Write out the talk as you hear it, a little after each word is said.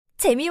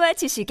재미와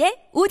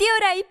지식의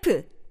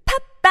오디오라이프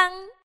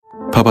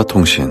팝빵.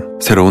 바바통신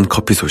새로운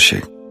커피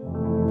소식.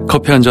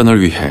 커피 한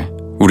잔을 위해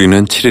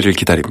우리는 7일을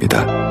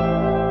기다립니다.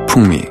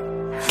 풍미,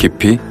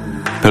 깊이,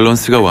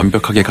 밸런스가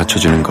완벽하게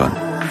갖춰지는 건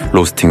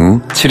로스팅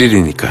후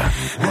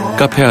 7일이니까.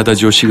 카페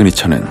아다지오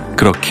시그니처는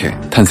그렇게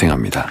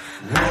탄생합니다.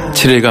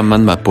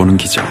 7일간만 맛보는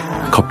기적.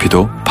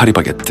 커피도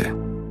파리바게뜨.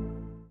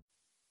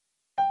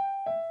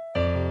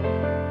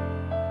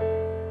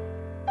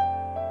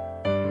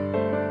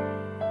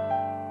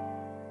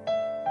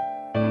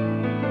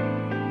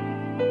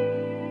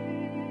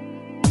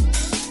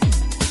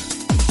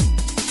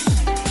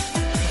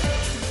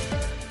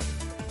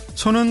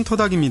 손은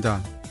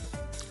토닥입니다.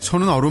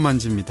 손은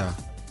어루만집니다.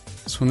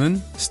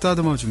 손은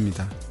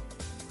쓰다듬어줍니다.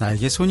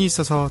 나에게 손이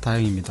있어서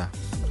다행입니다.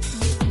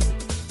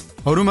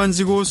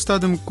 어루만지고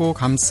쓰다듬고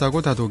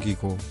감싸고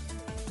다독이고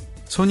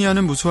손이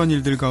하는 무수한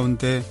일들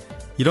가운데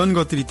이런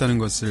것들이 있다는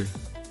것을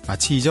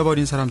마치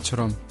잊어버린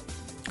사람처럼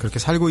그렇게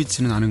살고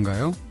있지는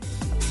않은가요?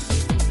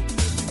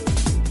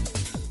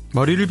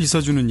 머리를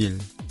빗어주는 일,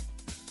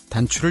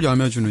 단추를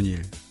여며주는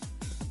일,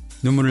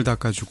 눈물을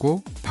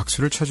닦아주고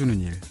박수를 쳐주는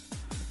일,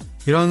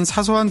 이런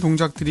사소한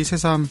동작들이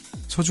새삼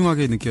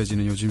소중하게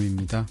느껴지는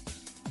요즘입니다.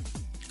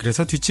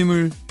 그래서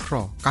뒷짐을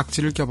풀어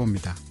깍지를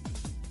껴봅니다.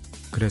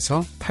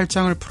 그래서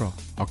팔짱을 풀어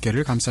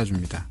어깨를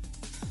감싸줍니다.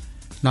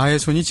 나의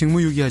손이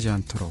직무유기하지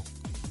않도록,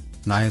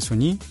 나의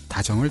손이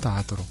다정을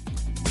다하도록.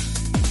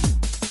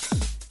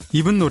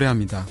 입은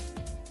노래합니다.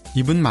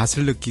 입은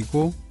맛을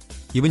느끼고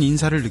입은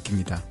인사를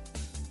느낍니다.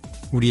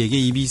 우리에게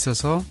입이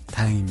있어서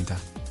다행입니다.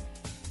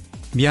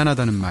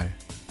 미안하다는 말,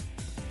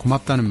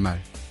 고맙다는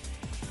말,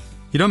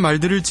 이런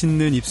말들을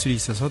짓는 입술이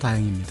있어서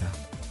다행입니다.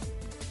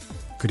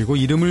 그리고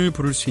이름을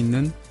부를 수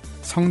있는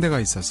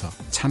성대가 있어서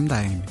참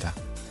다행입니다.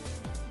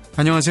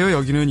 안녕하세요.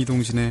 여기는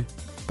이동진의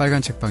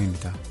빨간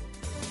책방입니다.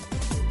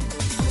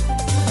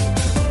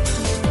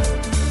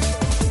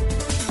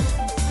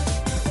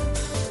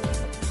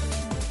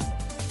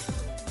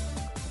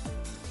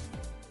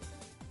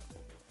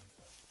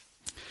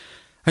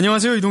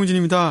 안녕하세요.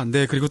 이동진입니다.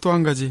 네, 그리고 또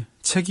한 가지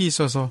책이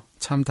있어서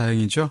참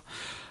다행이죠.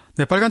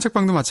 네, 빨간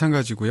책방도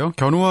마찬가지고요.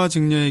 견우와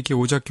직녀에게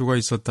오작교가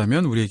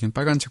있었다면 우리에겐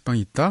빨간 책방이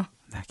있다.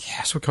 네,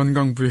 계속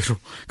견강부회로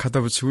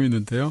갖다 붙이고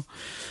있는데요.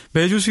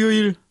 매주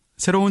수요일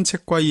새로운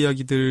책과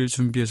이야기들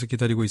준비해서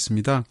기다리고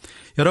있습니다.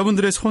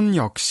 여러분들의 손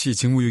역시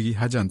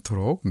직무유기하지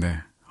않도록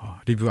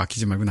리뷰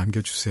아끼지 말고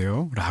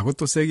남겨주세요. 라고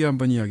또 세게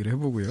한번 이야기를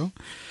해보고요.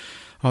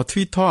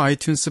 트위터,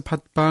 아이튠스,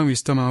 팟빵,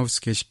 위스덤하우스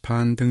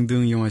게시판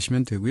등등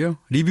이용하시면 되고요.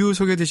 리뷰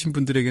소개되신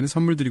분들에게는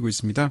선물 드리고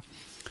있습니다.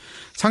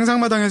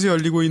 상상마당에서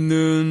열리고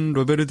있는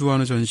로베르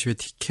두아노 전시회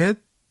티켓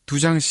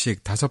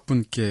 2장씩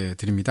 5분께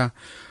드립니다.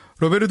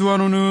 로베르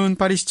두아노는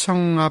파리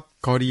시청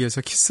앞 거리에서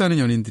키스하는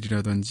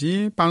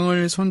연인들이라든지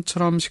빵을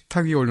손처럼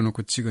식탁 위에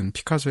올려놓고 찍은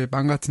피카소의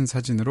빵 같은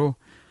사진으로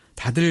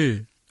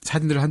다들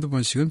사진들을 한두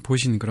번씩은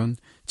보신 그런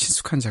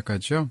친숙한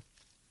작가죠.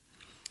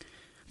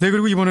 네,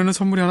 그리고 이번에는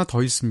선물이 하나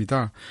더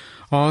있습니다.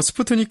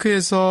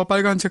 스푸트니크에서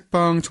빨간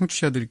책방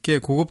청취자들께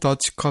고급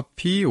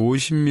더치커피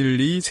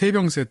 50ml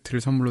 3병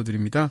세트를 선물로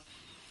드립니다.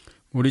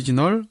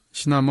 오리지널,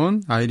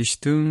 시나몬,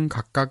 아이리시 등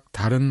각각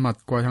다른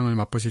맛과 향을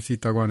맛보실 수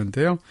있다고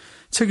하는데요.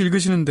 책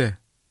읽으시는데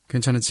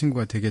괜찮은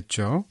친구가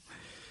되겠죠.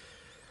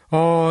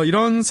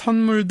 이런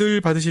선물들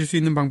받으실 수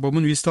있는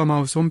방법은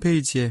위스덤하우스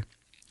홈페이지에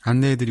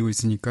안내해드리고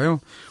있으니까요.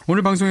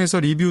 오늘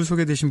방송에서 리뷰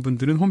소개되신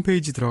분들은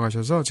홈페이지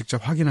들어가셔서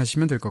직접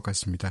확인하시면 될 것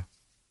같습니다.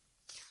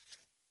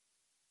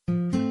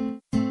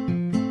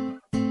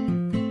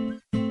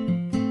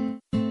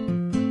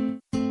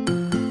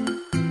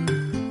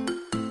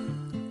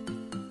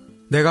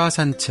 내가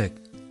산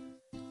책.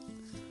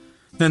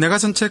 네, 내가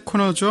산 책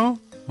코너죠.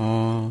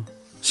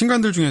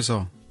 신간들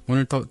중에서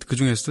오늘 그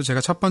중에서도 제가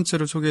첫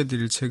번째로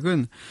소개해드릴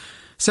책은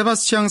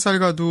세바스티앙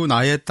살가두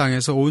나의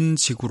땅에서 온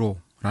지구로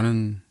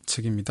라는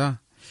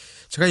책입니다.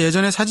 제가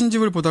예전에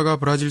사진집을 보다가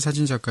브라질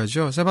사진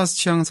작가죠.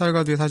 세바스티앙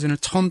살가두의 사진을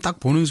처음 딱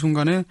보는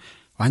순간에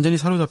완전히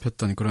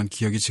사로잡혔던 그런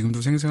기억이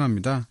지금도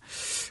생생합니다.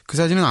 그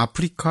사진은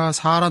아프리카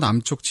사하라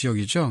남쪽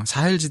지역이죠.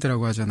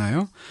 사헬지대라고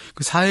하잖아요.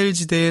 그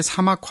사헬지대의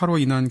사막화로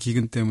인한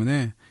기근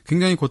때문에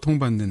굉장히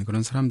고통받는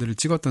그런 사람들을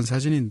찍었던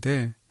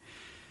사진인데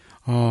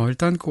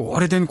일단 그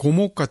오래된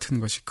고목 같은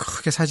것이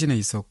크게 사진에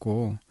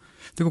있었고,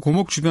 그리고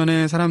고목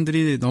주변에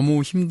사람들이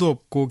너무 힘도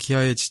없고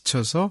기아에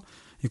지쳐서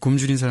이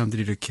굶주린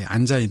사람들이 이렇게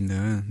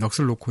앉아있는,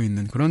 넋을 놓고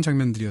있는 그런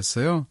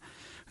장면들이었어요.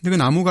 근데 그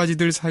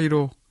나무가지들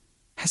사이로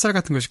햇살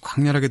같은 것이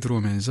광렬하게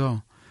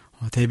들어오면서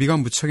대비가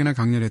무척이나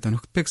강렬했던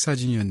흑백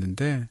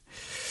사진이었는데,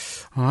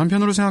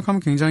 한편으로 생각하면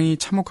굉장히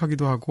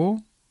참혹하기도 하고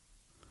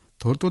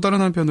또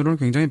다른 한편으로는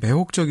굉장히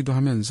매혹적이기도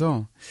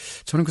하면서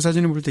저는 그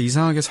사진을 볼 때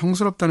이상하게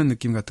성스럽다는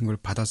느낌 같은 걸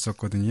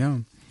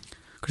받았었거든요.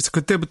 그래서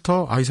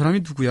그때부터 이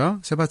사람이 누구야?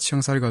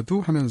 세바스티앙 살가두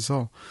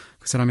하면서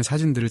그 사람의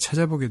사진들을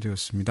찾아보게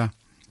되었습니다.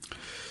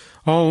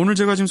 오늘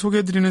제가 지금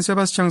소개해드리는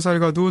세바스티앙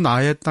살가두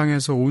나의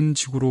땅에서 온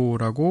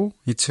지구로라고,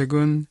 이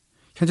책은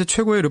현재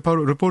최고의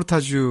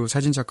르포르타주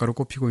사진작가로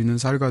꼽히고 있는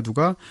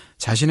살가두가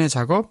자신의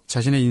작업,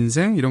 자신의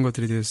인생 이런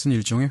것들에 대해서 쓴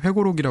일종의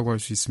회고록이라고 할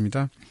수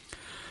있습니다.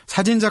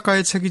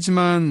 사진작가의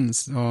책이지만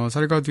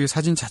쌀가두의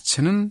사진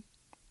자체는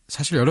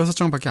사실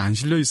 16장밖에 안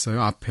실려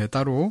있어요. 앞에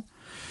따로.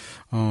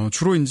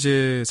 주로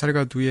이제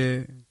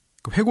쌀가두의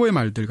회고의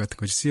말들 같은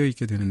것이 쓰여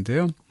있게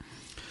되는데요.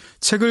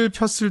 책을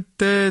폈을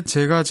때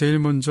제가 제일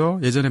먼저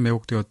예전에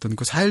매혹되었던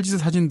그 사일지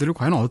사진들을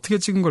과연 어떻게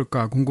찍은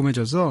걸까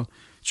궁금해져서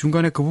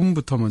중간에 그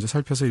부분부터 먼저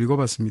살펴서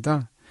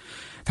읽어봤습니다.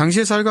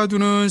 당시에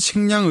쌀가두는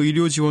식량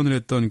의료 지원을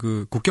했던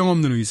그 국경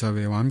없는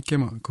의사회와 함께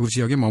그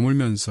지역에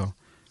머물면서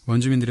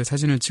원주민들의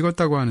사진을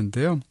찍었다고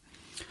하는데요.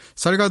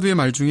 쌀가두의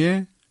말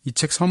중에 이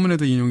책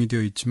서문에도 인용이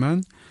되어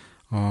있지만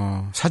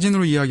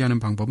사진으로 이야기하는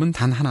방법은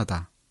단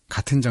하나다.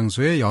 같은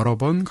장소에 여러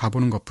번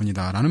가보는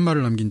것뿐이다. 라는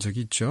말을 남긴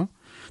적이 있죠.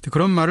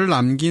 그런 말을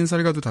남긴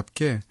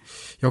쌀가두답게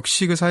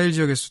역시 그 사일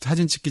지역에서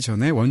사진 찍기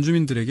전에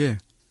원주민들에게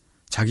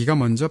자기가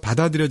먼저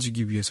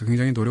받아들여지기 위해서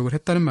굉장히 노력을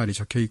했다는 말이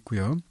적혀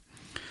있고요.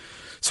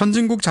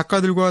 선진국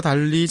작가들과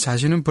달리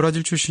자신은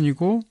브라질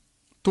출신이고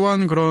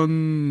또한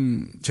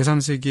그런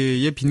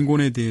제3세계의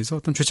빈곤에 대해서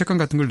어떤 죄책감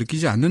같은 걸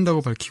느끼지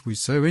않는다고 밝히고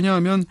있어요.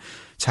 왜냐하면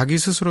자기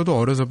스스로도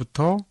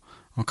어려서부터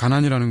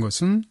가난이라는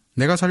것은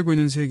내가 살고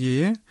있는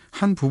세계의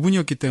한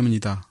부분이었기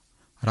때문이다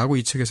라고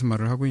이 책에서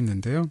말을 하고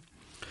있는데요.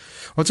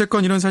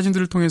 어쨌건 이런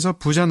사진들을 통해서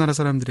부자 나라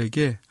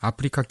사람들에게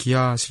아프리카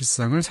기아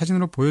실상을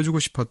사진으로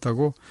보여주고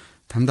싶었다고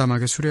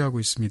담담하게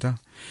수려하고 있습니다.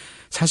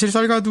 사실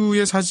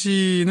쌀가두의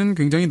사진은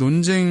굉장히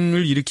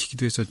논쟁을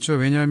일으키기도 했었죠.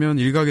 왜냐하면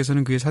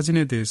일각에서는 그의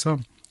사진에 대해서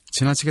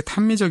지나치게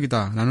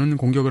탐미적이다라는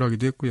공격을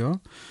하기도 했고요.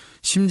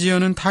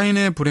 심지어는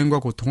타인의 불행과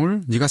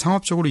고통을 네가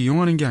상업적으로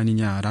이용하는 게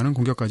아니냐라는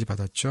공격까지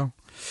받았죠.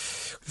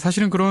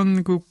 사실은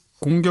그런 그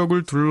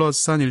공격을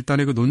둘러싼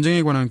일단의 그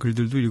논쟁에 관한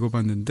글들도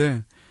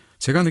읽어봤는데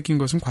제가 느낀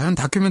것은 과연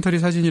다큐멘터리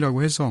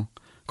사진이라고 해서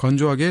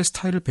건조하게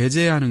스타일을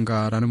배제해야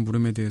하는가라는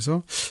물음에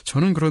대해서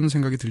저는 그런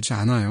생각이 들지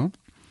않아요.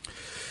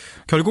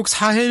 결국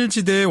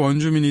사헬지대의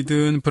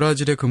원주민이든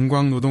브라질의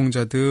금광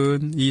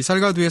노동자든 이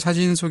쌀가두의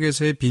사진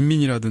속에서의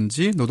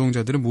빈민이라든지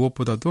노동자들은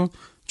무엇보다도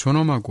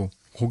존엄하고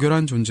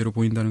고결한 존재로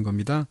보인다는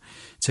겁니다.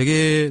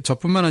 제게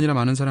저뿐만 아니라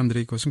많은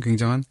사람들의 이것은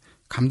굉장한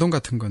감동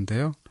같은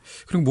건데요.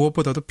 그리고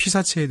무엇보다도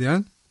피사체에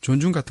대한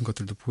존중 같은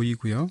것들도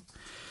보이고요.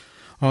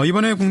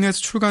 이번에 국내에서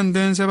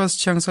출간된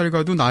세바스티앙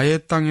쌀가두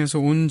나의 땅에서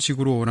온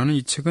지구로라는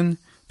이 책은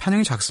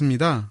판형이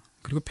작습니다.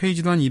 그리고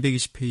페이지도 한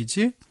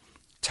 220페이지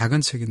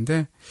작은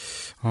책인데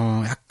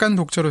약간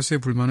독자로서의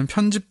불만은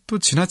편집도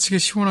지나치게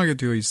시원하게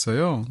되어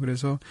있어요.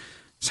 그래서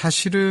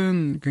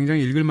사실은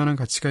굉장히 읽을 만한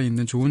가치가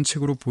있는 좋은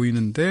책으로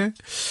보이는데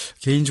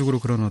개인적으로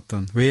그런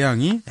어떤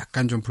외양이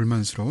약간 좀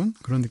불만스러운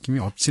그런 느낌이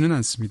없지는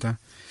않습니다.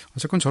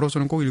 어쨌건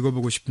저로서는 꼭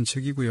읽어보고 싶은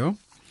책이고요.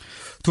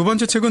 두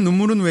번째 책은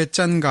눈물은 왜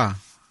짠가?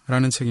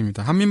 라는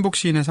책입니다. 한민복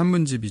시인의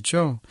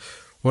산문집이죠.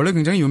 원래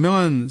굉장히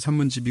유명한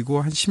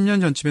산문집이고 한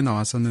 10년 전쯤에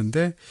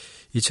나왔었는데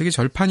이 책이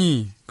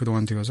절판이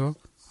그동안 되어서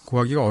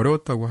구하기가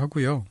어려웠다고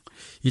하고요.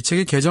 이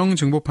책의 개정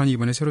증보판이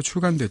이번에 새로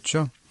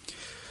출간됐죠.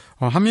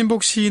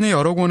 한민복 시인의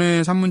여러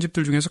권의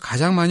산문집들 중에서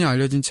가장 많이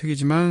알려진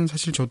책이지만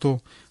사실 저도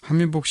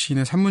한민복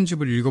시인의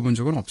산문집을 읽어본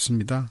적은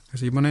없습니다.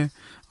 그래서 이번에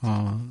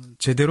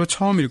제대로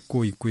처음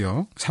읽고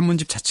있고요.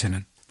 산문집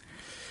자체는.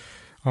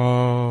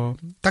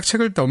 딱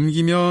책을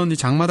넘기면 이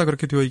장마다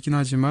그렇게 되어 있긴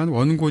하지만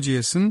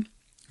원고지에 쓴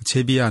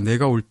제비야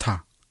내가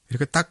옳다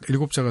이렇게 딱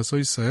 7자가 써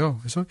있어요.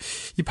 그래서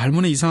이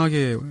발문에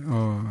이상하게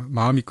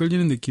마음이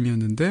끌리는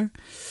느낌이었는데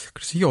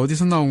그래서 이게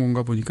어디서 나온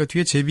건가 보니까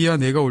뒤에 제비야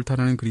내가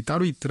옳다라는 글이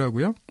따로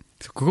있더라고요.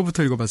 그래서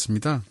그거부터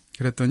읽어봤습니다.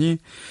 그랬더니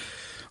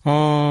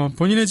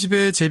본인의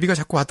집에 제비가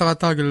자꾸 왔다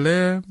갔다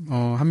하길래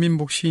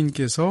한민복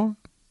시인께서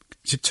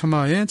집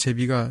처마에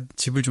제비가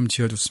집을 좀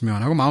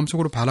지어줬으면 하고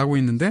마음속으로 바라고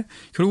있는데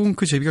결국은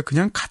그 제비가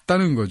그냥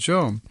갔다는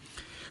거죠.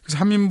 그래서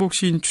한민복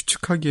시인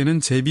추측하기에는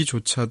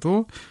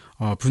제비조차도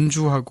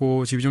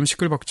분주하고 집이 좀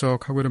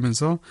시끌벅적하고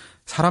이러면서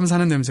사람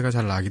사는 냄새가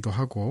잘 나기도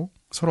하고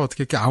서로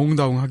어떻게 이렇게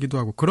아웅다웅하기도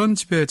하고 그런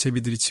집에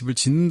제비들이 집을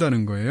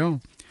짓는다는 거예요.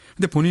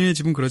 근데 본인의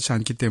집은 그렇지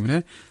않기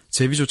때문에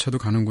제비조차도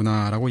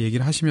가는구나라고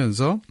얘기를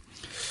하시면서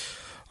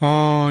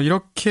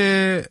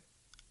이렇게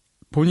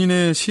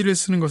본인의 시를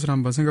쓰는 것을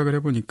한번 생각을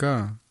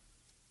해보니까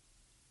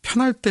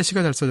편할 때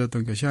시가 잘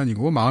써졌던 것이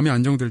아니고 마음이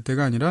안정될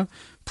때가 아니라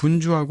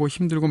분주하고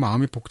힘들고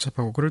마음이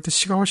복잡하고 그럴 때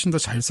시가 훨씬 더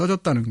잘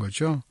써졌다는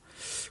거죠.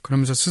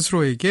 그러면서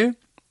스스로에게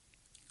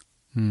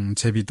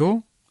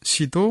제비도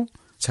시도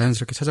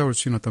자연스럽게 찾아올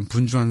수 있는 어떤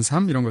분주한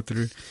삶 이런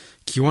것들을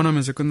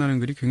기원하면서 끝나는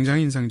글이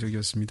굉장히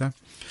인상적이었습니다.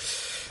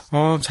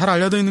 잘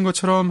알려져 있는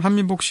것처럼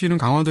한민복 시인은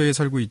강화도에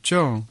살고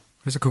있죠.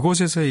 그래서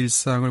그곳에서의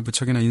일상을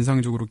무척이나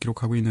인상적으로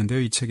기록하고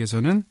있는데요. 이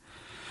책에서는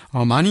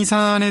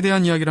만이산에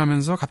대한 이야기를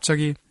하면서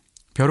갑자기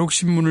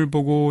벼룩신문을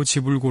보고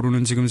집을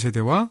고르는 지금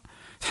세대와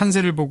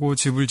산세를 보고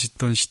집을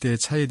짓던 시대의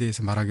차이에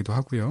대해서 말하기도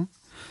하고요.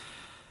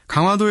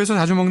 강화도에서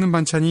자주 먹는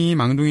반찬이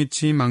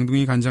망둥이찜,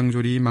 망둥이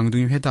간장조림,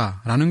 망둥이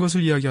회다라는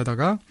것을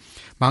이야기하다가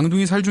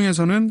망둥이 살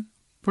중에서는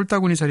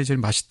폴따구니 살이 제일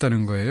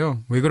맛있다는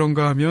거예요. 왜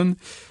그런가 하면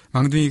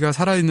망둥이가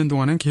살아있는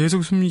동안은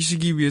계속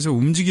숨쉬기 위해서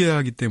움직여야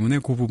하기 때문에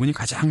그 부분이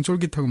가장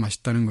쫄깃하고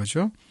맛있다는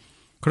거죠.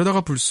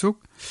 그러다가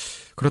불쑥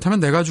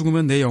그렇다면 내가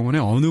죽으면 내 영혼의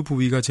어느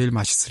부위가 제일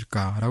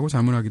맛있을까라고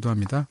자문하기도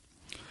합니다.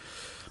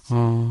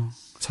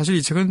 사실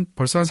이 책은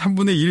벌써 한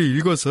 3분의 1을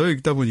읽었어요.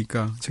 읽다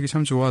보니까 책이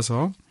참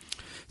좋아서.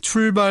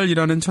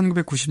 출발이라는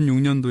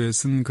 1996년도에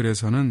쓴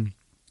글에서는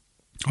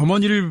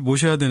어머니를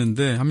모셔야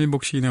되는데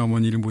한민복 시인의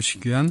어머니를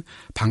모시기 위한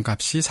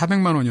방값이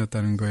 400만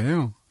원이었다는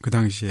거예요. 그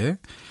당시에.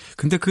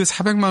 근데 그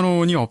 400만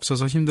원이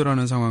없어서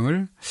힘들어하는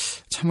상황을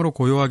참으로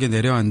고요하게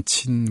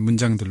내려앉힌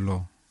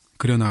문장들로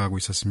그려나가고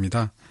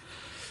있었습니다.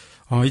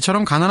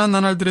 이처럼 가난한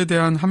나날들에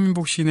대한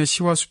한민복 시인의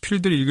시와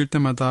수필들을 읽을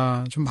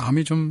때마다 좀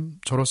마음이 좀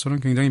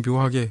저로서는 굉장히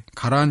묘하게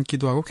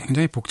가라앉기도 하고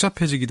굉장히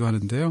복잡해지기도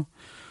하는데요.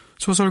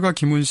 소설가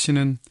김훈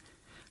씨는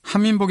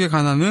한민복의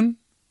가난은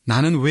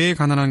나는 왜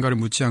가난한가를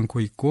묻지 않고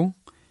있고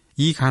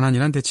이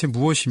가난이란 대체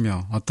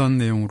무엇이며 어떤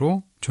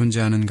내용으로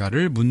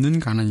존재하는가를 묻는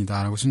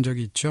가난이다라고 쓴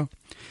적이 있죠.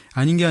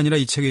 아닌 게 아니라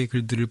이 책의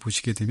글들을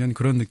보시게 되면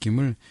그런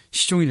느낌을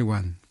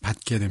시종일관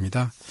받게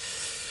됩니다.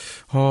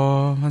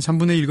 한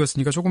 3분의 1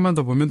 읽었으니까 조금만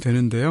더 보면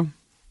되는데요.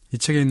 이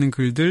책에 있는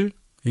글들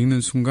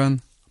읽는 순간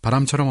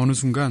바람처럼 어느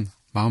순간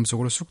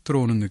마음속으로 쑥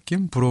들어오는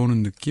느낌,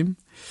 불어오는 느낌,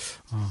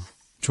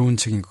 좋은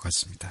책인 것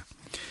같습니다.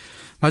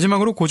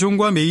 마지막으로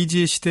고종과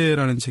메이지의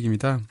시대라는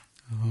책입니다.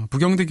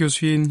 부경대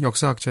교수인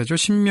역사학자죠.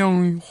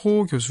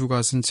 신명호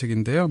교수가 쓴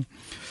책인데요.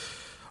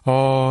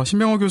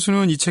 신명호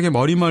교수는 이 책의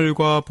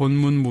머리말과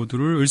본문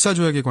모두를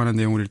을사조약에 관한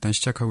내용을 일단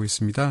시작하고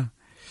있습니다.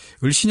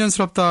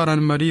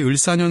 을신년스럽다라는 말이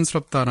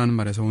을사년스럽다라는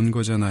말에서 온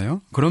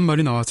거잖아요. 그런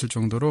말이 나왔을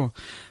정도로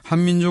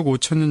한민족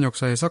 5천년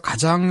역사에서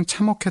가장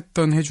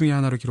참혹했던 해 중에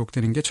하나로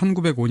기록되는 게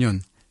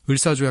 1905년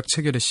을사조약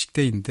체결의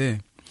시대인데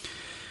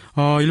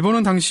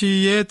일본은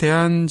당시에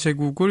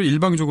대한제국을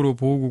일방적으로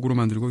보호국으로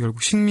만들고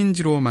결국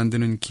식민지로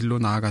만드는 길로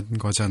나아간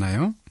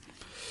거잖아요.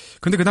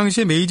 근데 그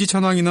당시에 메이지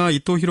천황이나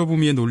이토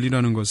히로부미의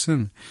논리라는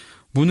것은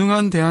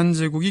무능한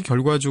대한제국이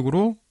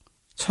결과적으로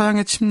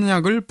서양의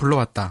침략을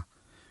불러왔다.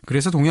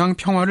 그래서 동양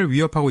평화를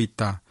위협하고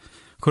있다.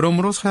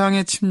 그러므로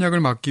서양의 침략을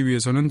막기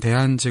위해서는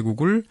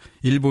대한제국을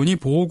일본이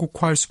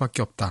보호국화할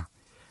수밖에 없다.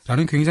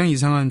 라는 굉장히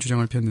이상한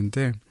주장을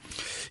폈는데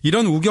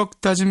이런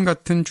우격다짐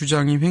같은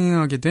주장이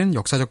횡행하게 된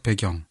역사적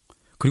배경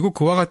그리고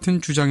그와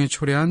같은 주장이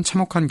초래한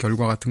참혹한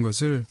결과 같은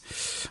것을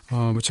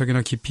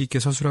무척이나 깊이 있게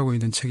서술하고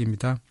있는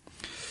책입니다.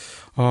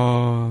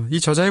 이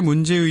저자의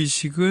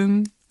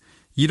문제의식은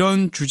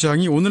이런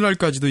주장이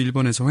오늘날까지도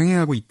일본에서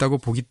횡행하고 있다고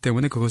보기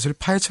때문에 그것을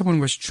파헤쳐보는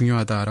것이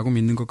중요하다라고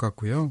믿는 것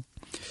같고요.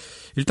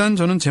 일단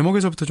저는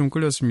제목에서부터 좀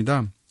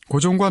끌렸습니다.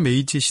 고종과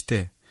메이지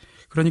시대.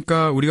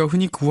 그러니까 우리가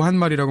흔히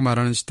구한말이라고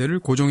말하는 시대를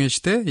고종의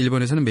시대,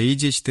 일본에서는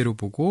메이지의 시대로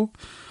보고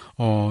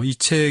이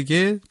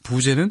책의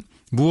부제는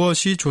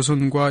무엇이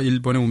조선과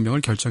일본의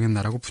운명을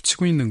결정했나라고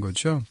붙이고 있는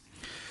거죠.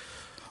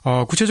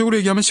 구체적으로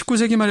얘기하면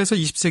 19세기 말에서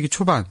 20세기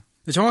초반,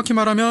 정확히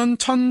말하면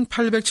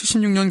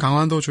 1876년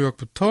강화도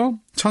조약부터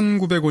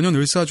 1905년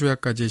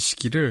을사조약까지의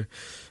시기를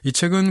이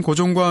책은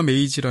고종과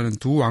메이지라는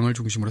두 왕을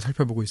중심으로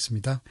살펴보고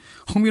있습니다.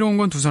 흥미로운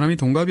건 두 사람이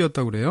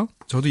동갑이었다고 그래요.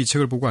 저도 이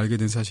책을 보고 알게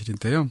된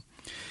사실인데요.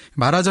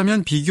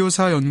 말하자면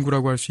비교사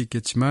연구라고 할 수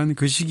있겠지만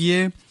그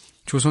시기에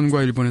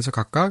조선과 일본에서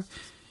각각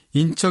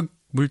인적,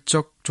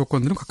 물적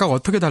조건들은 각각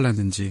어떻게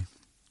달랐는지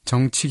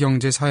정치,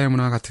 경제,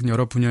 사회문화 같은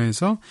여러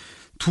분야에서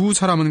두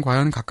사람은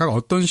과연 각각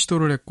어떤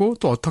시도를 했고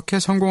또 어떻게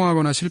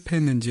성공하거나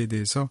실패했는지에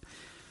대해서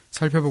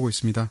살펴보고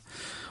있습니다.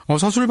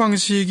 서술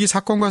방식이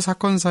사건과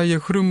사건 사이의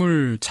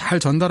흐름을 잘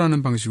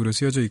전달하는 방식으로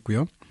쓰여져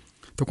있고요.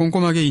 또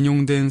꼼꼼하게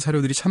인용된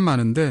사료들이 참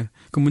많은데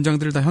그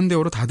문장들을 다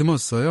현대어로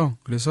다듬었어요.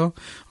 그래서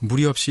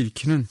무리 없이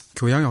읽히는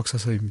교양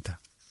역사서입니다.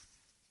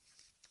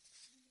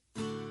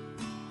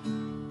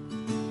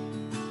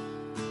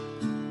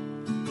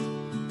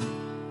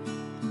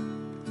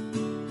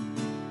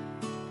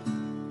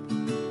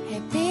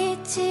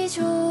 햇빛이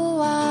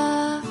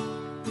좋아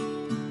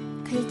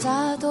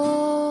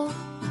글자도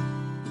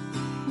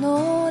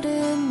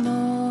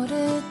노릇노릇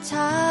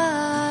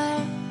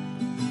잘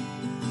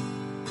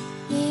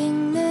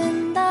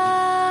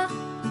읽는다.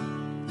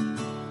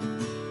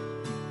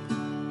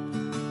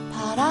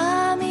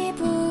 바람이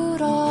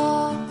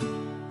불어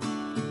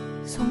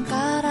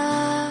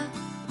손가락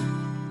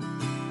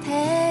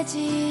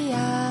대지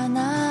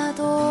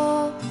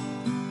않아도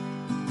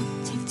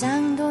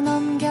책장도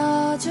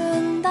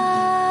넘겨준다.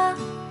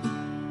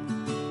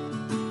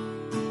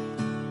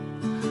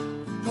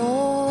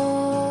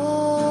 오,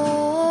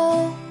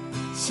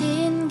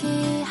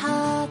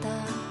 신기하다.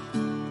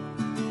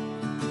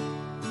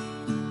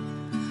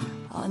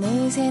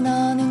 어느새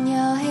너는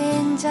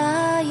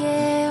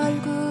여행자의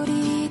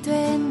얼굴이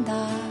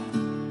된다.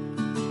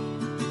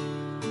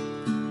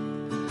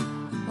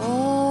 오,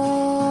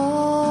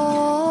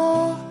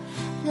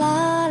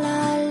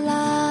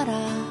 라라라라.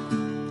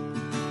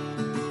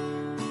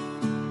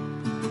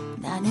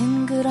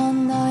 나는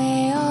그런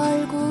너의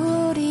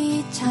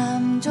얼굴이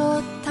참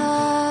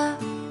좋다.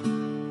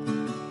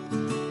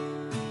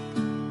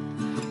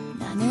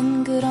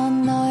 나는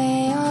그런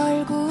너의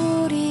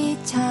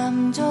얼굴이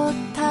참 좋다.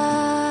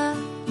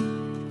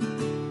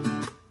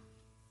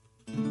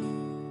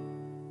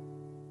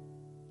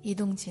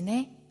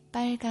 이동진의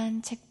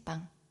빨간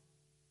책방.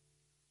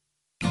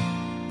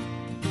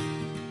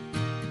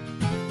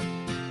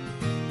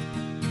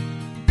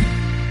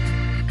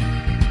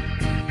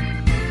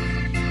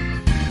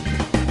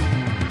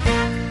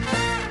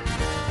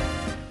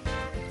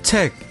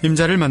 책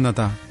임자를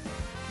만나다.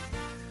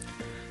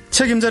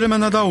 책 임자를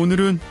만나다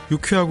오늘은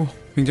유쾌하고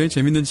굉장히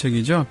재밌는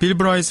책이죠.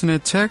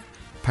 빌브라이슨의 책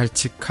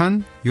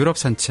발칙한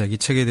유럽산책, 이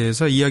책에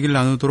대해서 이야기를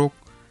나누도록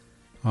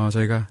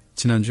저희가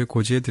지난주에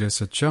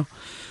고지해드렸었죠.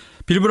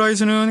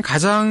 빌브라이슨은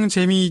가장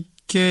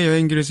재미있게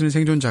여행기를 쓰는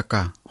생존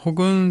작가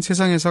혹은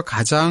세상에서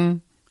가장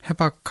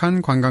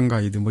해박한 관광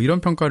가이드 뭐 이런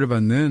평가를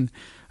받는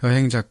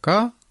여행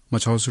작가, 뭐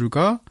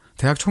저술가,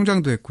 대학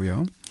총장도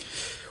했고요.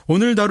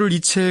 오늘 다룰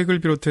이 책을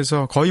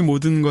비롯해서 거의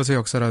모든 것의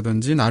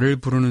역사라든지 나를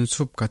부르는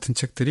숲 같은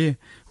책들이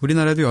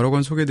우리나라에도 여러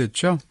권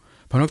소개됐죠.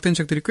 번역된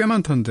책들이 꽤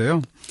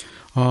많던데요.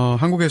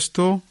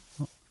 한국에서도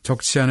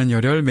적지 않은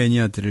열혈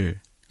매니아들을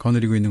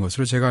거느리고 있는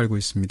것으로 제가 알고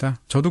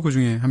있습니다. 저도 그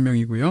중에 한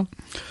명이고요.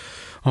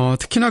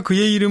 특히나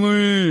그의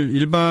이름을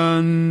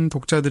일반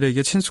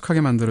독자들에게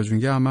친숙하게 만들어준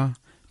게 아마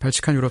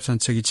발칙한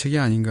유럽산책 이 책이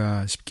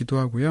아닌가 싶기도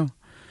하고요.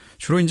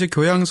 주로 이제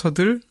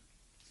교양서들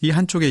이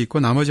한쪽에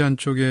있고 나머지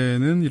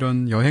한쪽에는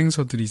이런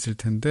여행서들이 있을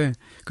텐데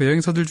그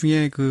여행서들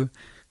중에 그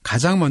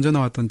가장 먼저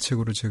나왔던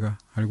책으로 제가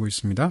알고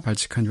있습니다.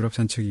 발칙한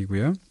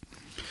유럽산책이고요.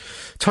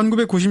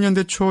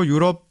 1990년대 초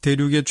유럽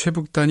대륙의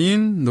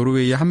최북단인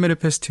노르웨이의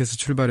함메르페스트에서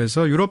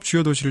출발해서 유럽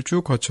주요 도시를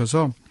쭉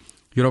거쳐서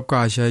유럽과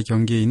아시아의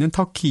경계에 있는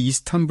터키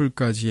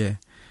이스탄불까지의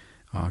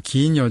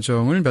긴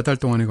여정을 몇 달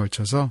동안에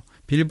걸쳐서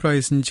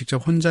빌브라이슨이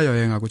직접 혼자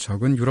여행하고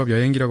적은 유럽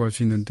여행기라고 할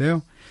수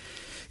있는데요.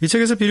 이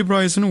책에서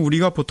빌브라이슨은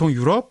우리가 보통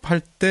유럽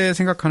할 때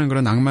생각하는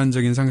그런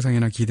낭만적인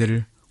상상이나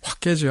기대를 확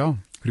깨죠.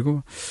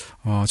 그리고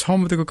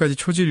처음부터 끝까지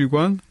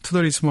초지일관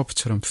투덜이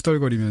스머프처럼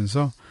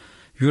투덜거리면서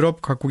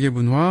유럽 각국의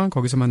문화,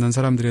 거기서 만난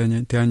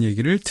사람들에 대한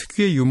얘기를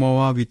특유의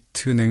유머와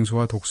위트,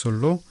 냉소와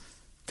독설로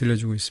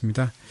들려주고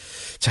있습니다.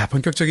 자,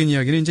 본격적인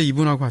이야기는 이제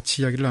이분하고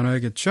같이 이야기를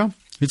나눠야겠죠.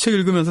 이 책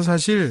읽으면서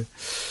사실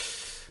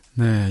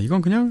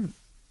이건 그냥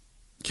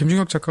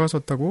김중혁 작가가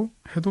썼다고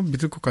해도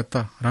믿을 것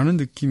같다라는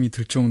느낌이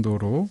들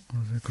정도로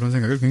그런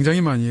생각을 굉장히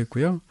많이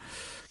했고요.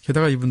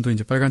 게다가 이분도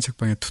이제 빨간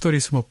책방의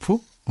투덜이 스머프,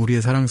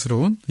 우리의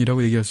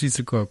사랑스러운이라고 얘기할 수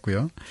있을 것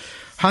같고요.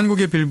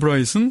 한국의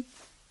빌브라이슨의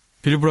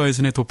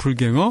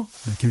도플갱어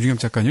김중혁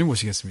작가님을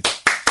모시겠습니다.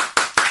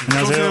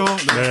 안녕하세요.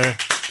 네.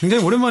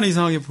 굉장히 오랜만에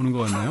이상하게 보는 것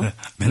같나요? 네,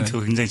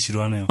 멘트가 굉장히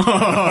지루하네요.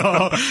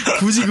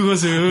 굳이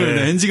그것을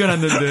NG가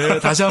났는데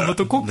다시 한번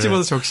또 꼭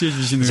집어서 적시해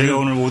주시는. 제가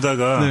오늘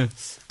오다가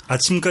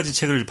아침까지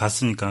책을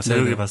봤으니까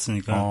새벽에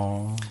봤으니까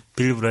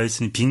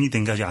빌브라이슨이 빙이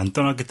된 게 아직 안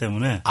떠났기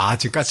때문에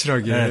아직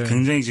까칠하게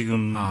굉장히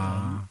지금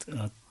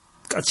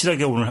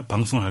까칠하게 오늘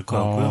방송을 할 것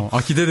같고요.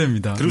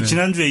 기대됩니다. 그리고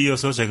지난주에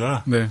이어서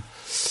제가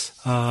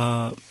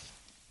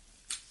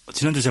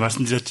지난주에 제가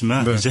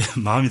말씀드렸지만 이제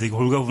마음이 되게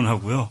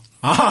홀가분하고요.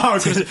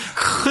 그래서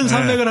큰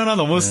산맥을 하나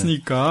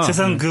넘었으니까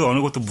세상 그 어느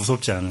것도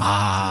무섭지 않은.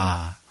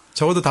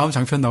 적어도 다음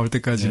장편 나올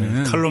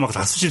때까지는 칼로 막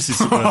다 쑤실 수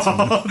있을 것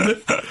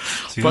같은데.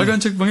 빨간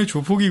책방의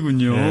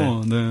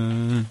조폭이군요.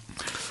 네.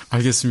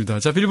 알겠습니다.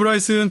 자,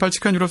 빌브라이슨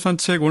발칙한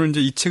유럽산책, 오늘 이제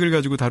이 책을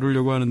가지고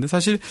다루려고 하는데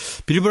사실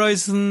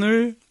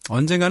빌브라이슨을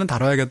언젠가는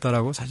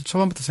다뤄야겠다라고 사실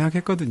초반부터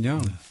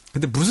생각했거든요.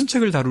 근데 무슨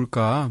책을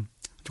다룰까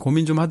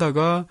고민 좀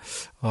하다가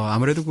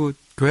아무래도 그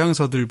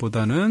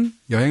교양서들보다는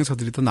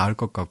여행서들이 더 나을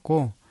것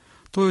같고,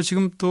 또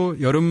지금 또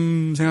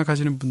여름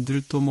생각하시는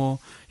분들 또 뭐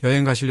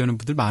여행 가시려는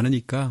분들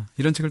많으니까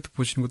이런 책을 또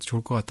보시는 것도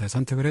좋을 것 같아요.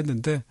 선택을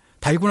했는데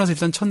다 읽고 나서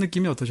일단 첫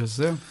느낌이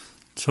어떠셨어요?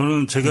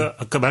 저는 제가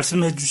아까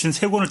말씀해 주신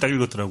세 권을 딱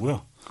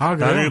읽었더라고요.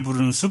 나를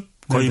부르는 숲,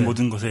 거의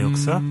모든 것의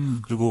역사,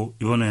 그리고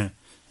이번에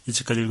이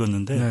책까지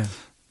읽었는데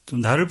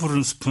좀 나를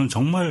부르는 숲은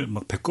정말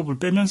막 배꼽을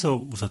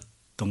빼면서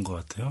웃었던 것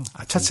같아요.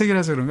 첫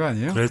책이라서 그런 거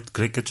아니에요?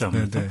 그랬겠죠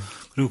아무래도.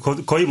 그리고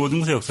거의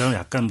모든 것의 역사는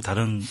약간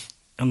다른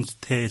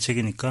형태의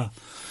책이니까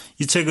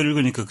이 책을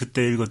읽으니까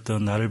그때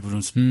읽었던 나를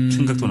부르는 숲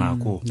생각도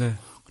나고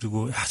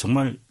그리고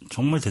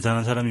정말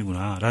대단한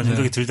사람이구나라는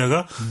생각이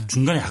들다가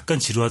중간에 약간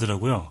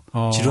지루하더라고요.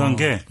 지루한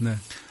게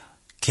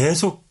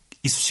계속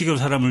이쑤시개로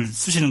사람을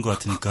쑤시는 것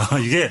같으니까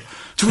이게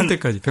죽을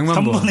때까지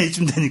 100만 번. 3분의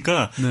 2쯤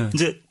되니까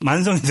이제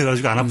만성이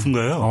돼가지고 안 아픈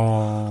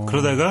거예요.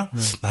 그러다가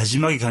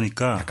마지막에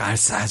가니까 약간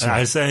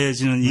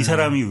알싸해지는 이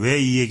사람이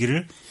왜 이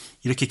얘기를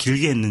이렇게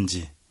길게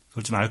했는지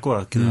그걸 좀 알 것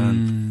같기도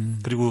한.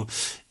 그리고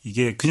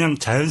이게 그냥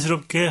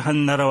자연스럽게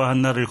한 나라와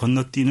한 나라를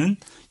건너뛰는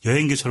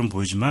여행기처럼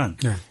보이지만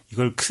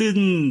이걸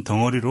큰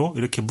덩어리로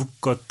이렇게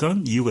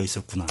묶었던 이유가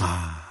있었구나.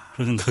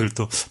 그런 생각을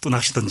또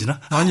낚시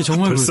던지나? 아니,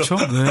 정말 그렇죠.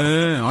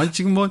 네. 아니,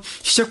 지금 뭐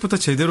시작부터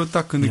제대로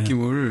딱 그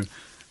느낌을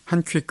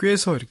한 큐에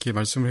꿰서 이렇게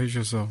말씀을 해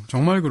주셔서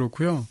정말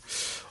그렇고요.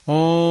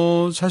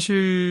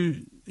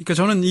 사실, 그러니까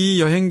저는 이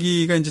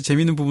여행기가 이제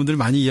재미있는 부분들을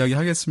많이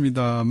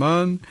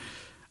이야기하겠습니다만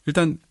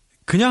일단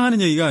그냥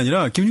하는 얘기가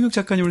아니라 김중혁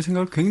작가님을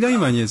생각을 굉장히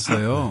많이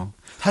했어요.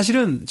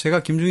 사실은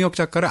제가 김중혁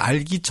작가를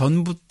알기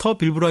전부터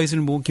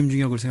빌브라이슨을 보고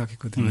김중혁을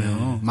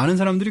생각했거든요. 많은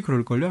사람들이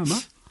그럴걸요, 아마?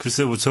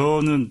 글쎄요, 뭐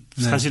저는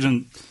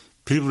사실은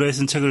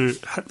빌브라이슨 책을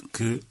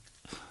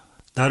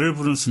나를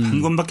부르는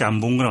한 권밖에 안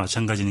본 거나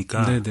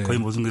마찬가지니까 거의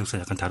모든 것이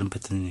약간 다른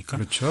패턴이니까.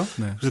 그렇죠.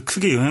 그래서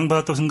크게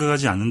영향받았다고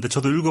생각하지 않는데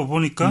저도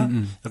읽어보니까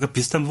약간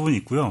비슷한 부분이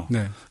있고요.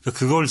 그러니까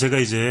그걸 제가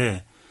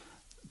이제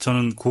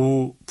저는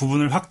그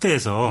부분을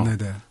확대해서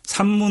네네.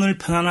 산문을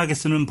편안하게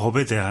쓰는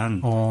법에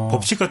대한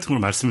법칙 같은 걸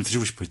말씀을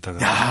드리고 싶어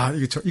있다가. 야,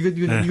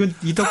 이건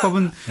이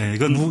떡밥은 네,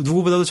 이건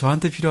누구보다도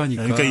저한테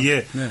필요하니까. 그러니까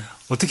이게 네.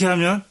 어떻게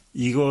하면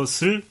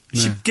이것을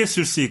쉽게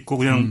쓸 수 있고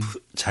그냥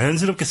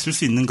자연스럽게 쓸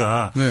수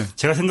있는가. 네.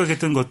 제가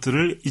생각했던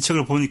것들을 이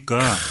책을 보니까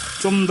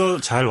좀 더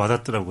잘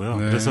와닿더라고요.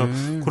 네. 그래서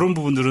그런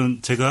부분들은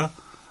제가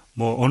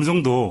뭐 어느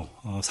정도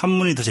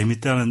산문이 더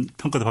재밌다는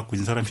평가도 받고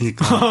있는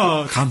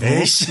사람이니까. 간혹.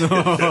 에이씨.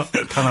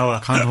 다 나와.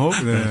 간혹.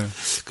 네.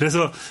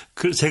 그래서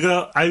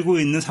제가 알고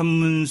있는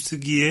산문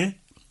쓰기의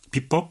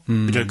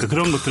비법이랄까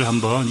그런 것들을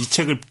한번 이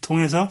책을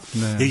통해서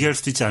네. 얘기할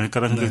수도 있지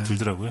않을까라는 생각이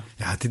들더라고요.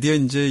 야, 드디어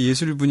이제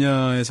예술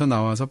분야에서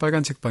나와서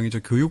빨간 책방이 저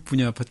교육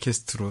분야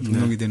팟캐스트로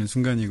등록이 되는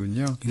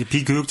순간이군요. 이게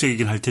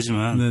비교육적이긴 할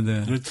테지만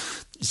네네.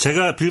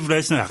 제가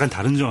빌브라이슨은 약간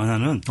다른 점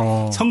하나는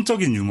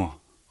성적인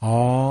유머.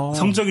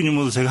 성적인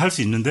유머도 제가 할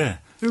수 있는데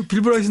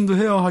빌브라이슨도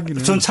해요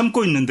하기는. 전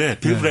참고 있는데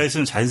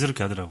빌브라이슨은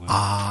자연스럽게 하더라고요.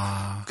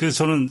 그래서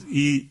저는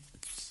이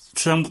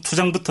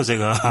투장부터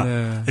제가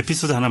네.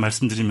 에피소드 하나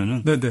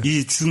말씀드리면은 네네.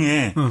 이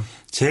중에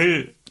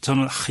제일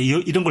저는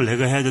이런 걸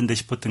내가 해야 된다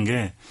싶었던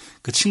게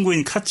그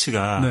친구인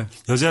카츠가 네.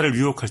 여자를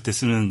유혹할 때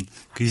쓰는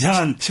그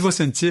이상한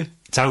 15cm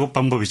작업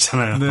방법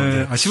있잖아요.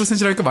 네.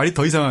 15cm라니까 말이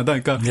더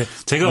이상하다. 그러니까 네.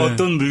 제가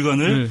어떤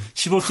물건을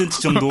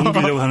 15cm 정도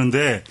옮기려고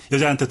하는데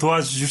여자한테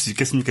도와주실 수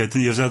있겠습니까?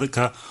 했더니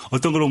여자가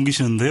어떤 걸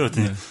옮기시는데요?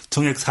 했더니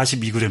정액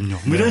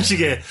 42g요. 뭐 이런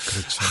식의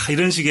그렇죠.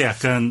 이런 식의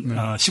약간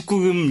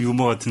 19금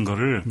유머 같은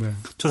거를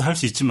저도 할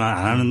수 있지만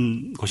안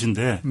하는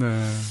것인데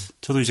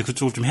저도 이제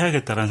그쪽을 좀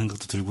해야겠다라는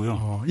생각도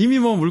들고요. 이미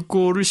뭐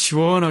물꼬를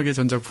시원하게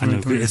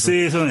전작품을 통해서 그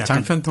에세이에서는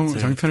약간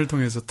장편을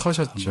통해서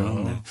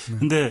터셨죠.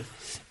 근데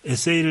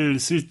에세이를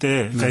쓸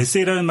때, 그러니까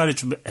에세이라는 말이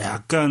좀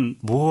약간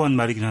모호한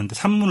말이긴 한데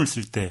산문을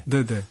쓸 때,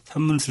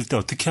 산문을 쓸 때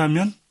어떻게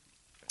하면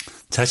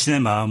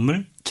자신의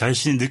마음을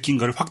자신이 느낀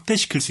걸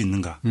확대시킬 수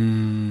있는가.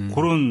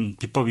 그런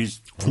비법이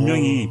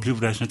분명히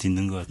빌브라이슨한테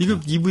있는 것 같아요. 이거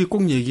 2부에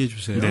꼭 얘기해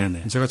주세요.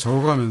 네네. 제가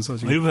적어가면서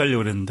지금 1부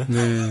하려고 그랬는데.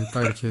 네,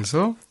 딱 이렇게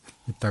해서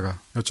이따가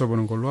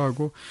여쭤보는 걸로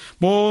하고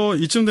뭐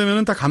이쯤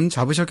되면은 다 감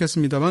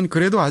잡으셨겠습니다만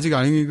그래도 아직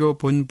안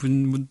읽어본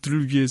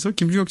분들을 위해서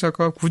김중혁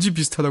작가가 굳이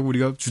비슷하다고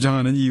우리가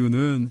주장하는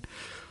이유는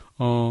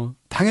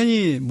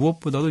당연히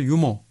무엇보다도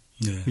유머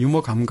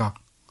감각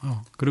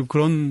그리고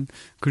그런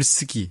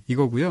글쓰기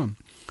이거고요.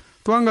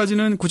 또 한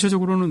가지는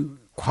구체적으로는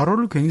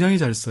괄호를 굉장히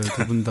잘 써요,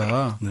 두 분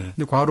다.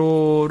 근데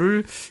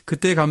괄호를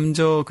그때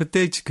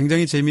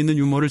굉장히 재미있는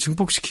유머를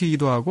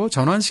증폭시키기도 하고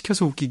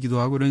전환시켜서 웃기기도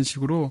하고 이런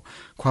식으로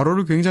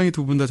괄호를 굉장히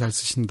두 분 다 잘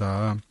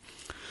쓰신다.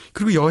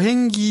 그리고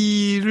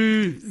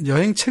여행책을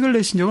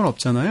내신 적은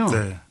없잖아요.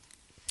 네.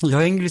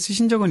 여행기를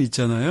쓰신 적은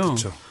있잖아요.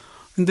 그렇죠.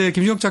 근데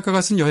김중혁 작가가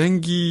쓴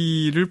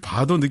여행기를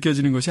봐도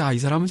느껴지는 것이 이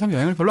사람은 참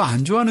여행을 별로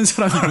안 좋아하는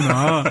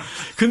사람이구나.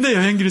 근데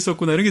여행기를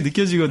썼구나 이런 게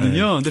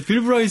느껴지거든요. 근데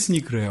빌브라이슨이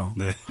그래요.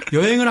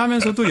 여행을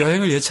하면서도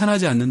여행을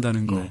예찬하지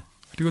않는다는 거.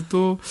 그리고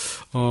또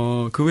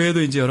그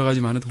외에도 이제 여러 가지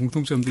많은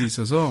공통점들이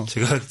있어서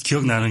제가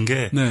기억나는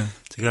게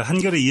제가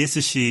한겨레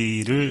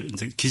ESC를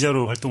이제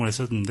기자로 활동을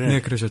했었는데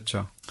네,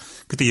 그러셨죠.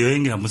 그때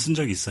여행기를 한번 쓴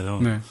적이 있어요.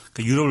 그러니까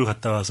유럽을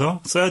갔다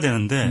와서 써야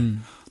되는데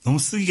너무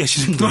쓰기가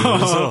싫은 거예요.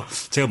 그래서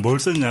제가 뭘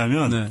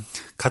썼냐면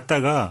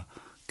갔다가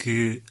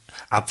그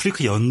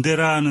아프리카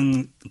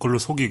연대라는 걸로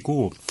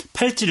속이고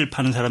팔찌를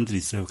파는 사람들이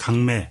있어요.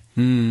 강매.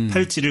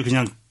 팔찌를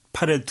그냥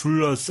팔에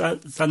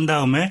싼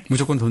다음에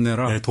무조건 돈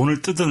내라. 네,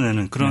 돈을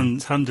뜯어내는 그런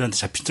사람들한테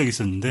잡힌 적이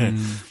있었는데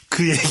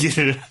그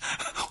얘기를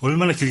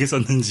얼마나 길게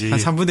썼는지. 한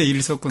 3분의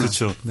 1을 썼구나.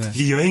 그렇죠.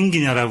 이게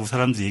여행기냐라고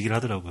사람들이 얘기를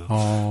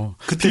하더라고요.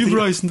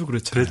 빌브라이슨도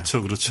그렇잖아요.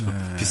 그렇죠.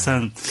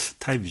 비슷한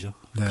타입이죠.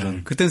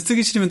 그때는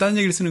쓰기 싫으면 딴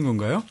얘기를 쓰는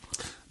건가요?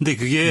 근데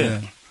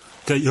그게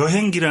그러니까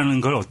여행기라는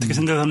걸 어떻게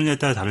생각하느냐에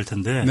따라 다를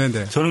텐데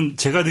저는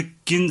제가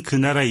느낀 그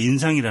나라의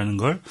인상이라는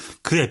걸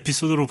그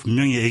에피소드로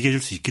분명히 얘기해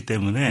줄 수 있기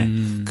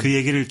때문에 그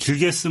얘기를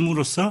길게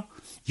씀으로써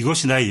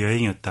이것이 나의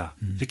여행이었다.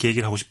 이렇게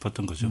얘기를 하고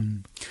싶었던 거죠.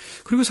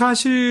 그리고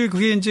사실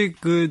그게 이제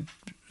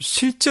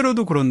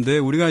실제로도 그런데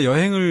우리가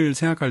여행을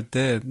생각할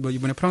때 뭐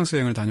이번에 프랑스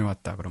여행을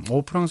다녀왔다. 그럼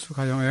프랑스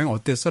여행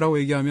어땠어라고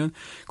얘기하면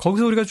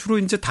거기서 우리가 주로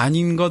이제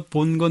다닌 것,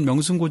 본 것,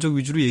 명승고적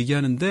위주로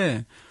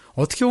얘기하는데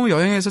어떻게 보면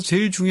여행에서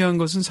제일 중요한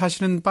것은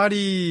사실은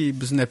파리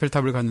무슨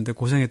에펠탑을 갔는데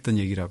고생했던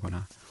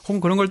얘기라거나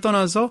혹은 그런 걸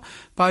떠나서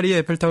파리의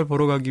에펠탑을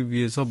보러 가기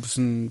위해서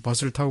무슨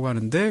버스를 타고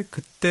가는데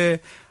그때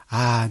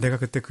내가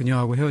그때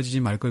그녀하고 헤어지지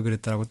말 걸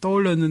그랬다라고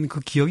떠올렸는 그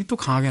기억이 또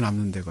강하게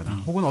남는 데거나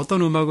혹은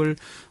어떤 음악을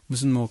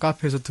무슨 뭐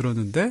카페에서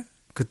들었는데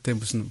그때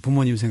무슨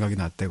부모님 생각이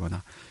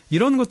났다거나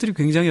이런 것들이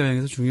굉장히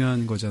여행에서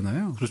중요한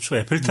거잖아요. 그렇죠.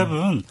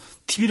 에펠탑은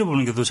TV로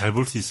보는 게 더 잘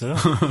볼 수 있어요.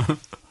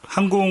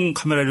 항공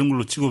카메라 이런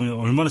걸로 찍으면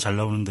얼마나 잘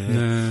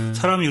나오는데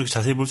사람이 이렇게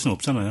자세히 볼 수는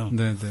없잖아요.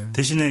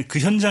 대신에 그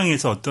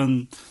현장에서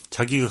어떤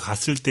자기가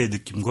갔을 때의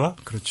느낌과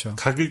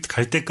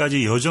갈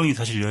때까지 여정이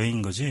사실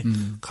여행인 거지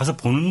가서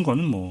보는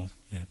거는 뭐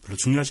별로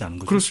중요하지 않은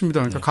거죠.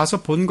 그렇습니다. 그러니까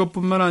가서 본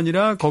것뿐만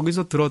아니라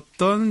거기서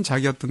들었던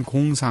자기 어떤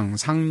공상,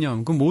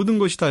 상념 그 모든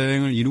것이 다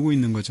여행을 이루고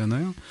있는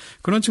거잖아요.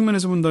 그런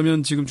측면에서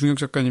본다면 지금 중혁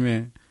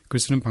작가님의 글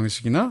쓰는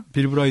방식이나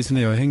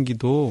빌브라이슨의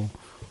여행기도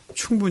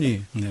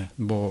충분히 네.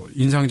 뭐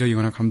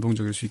인상적이거나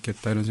감동적일 수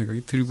있겠다 이런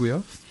생각이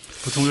들고요.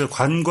 보통 우리가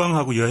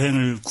관광하고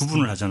여행을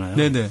구분을 하잖아요.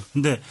 네네.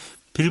 근데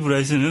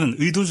빌브라이슨은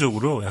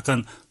의도적으로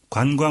약간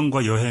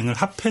관광과 여행을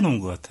합해 놓은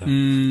것 같아요.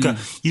 그러니까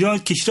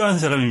이렇게 싫어하는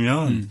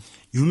사람이면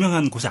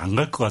유명한 곳에 안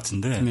갈 것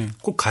같은데 네.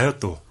 꼭 가요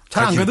또.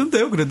 잘 안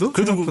가던데요, 그래도?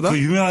 그래도 그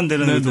유명한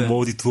데는 뭐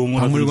어디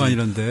두오모나 박물관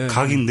이런데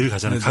가긴 늘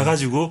가잖아요. 네네.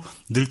 가가지고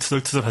늘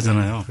투덜투덜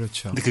하잖아요. 네,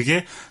 그렇죠. 근데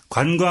그게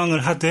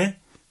관광을 하되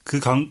그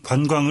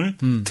관광을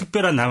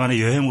특별한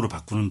나만의 여행으로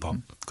바꾸는 법.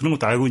 그런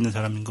것도 알고 있는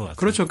사람인 것 같아요.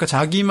 그렇죠. 그러니까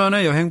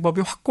자기만의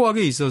여행법이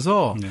확고하게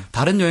있어서 네.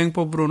 다른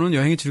여행법으로는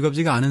여행이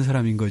즐겁지가 않은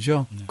사람인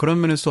거죠. 네.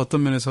 그런 면에서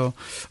어떤 면에서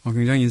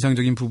굉장히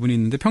인상적인 부분이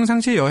있는데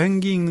평상시에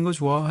여행기 읽는 거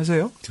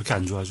좋아하세요? 그렇게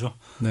안 좋아하죠.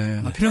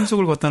 네. 필름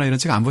속을 걷다나 이런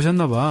책 안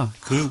보셨나 봐.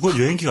 그거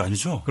여행기가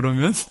아니죠.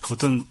 그러면?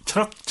 어떤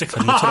철학책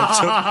아니에요,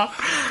 철학책?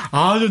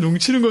 아, 저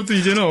농치는 것도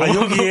이제는.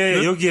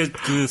 여기에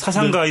그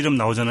사상가 이름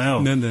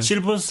나오잖아요. 네네.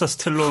 실버스타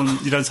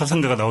스텔론이라는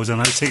사상가가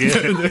나오잖아요, 책에.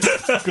 네.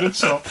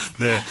 그렇죠.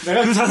 네.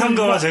 그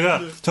사상가와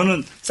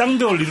저는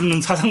쌍벽을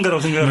이루는 사상가라고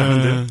생각을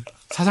하는데.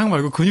 사상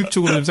말고 근육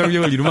쪽으로 좀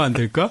쌍벽을 이루면 안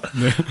될까?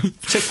 네.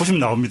 책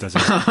보시면 나옵니다,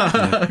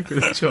 제가. 네.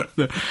 그렇죠.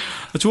 네.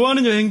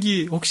 좋아하는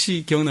여행기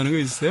혹시 기억나는 거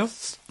있으세요?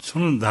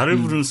 저는 나를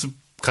부르는 숲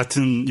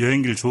같은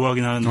여행기를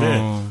좋아하긴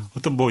하는데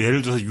어떤 뭐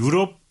예를 들어서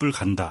유럽을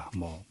간다,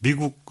 뭐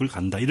미국을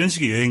간다 이런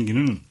식의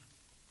여행기는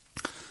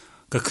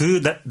그러니까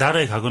그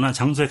나라에 가거나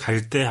장소에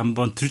갈 때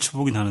한번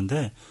들춰보긴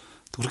하는데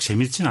또 그렇게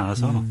재밌지는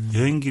않아서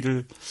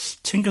여행기를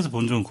챙겨서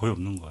본 적은 거의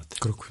없는 것 같아요.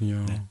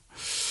 그렇군요. 네.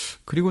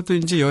 그리고 또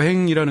이제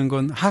여행이라는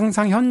건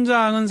항상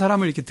현장은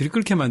사람을 이렇게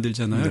들끓게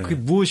만들잖아요. 네. 그게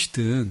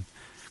무엇이든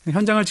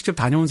현장을 직접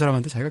다녀온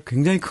사람한테 자기가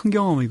굉장히 큰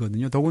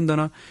경험이거든요.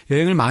 더군다나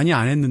여행을 많이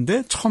안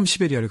했는데 처음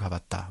시베리아를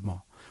가봤다.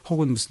 뭐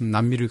혹은 무슨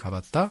남미를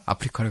가봤다.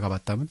 아프리카를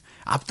가봤다면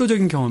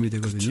압도적인 경험이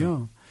되거든요.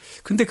 그렇죠.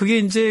 근데 그게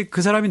이제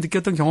그 사람이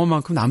느꼈던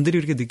경험만큼 남들이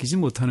그렇게 느끼지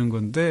못하는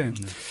건데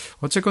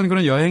어쨌건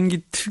그런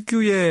여행기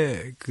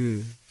특유의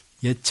그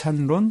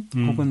예찬론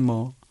혹은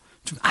뭐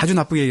좀 아주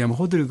나쁘게 얘기하면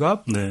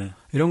호들갑 네.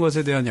 이런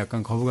것에 대한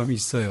약간 거부감이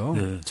있어요.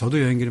 네. 저도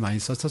여행기를 많이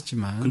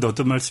썼었지만. 근데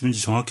어떤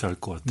말씀인지 정확히 알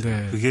것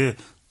같아요. 네. 그게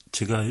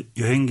제가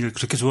여행기를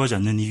그렇게 좋아하지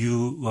않는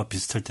이유와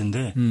비슷할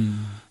텐데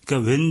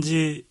그러니까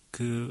왠지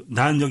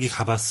난 여기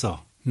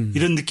가봤어.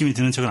 이런 느낌이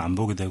드는 책은 안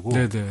보게 되고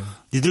네네.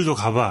 니들도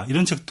가봐.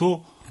 이런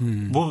책도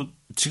뭐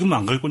지금은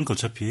안 갈 거니까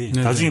어차피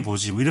네네. 나중에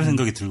보지 뭐 이런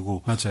생각이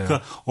들고 맞아요.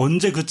 그러니까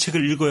언제 그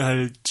책을 읽어야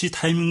할지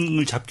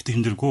타이밍을 잡기도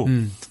힘들고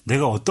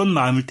내가 어떤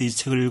마음일 때 이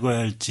책을 읽어야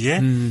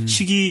할지의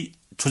시기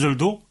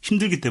조절도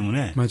힘들기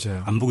때문에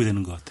맞아요. 안 보게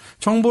되는 것 같아요.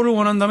 정보를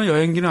원한다면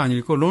여행기는 안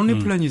읽고 론리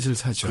플래닛을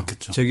사죠.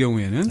 그렇겠죠. 제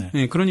경우에는. 네.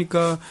 네,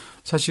 그러니까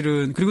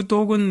사실은 그리고 또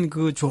혹은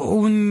그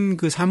좋은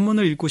그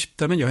산문을 읽고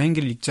싶다면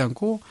여행기를 읽지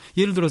않고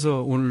예를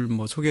들어서 오늘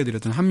뭐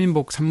소개해드렸던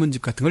한민복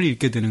산문집 같은 걸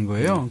읽게 되는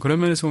거예요. 그런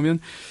면에서 보면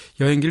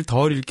여행기를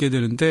덜 읽게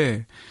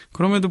되는데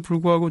그럼에도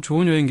불구하고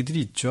좋은 여행기들이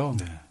있죠.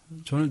 네.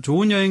 저는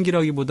좋은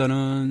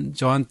여행기라기보다는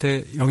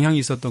저한테 영향이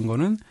있었던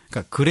거는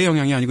그러니까 글의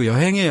영향이 아니고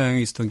여행의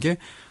영향이 있었던 게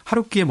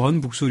하루키의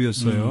먼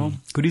북소리였어요.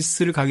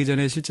 그리스를 가기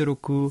전에 실제로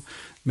그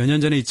몇 년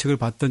전에 이 책을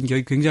봤던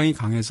기억이 굉장히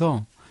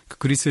강해서 그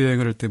그리스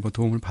여행을 할 때 뭐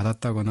도움을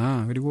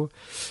받았다거나 그리고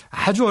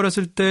아주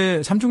어렸을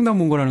때 삼중당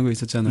문고라는 거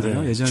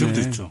있었잖아요. 네. 예전에.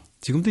 지금도 있죠.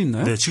 지금도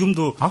있나요? 네,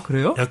 지금도. 아,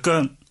 그래요?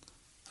 약간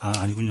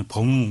아니군요.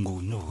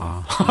 범문고군요.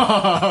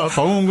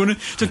 범문고는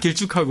좀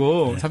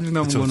길쭉하고 네.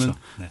 삼중당 그쵸, 문고는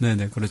그쵸.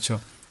 네, 그렇죠.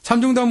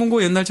 삼중당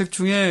문고 옛날 책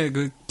중에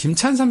그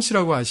김찬삼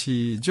씨라고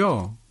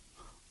아시죠?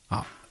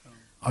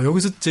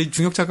 여기서 제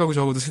중역 작가하고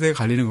적어도 세대가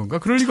갈리는 건가?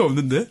 그럴 리가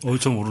없는데.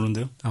 전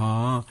모르는데요.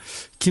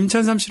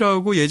 김찬삼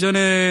씨라고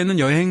예전에는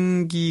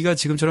여행기가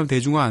지금처럼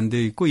대중화 안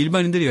돼 있고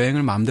일반인들이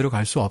여행을 마음대로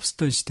갈 수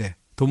없었던 시대.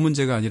 돈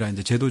문제가 아니라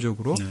이제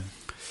제도적으로. 네.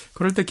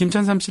 그럴 때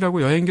김찬삼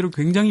씨라고 여행기로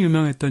굉장히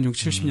유명했던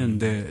 60,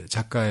 70년대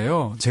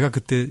작가예요. 제가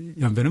그때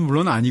연배는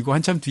물론 아니고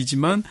한참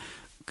뒤지만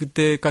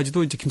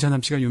그때까지도 이제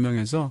김찬삼 씨가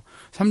유명해서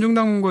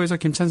삼중당 문고에서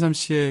김찬삼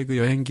씨의 그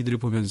여행기들을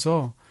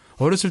보면서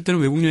어렸을 때는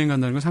외국 여행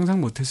간다는 걸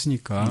상상 못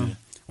했으니까 네.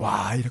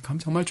 와, 이렇게 하면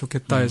정말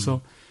좋겠다 해서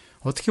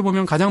어떻게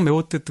보면 가장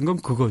매웠던 건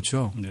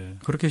그거죠. 네.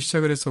 그렇게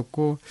시작을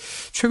했었고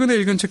최근에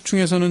읽은 책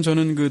중에서는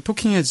저는 그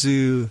토킹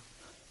헤즈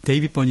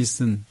데이빗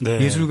버니슨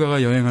네.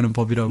 예술가가 여행하는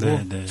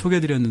법이라고 네.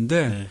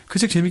 소개해드렸는데 네. 그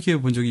책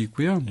재밌게 본 적이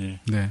있고요. 네.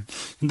 네.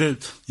 근데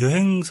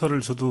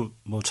여행서를 저도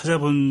뭐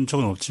찾아본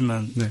적은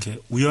없지만 네. 이렇게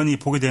우연히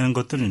보게 되는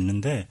것들은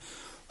있는데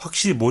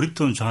확실히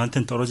몰입도는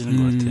저한테는 떨어지는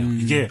것 같아요.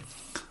 이게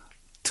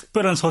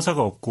특별한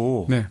서사가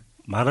없고 네.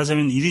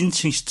 말하자면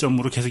 1인칭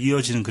시점으로 계속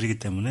이어지는 글이기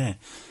때문에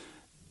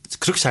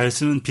그렇게 잘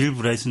쓰는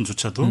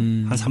빌브라이슨조차도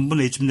한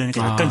 3분의 2쯤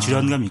되니까 약간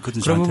지루한감이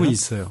있거든요. 그런 저한테는. 부분이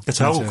있어요. 그러니까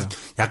저하고 맞아요.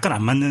 약간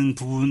안 맞는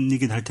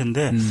부분이긴 할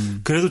텐데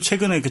그래도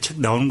최근에 그 책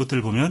나오는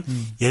것들을 보면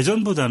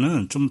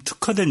예전보다는 좀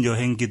특화된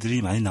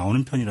여행기들이 많이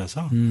나오는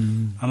편이라서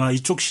아마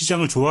이쪽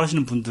시장을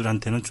좋아하시는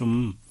분들한테는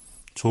좀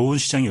좋은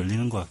시장이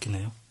열리는 것 같긴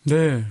해요.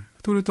 네.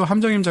 또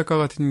함정임 작가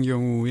같은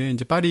경우에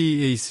이제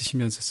파리에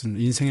있으시면서 쓴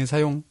인생의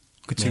사용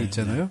그 책 네,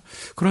 있잖아요. 네.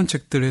 그런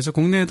책들 해서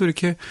국내에도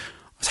이렇게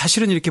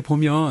사실은 이렇게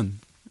보면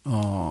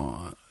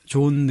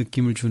좋은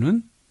느낌을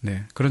주는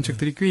네, 그런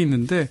책들이 꽤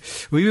있는데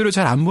의외로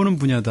잘 안 보는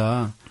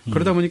분야다.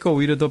 그러다 보니까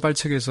오히려 더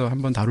빨책에서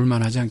한번 다룰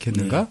만하지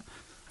않겠는가? 네.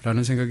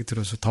 라는 생각이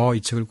들어서 더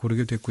이 책을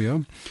고르게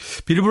됐고요.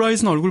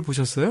 빌브라이슨 얼굴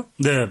보셨어요?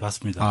 네,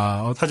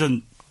 맞습니다.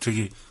 사전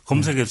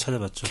검색해서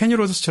찾아봤죠. 케니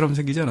로저스처럼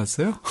생기지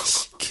않았어요?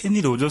 케니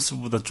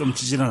로저스보다 좀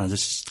찌질한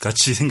아저씨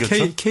같이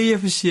생겼죠.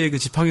 KFC의 그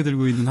지팡이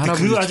들고 있는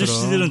할아버지처럼. 그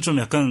아저씨들은 좀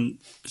약간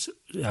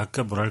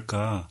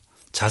뭐랄까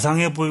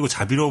자상해 보이고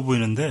자비로워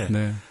보이는데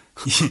네.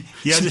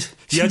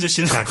 이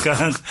아저씨는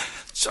약간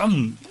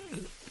좀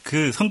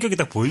그 성격이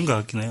딱 보이는 것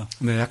같긴 해요.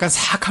 네, 약간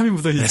사악함이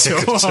묻어있죠.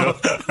 네, 그렇죠.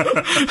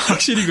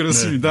 확실히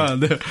그렇습니다.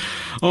 네.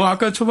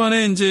 아까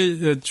초반에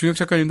이제 중혁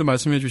작가님도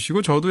말씀해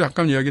주시고 저도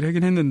약간 이야기를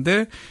하긴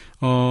했는데,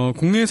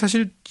 국내에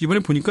사실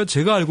이번에 보니까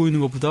제가 알고 있는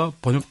것보다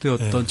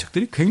번역되었던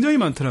책들이 굉장히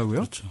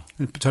많더라고요. 그렇죠.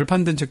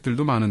 절판된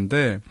책들도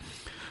많은데,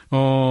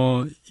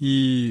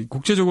 이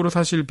국제적으로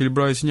사실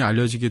빌브라이슨이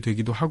알려지게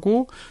되기도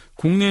하고,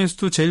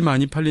 국내에서도 제일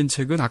많이 팔린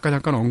책은 아까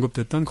잠깐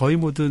언급됐던 거의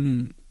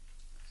모든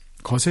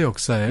것의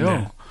역사예요.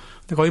 네.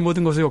 거의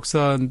모든 것의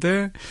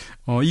역사인데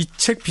이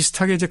책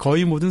비슷하게 이제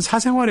거의 모든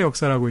사생활의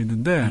역사라고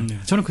있는데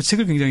저는 그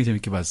책을 굉장히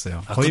재밌게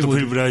봤어요. 거의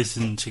모든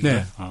빌브라이슨 책이요.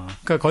 네.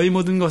 그러니까 거의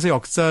모든 것의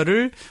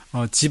역사를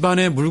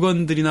집안의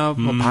물건들이나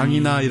뭐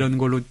방이나 이런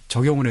걸로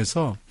적용을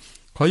해서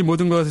거의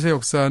모든 것의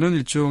역사는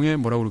일종의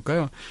뭐라고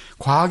그럴까요?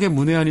 과학의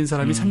문외한인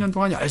사람이 3년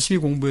동안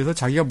열심히 공부해서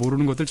자기가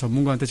모르는 것들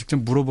전문가한테 직접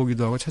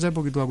물어보기도 하고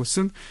찾아보기도 하고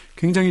쓴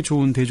굉장히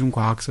좋은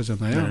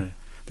대중과학서잖아요. 네.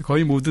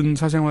 거의 모든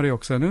사생활의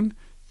역사는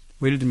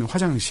예를 들면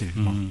화장실,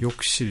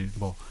 욕실,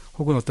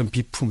 혹은 어떤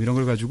비품 이런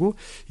걸 가지고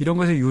이런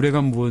것의 유래가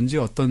무엇인지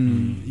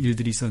어떤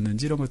일들이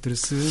있었는지 이런 것들을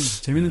쓴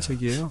재밌는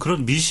책이에요.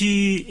 그런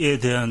미시에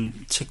대한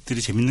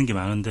책들이 재밌는 게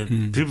많은데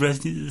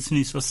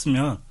빌브라이슨이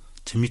썼으면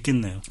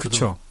재밌겠네요.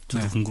 그렇죠.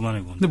 저도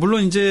궁금하네요. 근데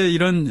물론 이제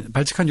이런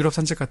발칙한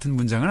유럽산책 같은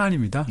문장은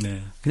아닙니다.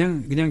 네.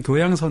 그냥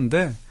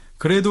교양서인데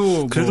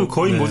그래도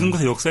거의 모든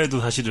것의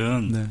역사에도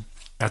사실은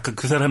약간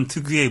그 사람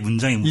특유의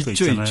문장이 묻어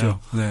있잖아요. 있죠.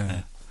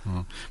 네.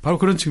 바로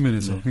그런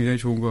측면에서 굉장히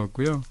좋은 것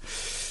같고요.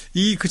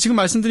 지금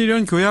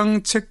말씀드린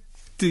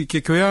교양책들, 이렇게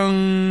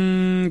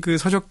교양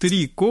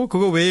서적들이 있고,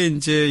 그거 외에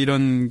이제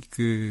이런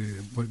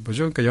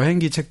그러니까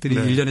여행기 책들이,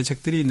 일련의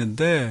책들이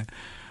있는데,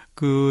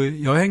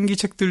 그 여행기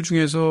책들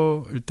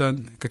중에서 일단,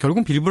 그러니까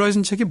결국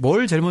빌브라이슨 책이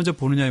뭘 제일 먼저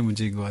보느냐의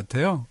문제인 것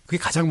같아요. 그게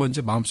가장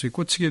먼저 마음속에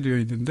꽂히게 되어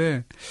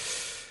있는데,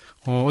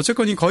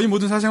 어쨌건 이 거의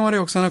모든 사생활의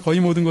역사나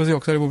거의 모든 것의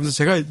역사를 보면서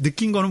제가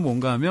느낀 거는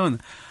뭔가 하면,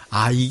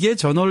 이게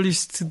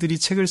저널리스트들이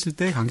책을 쓸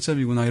때의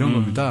강점이구나 이런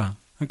겁니다.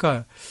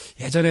 그러니까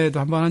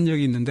예전에도 한번 한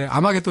적이 있는데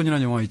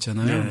아마겟돈이라는 영화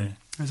있잖아요. 네.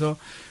 그래서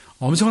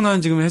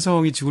엄청난 지금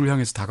혜성이 지구를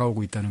향해서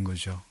다가오고 있다는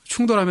거죠.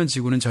 충돌하면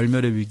지구는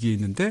절멸의 위기에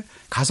있는데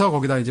가서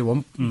거기다 이제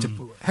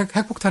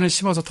핵폭탄을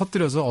심어서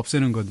터뜨려서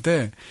없애는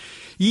건데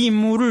이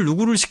임무를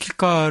누구를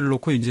시킬까를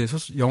놓고 이제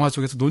영화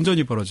속에서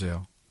논전이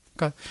벌어져요.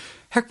 그러니까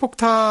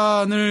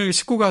핵폭탄을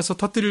싣고 가서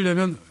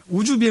터뜨리려면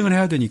우주 비행을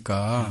해야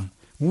되니까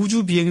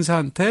우주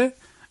비행사한테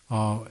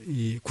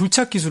이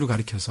굴착 기술을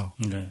가리켜서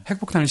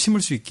핵폭탄을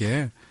심을 수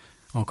있게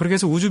그렇게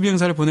해서 우주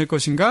비행사를 보낼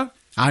것인가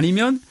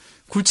아니면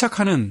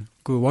굴착하는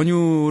그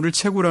원유를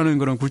채굴하는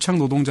그런 굴착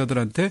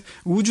노동자들한테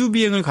우주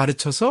비행을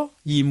가르쳐서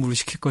이 임무를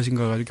시킬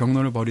것인가 가지고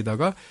경론을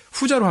벌이다가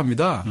후자로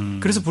합니다.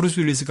 그래서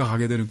브루스 윌리스가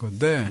가게 되는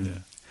건데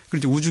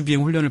그리고 우주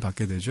비행 훈련을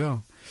받게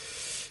되죠.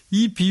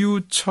 이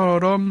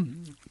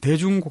비유처럼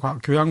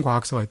교양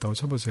과학서가 있다고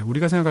쳐보세요.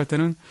 우리가 생각할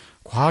때는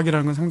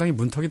과학이라는 건 상당히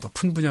문턱이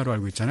높은 분야로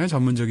알고 있잖아요.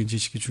 전문적인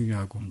지식이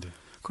중요하고.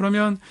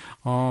 그러면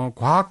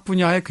과학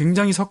분야에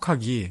굉장히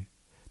석학이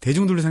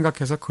대중들로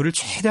생각해서 글을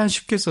최대한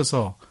쉽게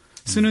써서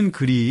쓰는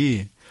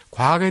글이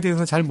과학에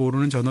대해서 잘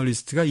모르는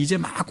저널리스트가 이제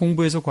막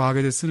공부해서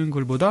과학에 대해서 쓰는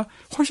글보다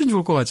훨씬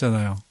좋을 것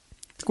같잖아요.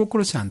 꼭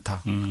그렇지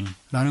않다.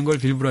 라는 걸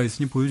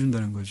빌브라이슨이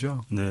보여준다는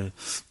거죠. 네.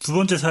 두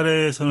번째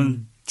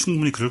사례에서는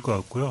충분히 그럴 것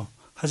같고요.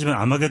 하지만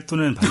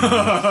아마겟돈에는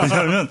반대입니다.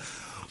 왜냐하면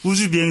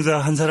우주 비행사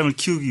한 사람을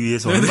키우기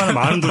위해서 얼마나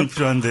많은 돈이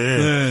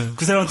필요한데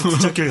그 사람한테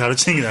굴착기를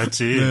가르치는 게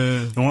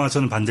낫지. 영화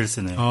저는 반대를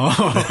쓰네요.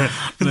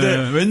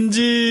 근데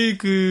왠지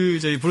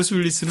저희 브루스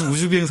윌리스는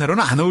우주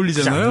비행사로는 안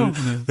어울리잖아요.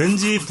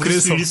 왠지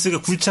브루스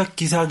윌리스가 굴착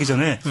기사 하기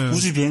전에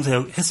우주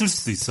비행사 했을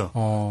수도 있어.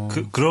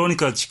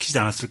 그러니까 지키지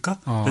않았을까?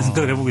 그런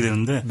생각을 해보게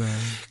되는데.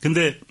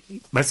 근데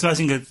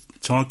말씀하신 게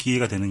정확히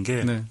이해가 되는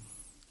게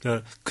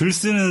그러니까 글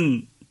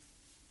쓰는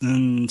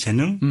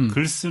재능,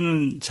 글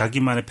쓰는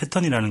자기만의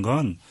패턴이라는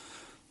건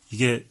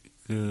이게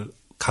그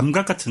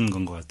감각 같은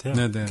건 것 같아요.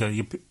 그러니까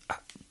이게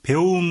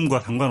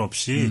배움과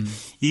상관없이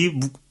이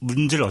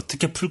문제를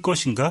어떻게 풀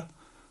것인가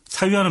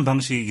사유하는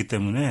방식이기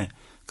때문에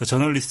그러니까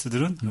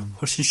저널리스트들은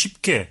훨씬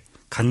쉽게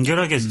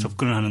간결하게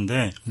접근을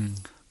하는데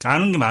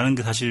아는 게 많은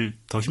게 사실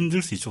더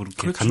힘들 수 있죠.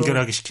 그렇게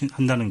간결하게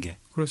한다는 게.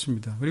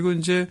 그렇습니다. 그리고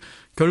이제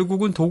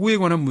결국은 도구에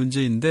관한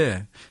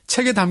문제인데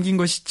책에 담긴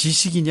것이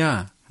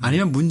지식이냐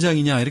아니면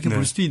문장이냐 이렇게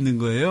볼 수도 있는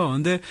거예요.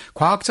 그런데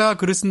과학자가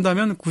글을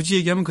쓴다면 굳이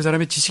얘기하면 그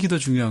사람의 지식이 더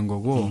중요한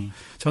거고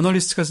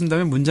저널리스트가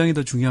쓴다면 문장이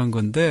더 중요한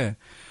건데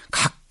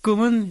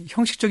가끔은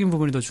형식적인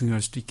부분이 더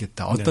중요할 수도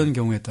있겠다. 어떤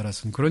경우에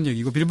따라서는 그런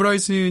얘기고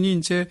빌브라이슨이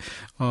이제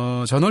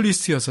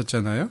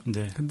저널리스트였었잖아요.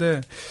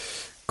 근데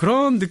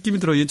그런 느낌이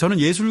들어요. 저는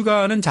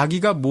예술가는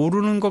자기가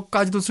모르는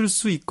것까지도 쓸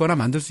수 있거나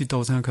만들 수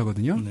있다고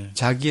생각하거든요. 네.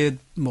 자기의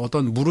뭐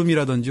어떤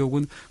물음이라든지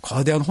혹은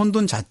거대한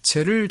혼돈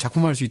자체를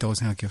작품화할 수 있다고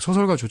생각해요.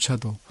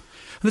 소설가조차도.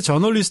 근데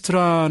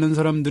저널리스트라는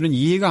사람들은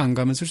이해가 안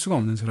가면 쓸 수가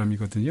없는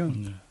사람이거든요.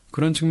 네.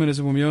 그런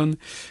측면에서 보면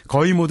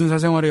거의 모든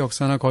사생활의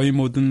역사나 거의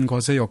모든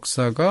것의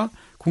역사가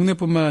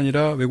국내뿐만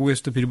아니라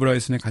외국에서도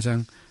빌브라이슨의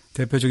가장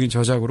대표적인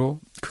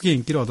저작으로 크게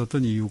인기를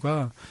얻었던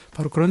이유가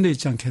바로 그런 데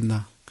있지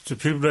않겠나. 그렇죠.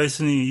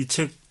 빌브라이슨이 이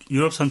책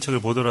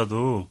유럽산책을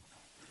보더라도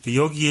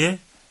여기에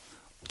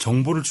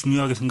정보를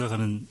중요하게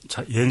생각하는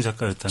여행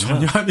작가였다면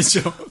전혀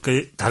아니죠.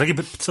 그러니까 다르게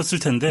썼을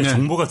텐데 네.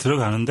 정보가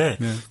들어가는데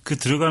네. 그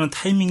들어가는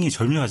타이밍이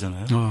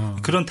절묘하잖아요.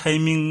 그런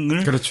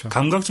타이밍을 그렇죠.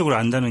 감각적으로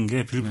안다는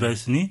게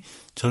빌브라이슨이 네.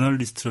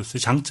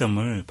 저널리스트로서의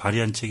장점을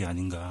발휘한 책이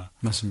아닌가.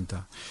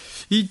 맞습니다.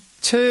 이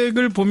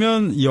책을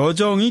보면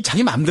여정이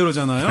자기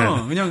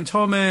마음대로잖아요. 네. 그냥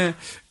처음에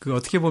그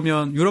어떻게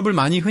보면 유럽을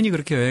많이 흔히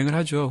그렇게 여행을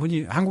하죠.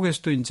 흔히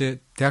한국에서도 이제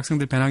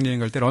대학생들 배낭여행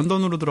갈 때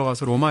런던으로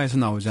들어가서 로마에서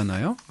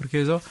나오잖아요. 그렇게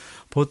해서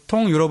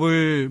보통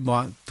유럽을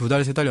뭐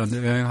 2달, 3달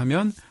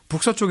여행하면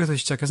북서쪽에서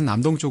시작해서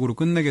남동쪽으로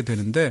끝내게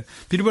되는데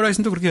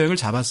빌브라이슨도 그렇게 여행을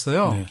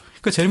잡았어요. 네.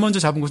 그러니까 제일 먼저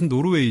잡은 곳은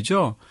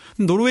노르웨이죠.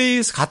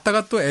 노르웨이에서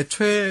갔다가 또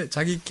애초에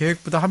자기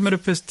계획보다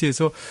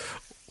함메르페스트에서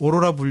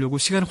오로라 보려고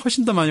시간을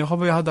훨씬 더 많이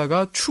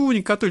허비하다가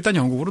추우니까 또 일단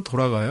영국으로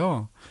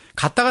돌아가요.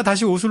 갔다가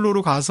다시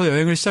오슬로로 가서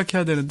여행을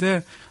시작해야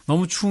되는데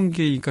너무 추운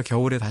게니까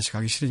겨울에 다시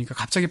가기 싫으니까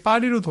갑자기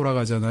파리로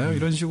돌아가잖아요.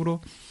 이런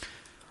식으로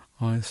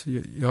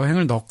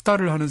여행을 넉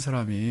달을 하는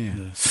사람이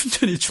네.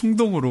 순전히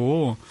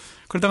충동으로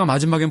그러다가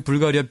마지막엔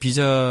불가리아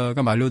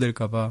비자가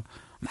만료될까 봐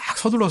막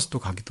서둘러서 또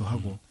가기도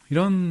하고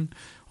이런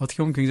어떻게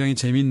보면 굉장히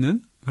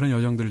재밌는 그런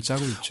여정들을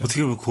짜고 있죠.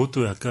 어떻게 보면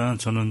그것도 약간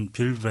저는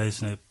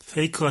빌브라이슨의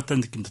페이크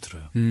같다는 느낌도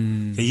들어요.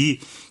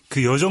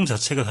 그 여정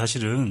자체가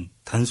사실은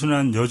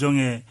단순한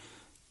여정의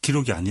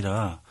기록이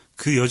아니라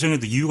그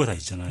여정에도 이유가 다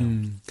있잖아요.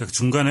 그러니까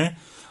중간에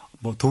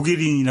뭐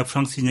독일인이나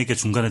프랑스인에게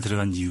중간에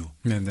들어간 이유.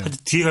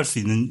 뒤에 갈 수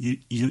있는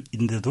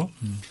인데도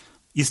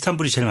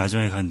이스탄불이 제일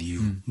마지막에 간 이유.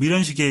 뭐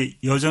이런 식의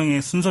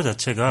여정의 순서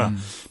자체가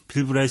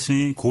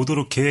빌브라이슨이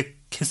고도로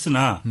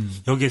계획했으나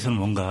여기에서는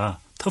뭔가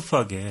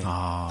터프하게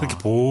그렇게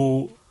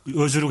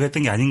보여주려고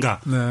했던 게 아닌가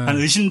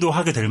하는 의심도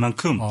하게 될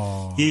만큼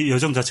이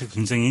여정 자체가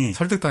굉장히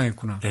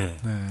설득당했구나. 네.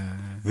 네.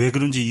 왜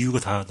그런지 이유가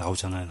다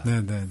나오잖아요.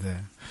 네네네.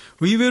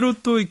 의외로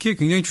또 이렇게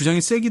굉장히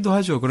주장이 세기도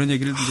하죠. 그런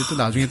얘기를 이제 또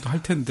나중에 또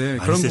할 텐데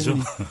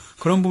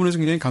그런 부분에서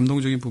굉장히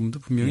감동적인 부분도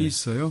분명히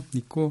있어요.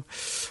 있고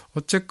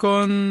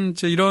어쨌건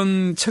이제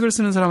이런 책을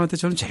쓰는 사람한테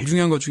저는 제일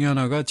중요한 것 중에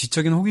하나가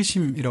지적인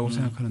호기심이라고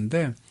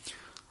생각하는데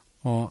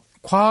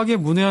과학에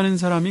문외하는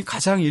사람이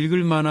가장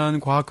읽을 만한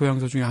과학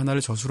교양서 중에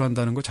하나를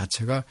저술한다는 것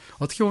자체가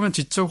어떻게 보면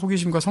지적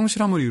호기심과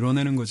성실함을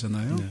이뤄내는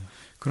거잖아요. 네.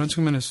 그런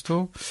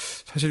측면에서도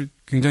사실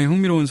굉장히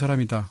흥미로운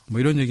사람이다.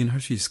 뭐 이런 얘기는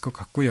할 수 있을 것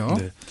같고요.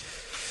 네.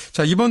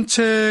 자, 이번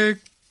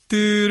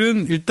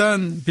책들은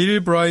일단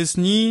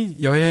빌브라이슨이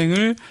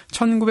여행을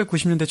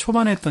 1990년대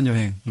초반에 했던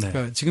여행. 네.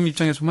 그러니까 지금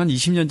입장에서 보면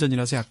 20년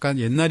전이라서 약간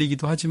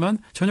옛날이기도 하지만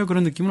전혀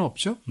그런 느낌은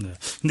없죠. 네.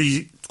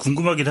 근데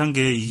궁금하긴 한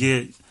게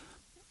이게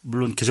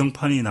물론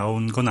개정판이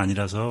나온 건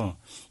아니라서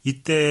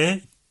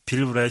이때의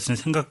빌브라이슨의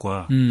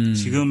생각과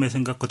지금의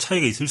생각과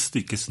차이가 있을 수도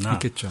있겠으나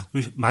있겠죠.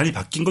 많이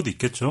바뀐 것도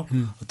있겠죠.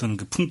 어떤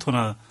그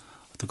풍토나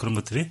어떤 그런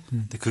것들이.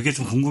 근데 그게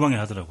좀 궁금하긴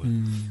하더라고요.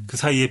 그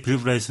사이에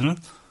빌브라이슨은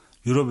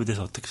유럽에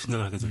대해서 어떻게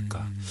생각을 하게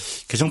될까.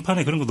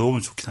 개정판에 그런 거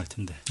넣으면 좋긴 할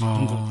텐데.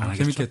 그런 거 안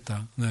하겠죠.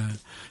 재밌겠다. 네.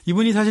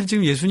 이분이 사실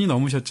지금 60이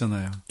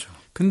넘으셨잖아요.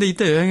 그렇죠. 근데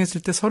이때 여행했을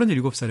때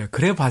 37살이에요.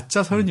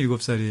 그래봤자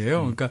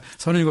 37살이에요. 그러니까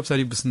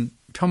 37살이 무슨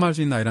폄하할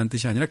수 있는 나이라는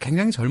뜻이 아니라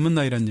굉장히 젊은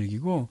나이란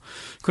얘기고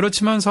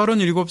그렇지만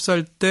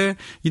 37살 때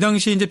이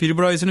당시에 이제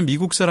빌브라이슨은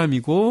미국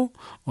사람이고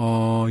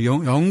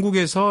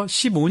영국에서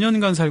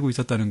 15년간 살고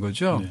있었다는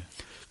거죠. 네.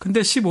 근데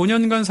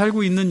 15년간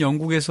살고 있는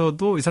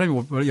영국에서도 이 사람이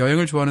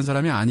여행을 좋아하는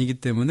사람이 아니기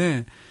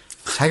때문에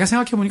자기가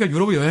생각해보니까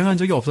유럽을 여행한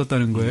적이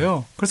없었다는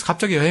거예요. 그래서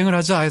갑자기 여행을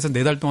하자 해서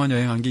 4달 동안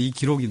여행한 게 이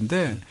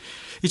기록인데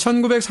이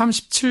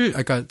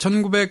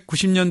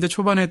 1990년대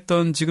초반에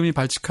했던 지금이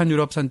발칙한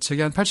유럽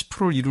산책의 한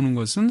 80%를 이루는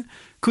것은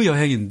그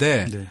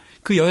여행인데 네.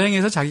 그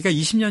여행에서 자기가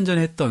 20년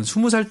전에 했던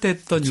 20살 때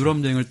했던 그렇죠.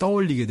 유럽 여행을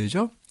떠올리게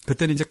되죠.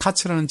 그때는 이제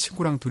카츠라는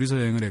친구랑 둘이서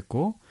여행을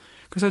했고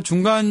그래서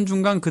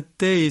중간중간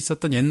그때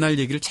있었던 옛날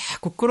얘기를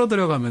자꾸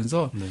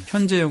끌어들여가면서 네.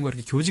 현재 여행과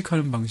이렇게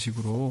교직하는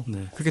방식으로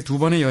네. 그렇게 두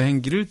번의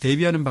여행기를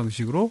대비하는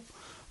방식으로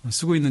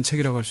쓰고 있는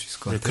책이라고 할 수 있을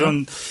것 같아요.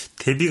 그런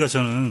대비가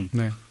저는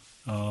네.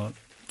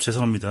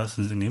 죄송합니다,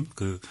 선생님.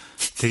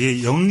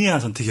 되게 영리한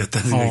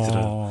선택이었다는 생각이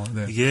들어요.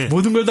 네. 이게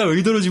모든 걸 다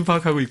의도로 지금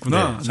파악하고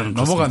있구나. 네, 저는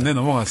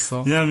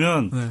넘어갔어.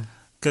 왜냐하면 네.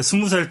 그러니까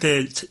 20살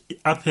때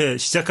앞에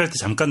시작할 때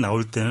잠깐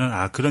나올 때는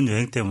그런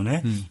여행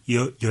때문에 이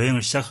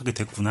여행을 시작하게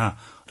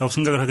됐구나라고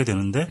생각을 하게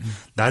되는데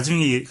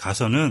나중에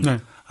가서는 네.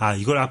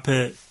 이걸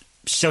앞에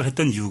시작을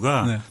했던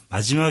이유가 네.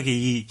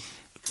 마지막에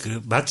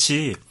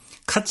마치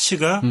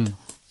카츠가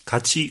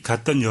같이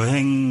갔던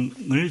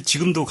여행을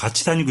지금도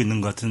같이 다니고 있는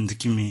것 같은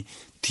느낌이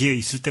뒤에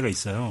있을 때가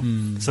있어요.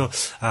 그래서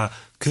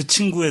그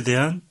친구에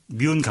대한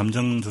미운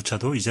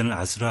감정조차도 이제는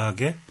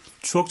아슬하게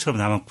추억처럼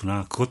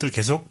남았구나. 그것들을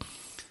계속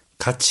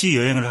같이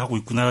여행을 하고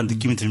있구나라는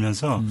느낌이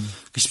들면서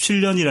그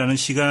 17년이라는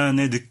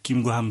시간의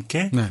느낌과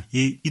함께 네.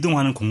 이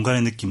이동하는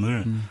공간의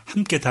느낌을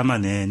함께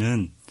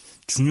담아내는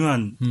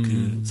중요한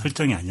그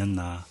설정이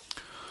아니었나.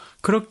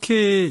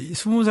 그렇게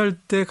 20살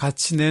때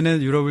같이 내내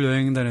유럽을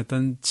여행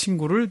다녔던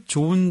친구를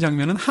좋은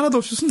장면은 하나도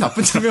없이 무슨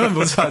나쁜 장면만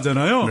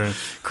묘사하잖아요. 네.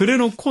 그래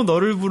놓고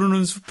너를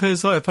부르는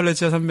숲에서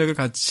에팔레치아 산맥을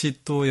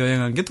같이 또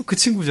여행한 게 또 그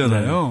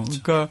친구잖아요. 네,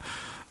 그러니까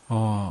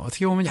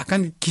어떻게 보면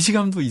약간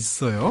기시감도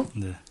있어요.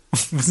 네.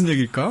 무슨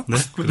얘기일까? 네,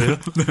 그래요?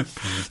 네.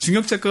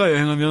 중엽 작가가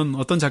여행하면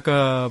어떤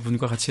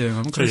작가분과 같이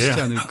여행하면 그러시지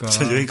않을까.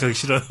 저 여행 가기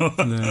싫어요.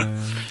 네.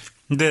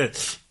 근데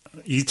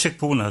이 책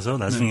보고 나서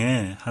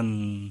나중에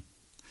한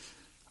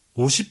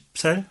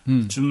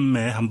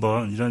 50살쯤에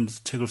한번 이런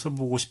책을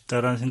써보고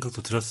싶다라는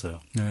생각도 들었어요.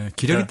 네,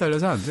 기력이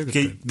딸려서 안 돼.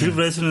 그때.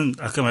 빌브라이슨은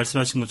아까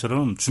말씀하신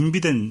것처럼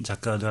준비된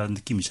작가라는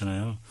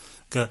느낌이잖아요.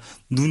 그러니까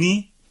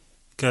눈이,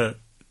 그러니까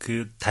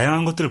그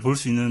다양한 것들을 볼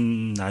수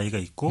있는 나이가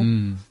있고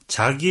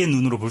자기의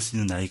눈으로 볼 수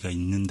있는 나이가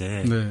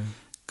있는데 네.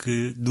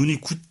 그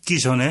눈이 굳기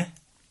전에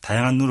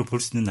다양한 눈으로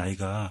볼 수 있는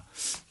나이가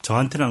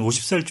저한테는 한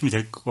 50살쯤이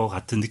될 것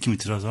같은 느낌이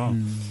들어서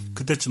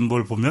그때쯤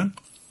뭘 보면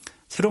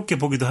새롭게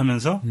보기도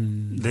하면서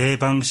내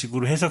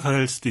방식으로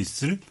해석할 수도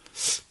있을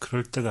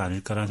그럴 때가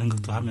아닐까라는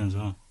생각도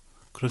하면서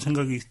그런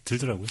생각이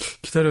들더라고요.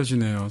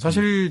 기다려지네요.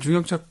 사실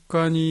중혁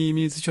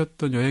작가님이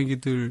쓰셨던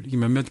여행기들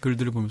몇몇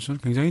글들을 보면서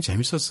굉장히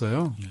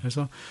재밌었어요.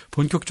 그래서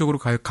본격적으로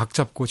각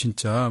잡고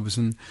진짜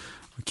무슨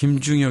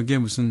김중혁의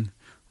무슨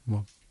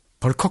뭐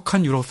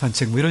벌컥한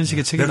유럽산책 뭐 이런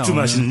식의 책이 나오는. 맥주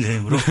마시는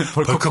여행으로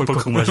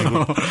벌컥 마시고.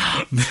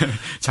 네,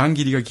 장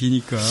길이가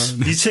기니까.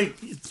 네. 이 책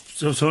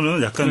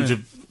저는 약간 이제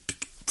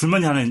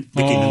불만이 하나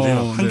몇 개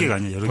있는데요. 한 개가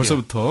아니에요. 여러 개.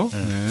 벌써부터.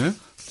 네. 네.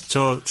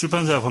 저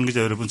출판사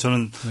관계자 여러분,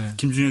 저는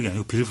김중혁이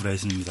아니고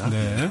빌브라이슨입니다.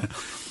 네.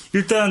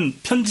 일단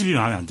편집이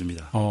마음에 안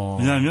듭니다.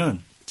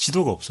 왜냐하면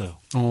지도가 없어요.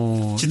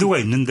 지도가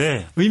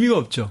있는데 의미가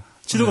없죠.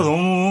 지도가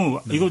너무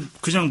이거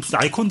그냥 무슨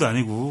아이콘도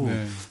아니고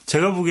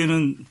제가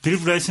보기에는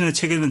빌브라이슨의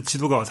책에는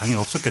지도가 당연히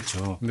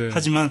없었겠죠.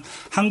 하지만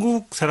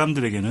한국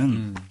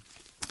사람들에게는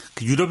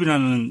그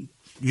유럽이라는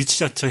위치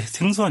자체가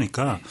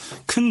생소하니까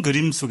큰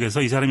그림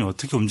속에서 이 사람이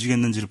어떻게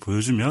움직였는지를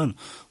보여주면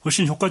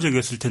훨씬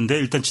효과적이었을 텐데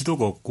일단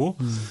지도가 없고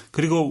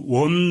그리고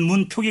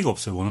원문 표기가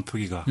없어요. 원어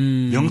표기가.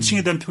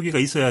 명칭에 대한 표기가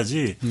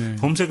있어야지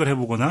검색을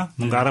해보거나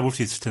뭔가 알아볼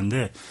수 있을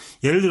텐데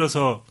예를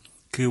들어서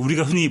그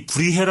우리가 흔히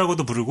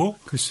브리헤라고도 부르고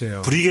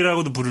글쎄요.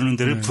 브리게라고도 부르는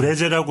데를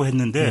브레제라고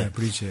했는데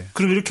브리제.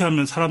 그럼 이렇게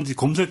하면 사람들이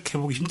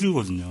검색해보기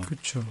힘들거든요.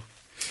 그렇죠.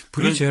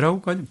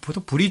 브리제라고까지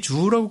보통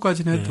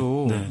브리주라고까지는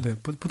해도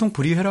보통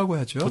브리헤라고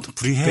하죠. 보통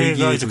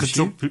브리헤가 이제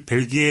그쪽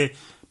벨기에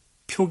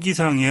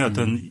표기상의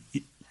어떤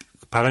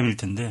바람일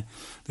텐데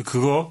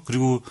그거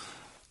그리고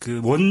그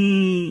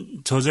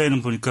원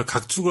저자에는 보니까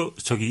각주가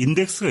저기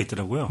인덱스가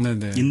있더라고요.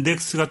 네네.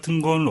 인덱스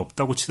같은 건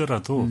없다고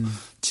치더라도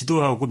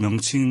지도하고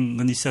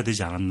명칭은 있어야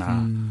되지 않았나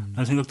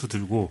하는 생각도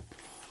들고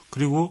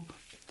그리고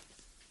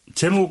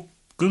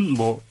제목은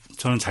뭐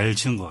저는 잘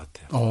지은 것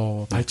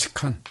같아요.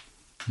 발칙한.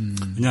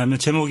 왜냐하면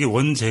제목이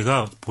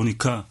원제가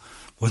보니까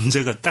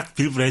원제가 딱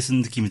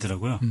빌브라이슨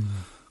느낌이더라고요.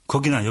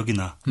 거기나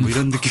여기나 뭐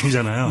이런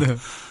느낌이잖아요. 네.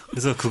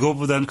 그래서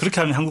그거보다는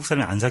그렇게 하면 한국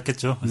사람이 안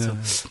샀겠죠. 그래서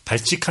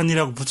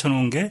발칙한이라고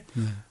붙여놓은 게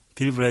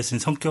빌브라이슨의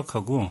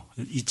성격하고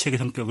이 책의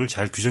성격을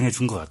잘 규정해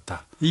준 것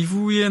같다.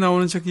 이후에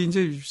나오는 책이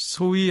이제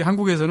소위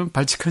한국에서는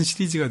발칙한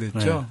시리즈가 됐죠.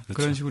 네, 그렇죠.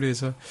 그런 식으로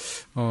해서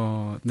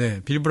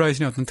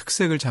빌브라이슨의 어떤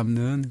특색을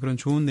잡는 그런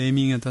좋은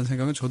네이밍이었다는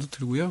생각은 저도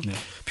들고요. 네.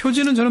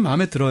 표지는 저는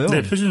마음에 들어요.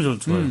 네, 표지는 저도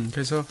좋아요.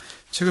 그래서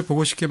책을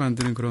보고 싶게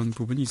만드는 그런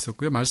부분이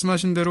있었고요.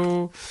 말씀하신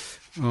대로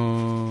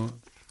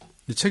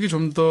이 책이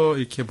좀 더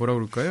이렇게 뭐라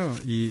그럴까요?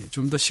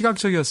 좀 더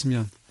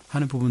시각적이었으면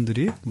하는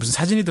부분들이 무슨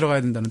사진이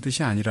들어가야 된다는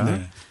뜻이 아니라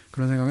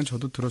그런 생각은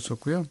저도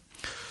들었었고요.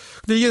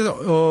 근데 이게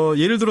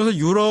예를 들어서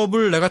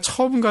유럽을 내가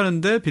처음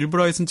가는데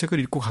빌브라이슨 책을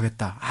읽고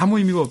가겠다. 아무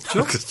의미가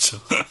없죠? 그렇죠.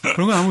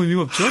 그런 건 아무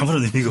의미가 없죠?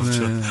 아무런 의미가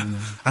없죠.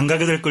 안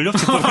가게 될걸요?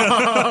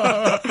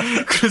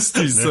 그럴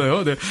수도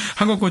있어요. 네.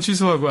 항공권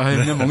취소하고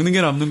그냥 먹는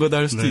게 남는 거다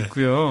할 수도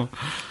있고요.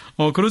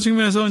 그런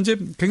측면에서 이제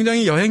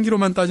굉장히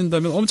여행기로만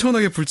따진다면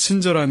엄청나게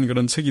불친절한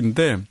그런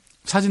책인데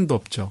사진도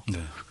없죠.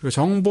 그리고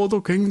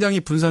정보도 굉장히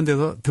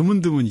분산돼서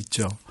드문드문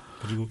있죠.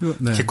 그리고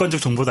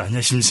객관적 정보도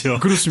아니야 심지어.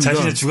 그렇습니다.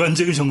 자신의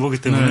주관적인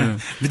정보이기 때문에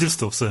믿을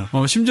수도 없어요.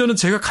 심지어는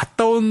제가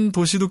갔다 온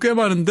도시도 꽤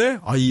많은데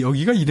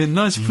여기가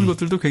이랬나 싶은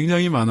것들도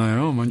굉장히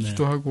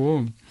많기도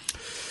하고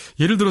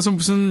예를 들어서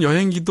무슨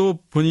여행기도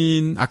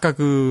본인 아까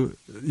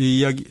이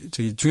이야기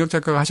중혁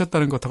작가가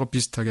하셨다는 것하고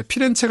비슷하게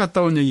피렌체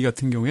갔다 온 얘기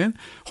같은 경우엔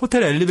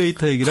호텔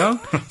엘리베이터 얘기랑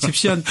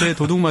집시한테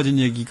도둑 맞은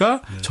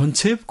얘기가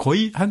전체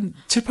거의 한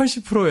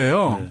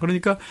 70-80%예요.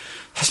 그러니까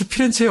사실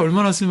피렌체에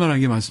얼마나 쓸만한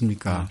게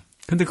많습니까?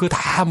 근데 그거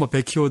다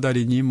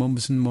베키오다리니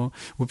무슨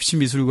오피시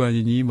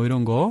미술관이니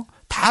이런 거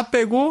다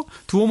빼고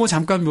두오모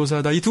잠깐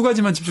묘사하다 이 두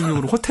가지만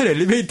집중적으로 호텔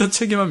엘리베이터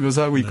책에만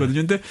묘사하고 있거든요.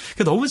 근데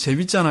그게 너무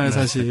재밌잖아요,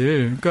 사실.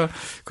 그러니까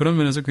그런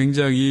면에서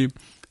굉장히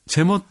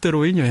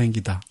제멋대로인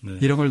여행기다.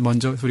 이런 걸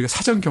먼저 우리가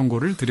사전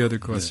경고를 드려야 될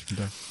것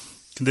같습니다.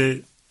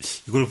 근데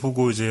이걸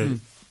보고 이제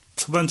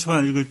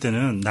초반 읽을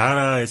때는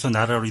나라에서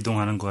나라로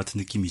이동하는 것 같은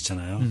느낌이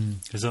있잖아요.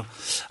 그래서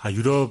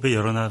유럽의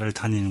여러 나라를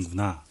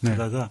다니는구나. 네.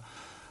 그러다가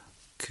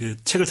그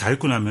책을 다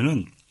읽고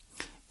나면은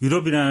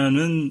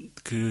유럽이라는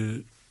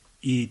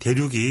이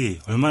대륙이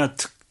얼마나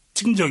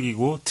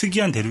특징적이고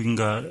특이한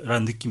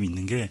대륙인가라는 느낌이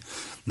있는 게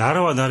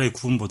나라와 나라의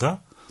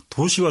구분보다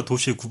도시와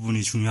도시의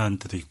구분이 중요한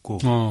때도 있고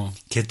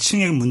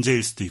계층의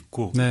문제일 수도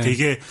있고 네.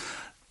 이게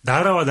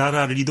나라와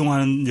나라를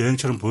이동하는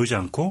여행처럼 보이지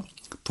않고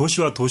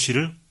도시와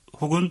도시를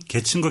혹은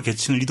계층과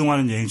계층을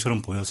이동하는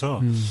여행처럼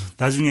보여서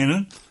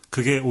나중에는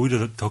그게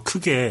오히려 더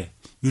크게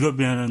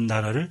유럽이라는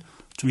나라를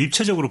좀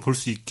입체적으로 볼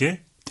수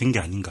있게 된 게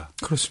아닌가.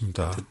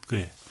 그렇습니다.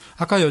 네.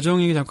 아까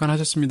여정 얘기 잠깐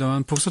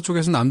하셨습니다만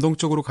북서쪽에서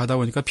남동쪽으로 가다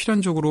보니까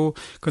필연적으로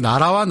그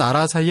나라와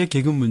나라 사이의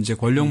계급 문제,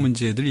 권력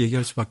문제들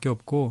얘기할 수밖에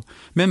없고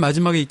맨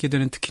마지막에 있게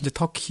되는 특히 이제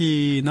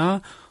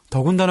터키나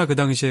더군다나 그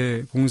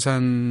당시에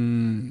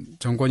공산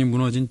정권이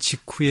무너진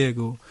직후에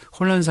그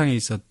혼란상에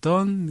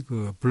있었던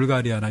그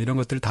불가리아나 이런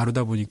것들을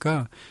다루다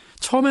보니까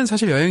처음엔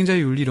사실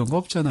여행자의 윤리 이런 거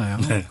없잖아요.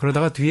 네.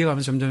 그러다가 뒤에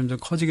가면 점점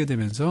커지게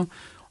되면서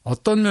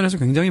어떤 면에서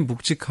굉장히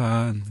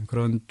묵직한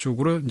그런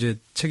쪽으로 이제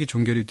책이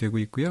종결이 되고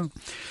있고요.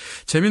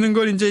 재밌는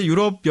건 이제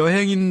유럽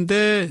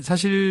여행인데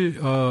사실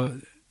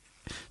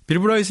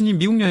빌브라이슨이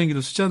미국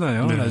여행기도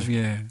쓰잖아요. 네.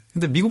 나중에.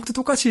 근데 미국도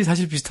똑같이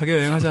사실 비슷하게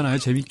여행하잖아요.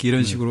 재밌게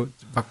이런 식으로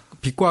막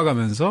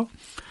비꼬아가면서.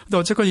 근데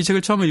어쨌건 이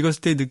책을 처음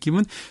읽었을 때의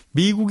느낌은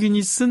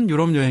미국인이 쓴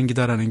유럽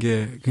여행기다라는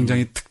게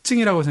굉장히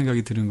특징이라고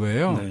생각이 드는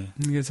거예요. 네.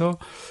 그래서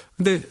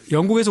근데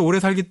영국에서 오래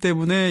살기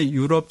때문에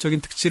유럽적인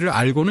특질을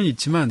알고는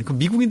있지만 그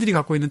미국인들이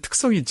갖고 있는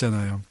특성이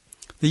있잖아요.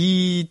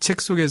 이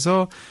책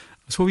속에서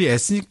소위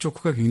에스닉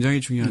조크가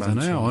굉장히 중요하잖아요.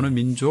 많죠. 어느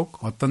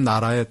민족, 어떤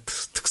나라의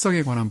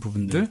특성에 관한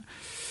부분들. 네.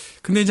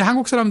 근데 이제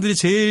한국 사람들이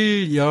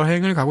제일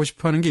여행을 가고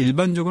싶어 하는 게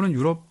일반적으로는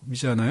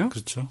유럽이잖아요.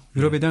 그렇죠.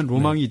 유럽에 대한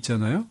로망이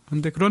있잖아요.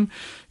 근데 그런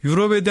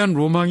유럽에 대한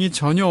로망이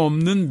전혀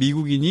없는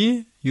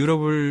미국인이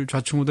유럽을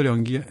좌충우돌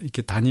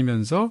이렇게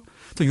다니면서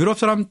또 유럽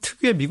사람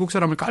특유의 미국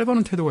사람을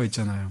깔보는 태도가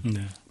있잖아요.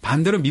 네.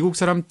 반대로 미국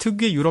사람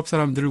특유의 유럽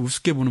사람들을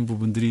우습게 보는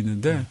부분들이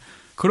있는데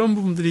그런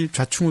부분들이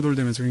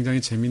좌충우돌되면서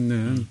굉장히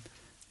재밌는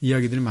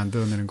이야기들을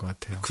만들어내는 것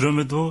같아요.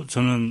 그럼에도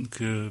저는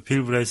그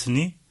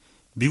빌브라이슨이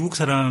미국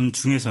사람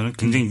중에서는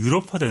굉장히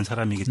유럽화된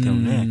사람이기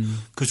때문에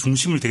그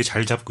중심을 되게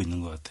잘 잡고 있는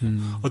것 같아요.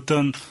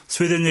 어떤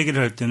스웨덴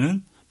얘기를 할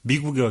때는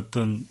미국의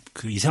어떤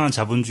그 이상한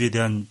자본주의에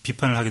대한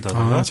비판을 하기도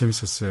하다가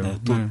재밌었어요. 네,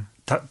 또 네.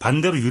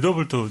 반대로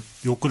유럽을 또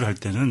욕을 할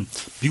때는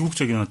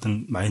미국적인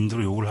어떤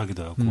마인드로 욕을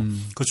하기도 하고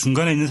그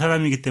중간에 있는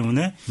사람이기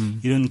때문에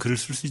이런 글을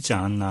쓸 수 있지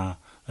않았나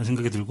라는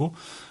생각이 들고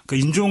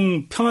그러니까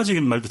인종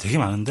폄하적인 말도 되게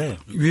많은데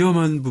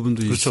위험한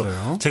부분도 그렇죠.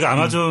 있어요. 제가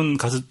아마존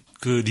가서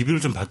그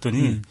리뷰를 좀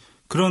봤더니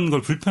그런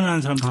걸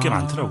불편해하는 사람들 꽤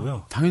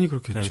많더라고요. 당연히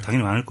그렇겠죠. 네,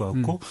 당연히 많을 것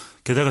같고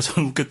게다가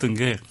저는 웃겼던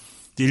게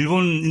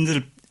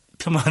일본인들을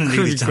폄하하는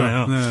얘기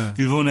있잖아요. 네.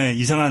 일본의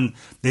이상한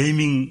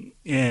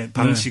네이밍의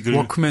방식을. 네,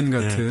 워크맨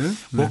같은.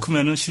 네.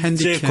 워크맨은 실제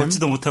핸디캠.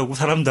 걷지도 못하고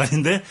사람도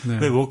아닌데 네.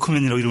 왜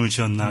워크맨이라고 이름을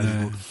지었나.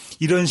 네.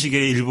 이런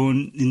식의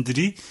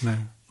일본인들이 네.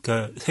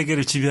 그러니까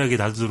세계를 지배하게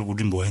놔두도록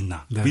우린 뭐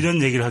했나. 네.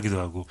 이런 얘기를 하기도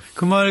하고.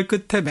 그 말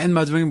끝에 맨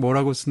마지막에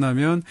뭐라고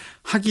쓰냐면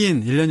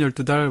하긴 1년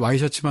 12달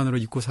와이셔츠만으로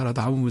입고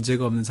살아도 아무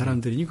문제가 없는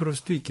사람들이니 그럴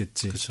수도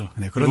있겠지. 그렇죠.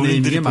 네, 그런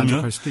네이밍에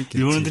만족할 수도 있겠지.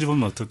 일본인들이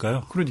보면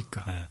어떨까요?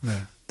 그러니까. 네.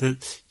 네. 근데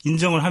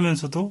인정을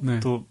하면서도 네.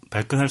 또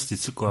발끈할 수도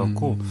있을 것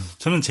같고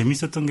저는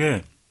재미있었던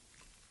게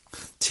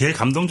제일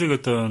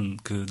감동적이었던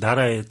그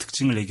나라의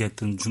특징을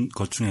얘기했던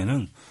것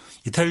중에는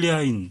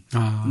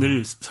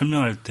이탈리아인을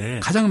설명할 때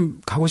가장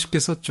가고 싶게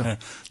썼죠. 네,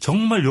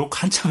 정말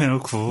욕 한참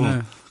해놓고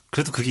네.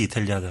 그래도 그게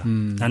이탈리아다.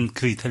 난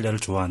그 이탈리아를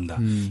좋아한다.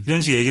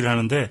 이런 식의 얘기를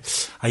하는데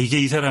이게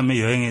이 사람의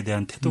여행에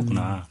대한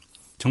태도구나.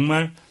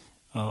 정말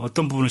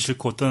어떤 부분은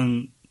싫고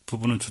어떤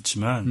부분은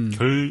좋지만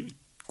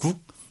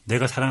결국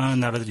내가 사랑하는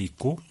나라들이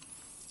있고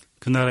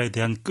그 나라에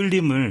대한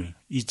끌림을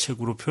이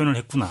책으로 표현을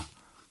했구나.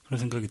 그런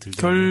생각이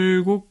들더라고요.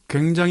 결국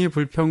굉장히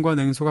불평과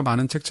냉소가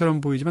많은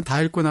책처럼 보이지만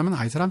다 읽고 나면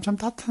이 사람 참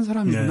따뜻한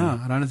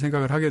사람이구나 라는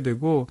생각을 하게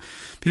되고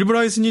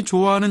빌브라이슨이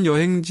좋아하는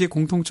여행지의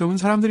공통점은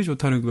사람들이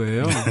좋다는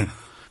거예요. 네.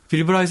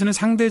 빌브라이슨은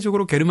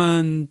상대적으로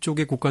게르만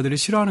쪽의 국가들을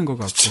싫어하는 것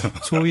같고 그렇죠.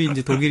 소위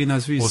이제 독일이나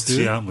스위스,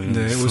 오스트리아, 뭐 이런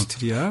네,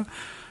 오스트리아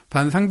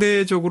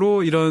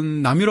상대적으로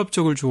이런 남유럽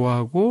쪽을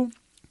좋아하고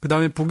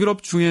그다음에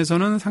북유럽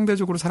중에서는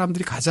상대적으로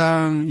사람들이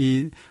가장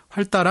이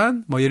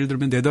활달한 뭐 예를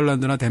들면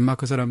네덜란드나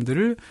덴마크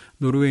사람들을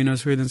노르웨이나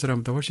스웨덴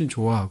사람보다 훨씬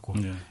좋아하고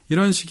네.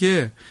 이런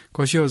식의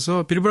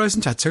것이어서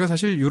빌브라이슨 자체가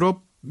사실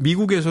유럽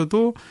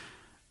미국에서도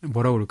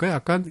뭐라고 그럴까요?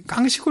 약간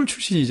깡시골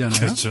출신이잖아요.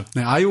 그렇죠.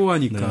 네,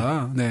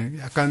 아이오와니까 네,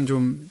 약간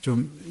좀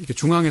이렇게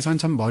중앙에서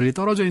한참 멀리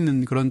떨어져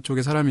있는 그런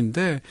쪽의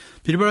사람인데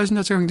빌브라이슨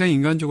자체가 굉장히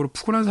인간적으로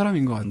푸근한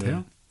사람인 것 같아요.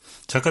 네.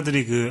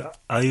 작가들이 그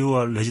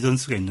아이오와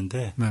레지던스가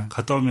있는데 네.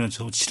 갔다 오면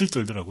저 치를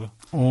떨더라고요.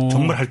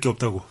 정말 할 게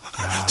없다고.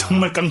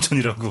 정말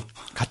깡천이라고.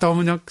 갔다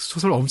오면 그냥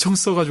소설 엄청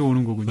써가지고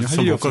오는 거군요. 할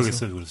일이 못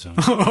없어서. 가겠어요. 그렇죠.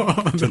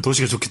 전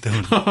도시가 좋기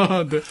때문에.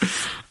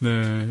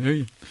 네.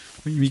 여기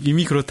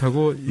이미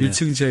그렇다고 네.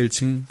 1층 지하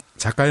 1층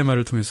작가의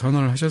말을 통해서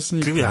선언을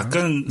하셨으니까. 그리고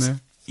약간 네.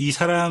 이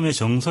사람의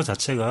정서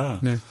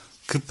자체가 네.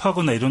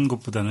 급하거나 이런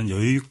것보다는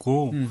여유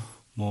있고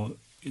뭐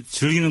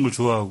즐기는 걸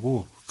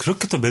좋아하고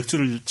그렇게 또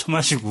맥주를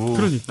처마시고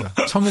그러니까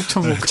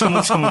처묵처묵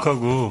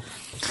처묵처묵하고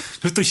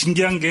그리고 또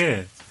신기한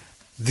게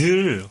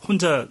늘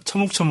혼자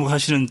처묵처묵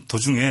하시는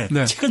도중에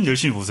네. 책은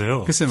열심히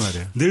보세요. 글쎄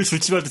말이에요. 늘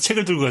술집 할 때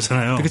책을 들고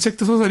가잖아요. 그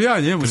책도 소설이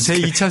아니에요. 뭐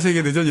제2차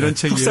세계대전 이런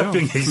책이에요.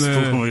 흑사병 얘기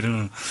네. 보고 뭐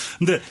이러는.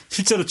 근데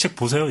실제로 책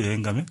보세요?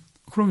 여행 가면?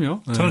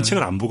 그럼요. 저는 네.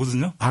 책을 안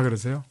보거든요. 아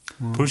그러세요?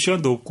 볼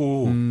시간도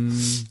없고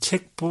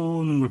책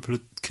보는 걸 별로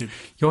이렇게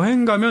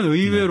여행 가면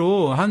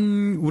의외로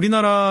한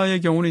우리나라의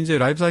경우는 이제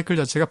라이프 사이클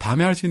자체가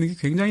밤에 할 수 있는 게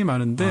굉장히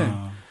많은데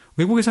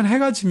외국에서는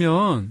해가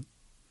지면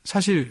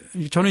사실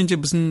저는 이제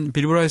무슨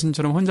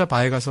빌브라이슨처럼 혼자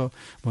바에 가서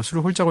뭐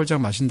술을 홀짝홀짝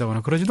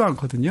마신다거나 그러지도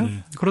않거든요.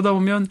 네. 그러다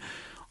보면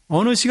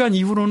어느 시간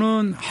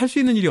이후로는 할 수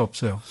있는 일이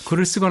없어요.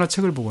 글을 쓰거나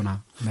책을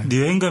보거나. 네. 근데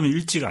여행 가면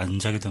일찍 안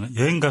자게 되나?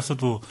 여행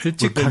가서도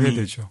일찍 가게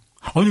되죠.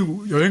 아니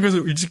여행 가서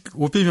일찍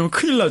옷 빼면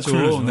큰일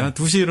나죠. 내가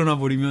 2시에 일어나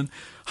버리면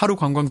하루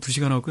관광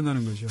 2시간 하고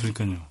끝나는 거죠.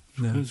 그러니까요.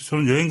 네. 그래서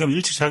저는 여행 가면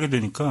일찍 자게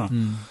되니까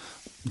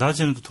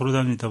낮에는 또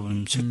돌아다니다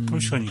보면 책 볼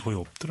시간이 거의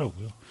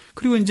없더라고요.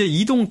 그리고 이제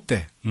이동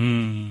때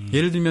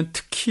예를 들면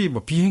특히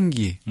뭐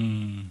비행기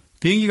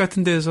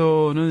같은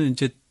데서는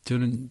이제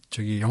저는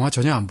저기 영화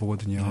전혀 안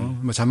보거든요.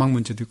 뭐 자막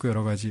문제도 있고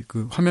여러 가지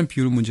그 화면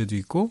비율 문제도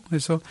있고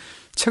그래서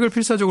책을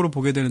필사적으로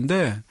보게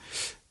되는데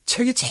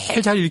책이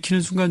제일 잘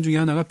읽히는 순간 중에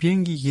하나가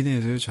비행기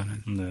기내에서요.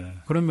 저는 네.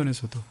 그런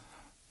면에서도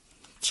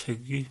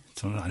책이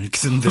저는 안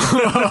읽히던데.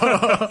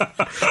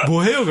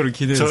 뭐 해요 그럼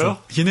기내에서? 저요?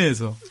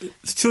 기내에서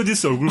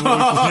스튜어디스 얼굴 보고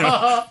있고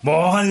그냥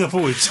멍하니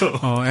보고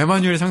있죠.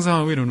 에마뉴엘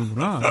상상하고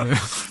이러는구나. 네.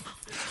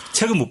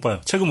 책은 못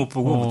봐요. 책은 못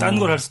보고 딴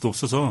걸 할 수도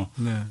없어서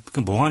네.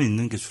 그냥 멍하니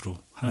있는 게 주로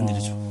하는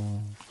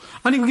일이죠.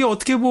 아니 그게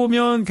어떻게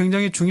보면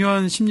굉장히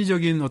중요한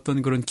심리적인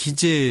어떤 그런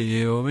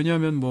기제예요.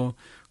 왜냐하면 뭐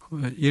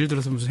예를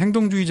들어서 무슨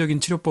행동주의적인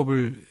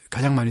치료법을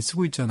가장 많이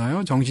쓰고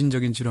있잖아요.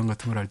 정신적인 질환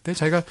같은 걸 할 때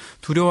자기가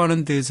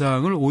두려워하는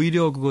대상을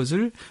오히려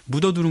그것을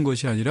묻어두는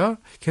것이 아니라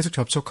계속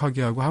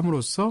접촉하게 하고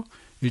함으로써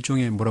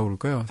일종의 뭐라고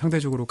그럴까요?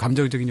 상대적으로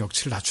감정적인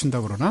역치를 낮춘다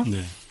그러나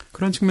네.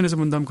 그런 측면에서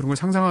본다면 그런 걸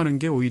상상하는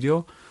게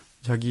오히려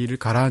자기를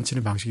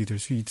가라앉히는 방식이 될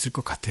수 있을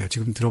것 같아요.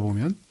 지금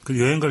들어보면. 그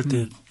여행 갈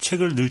때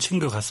책을 늘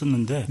챙겨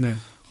갔었는데 네.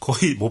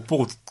 거의 못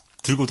보고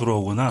들고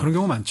돌아오거나 그런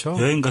경우 많죠.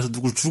 여행 가서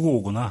누굴 주고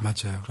오거나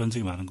맞아요. 그런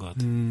적이 많은 것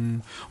같아요.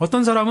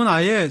 어떤 사람은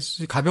아예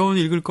가벼운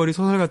읽을거리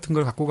소설 같은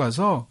걸 갖고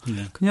가서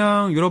네.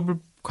 그냥 유럽을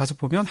가서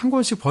보면 한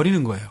권씩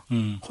버리는 거예요.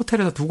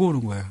 호텔에다 두고 오는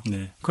거예요.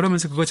 네.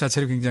 그러면서 그것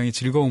자체를 굉장히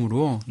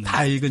즐거움으로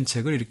다 읽은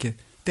책을 이렇게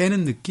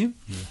떼는 느낌?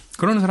 네.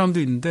 그런 사람도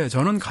있는데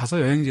저는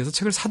가서 여행지에서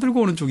책을 사들고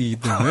오는 쪽이기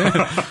때문에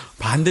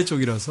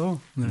반대쪽이라서.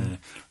 네. 네.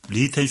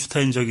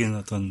 리텐슈타인적인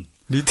어떤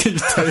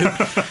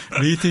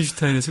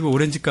리히텐슈타인에서 그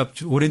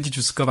오렌지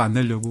주스 값 안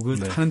내려고 그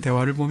네. 하는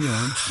대화를 보면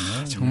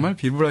정말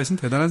빌브라이슨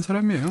대단한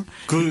사람이에요.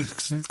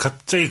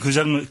 갑자기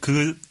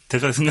그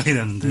대사가 생각이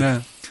나는데 네.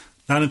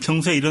 나는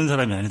평소에 이런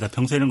사람이 아니다.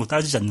 평소에 이런 거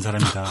따지지 않는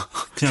사람이다.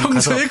 그냥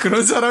평소에 가서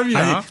그런 사람이야.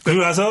 아니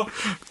그리고 가서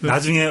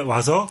나중에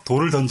와서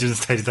돌을 던지는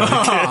스타일이다.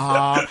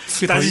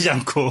 이렇게 따지지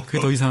않고.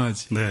 그게 더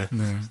이상하지. 네.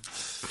 네.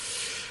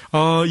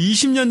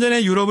 20년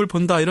전에 유럽을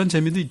본다 이런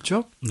재미도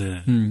있죠.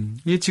 네.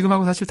 이게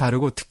지금하고 사실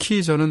다르고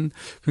특히 저는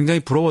굉장히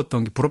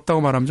부러웠던 게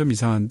부럽다고 말하면 좀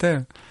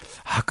이상한데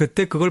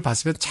그때 그걸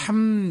봤으면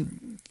참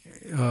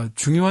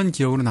중요한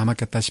기억으로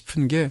남았겠다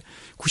싶은 게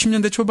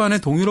 90년대 초반에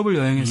동유럽을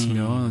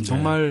여행했으면 네.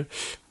 정말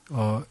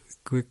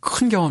그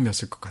큰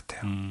경험이었을 것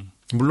같아요.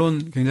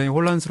 물론 굉장히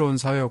혼란스러운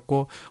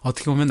사회였고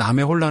어떻게 보면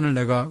남의 혼란을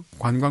내가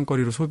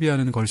관광거리로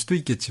소비하는 걸 수도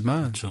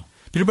있겠지만 그렇죠.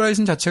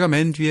 빌브라이슨 자체가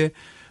맨 뒤에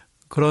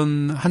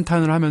그런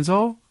한탄을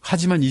하면서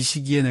하지만 이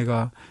시기에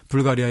내가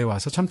불가리아에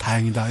와서 참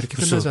다행이다 이렇게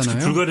그렇죠.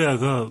 끝나잖아요.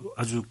 불가리아가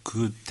아주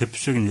그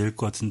대표적인 예일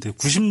것 같은데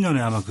 90년에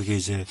아마 그게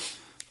이제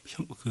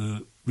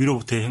그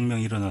위로부터의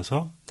혁명이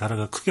일어나서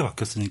나라가 크게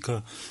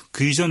바뀌었으니까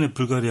그 이전의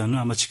불가리아는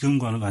아마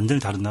지금과는 완전히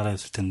다른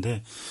나라였을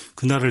텐데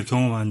그 나라를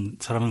경험한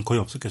사람은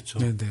거의 없었겠죠.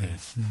 네네.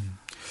 네.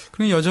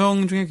 그리고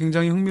여정 중에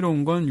굉장히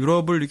흥미로운 건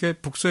유럽을 이렇게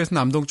북서에서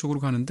남동쪽으로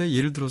가는데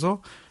예를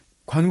들어서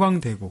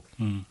관광대국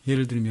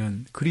예를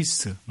들면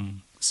그리스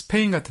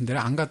스페인 같은 데를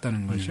안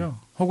갔다는 거죠.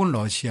 혹은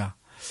러시아.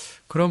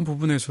 그런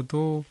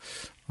부분에서도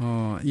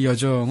이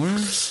여정을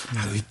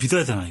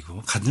믿어야 되나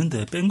이거.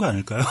 갔는데 뺀 거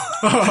아닐까요?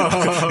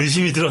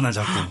 의심이 드러나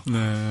자꾸.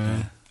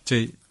 네.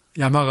 제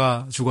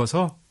야마가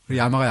죽어서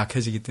야마가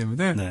약해지기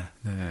때문에 네.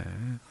 네.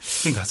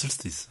 스페인 갔을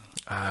수도 있어.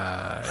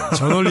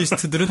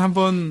 저널리스트들은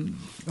한번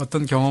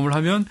어떤 경험을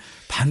하면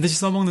반드시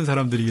써먹는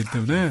사람들이기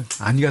때문에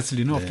안 갔을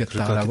리는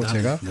없겠다라고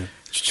제가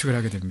추측을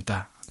하게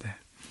됩니다. 네.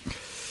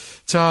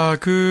 자,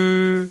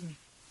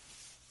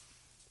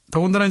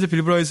 더군다나 이제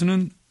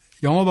빌브라이슨은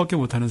영어밖에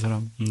못하는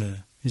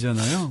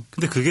사람이잖아요.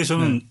 근데 그게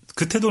저는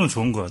그 태도는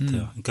좋은 것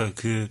같아요. 그러니까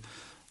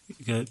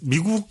그러니까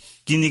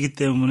미국인이기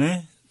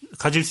때문에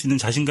가질 수 있는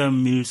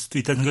자신감일 수도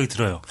있다는 생각이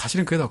들어요.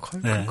 사실은 그게 더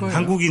커요. 네.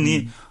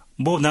 한국인이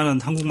뭐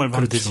나는 한국말만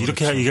하면 되지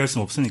이렇게 얘기할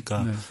수는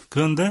없으니까. 네.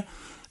 그런데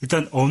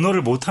일단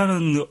언어를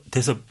못하는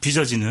데서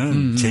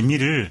빚어지는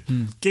재미를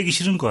깨기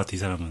싫은 것 같아요. 이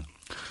사람은.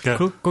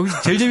 그러니까 거기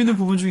제일 재밌는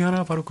부분 중에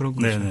하나가 바로 그런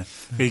거죠. 네네.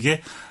 그러니까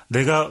이게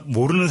내가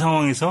모르는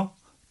상황에서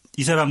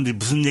이 사람들이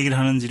무슨 얘기를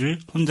하는지를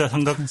혼자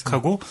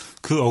생각하고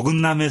그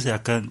어긋남에서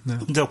약간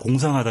혼자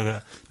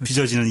공상하다가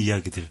빚어지는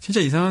이야기들. 진짜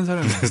이상한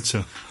사람이에요.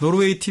 그렇죠.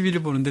 노르웨이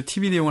TV를 보는데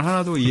TV 내용을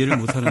하나도 이해를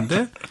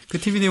못하는데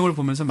그 TV 내용을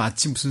보면서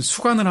마치 무슨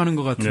수관을 하는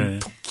것 같은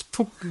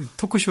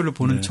토크쇼를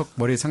보는 척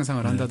머리에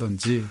상상을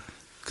한다든지.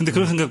 근데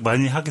그런 생각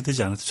많이 하게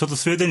되지 않았어요. 저도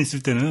스웨덴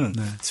있을 때는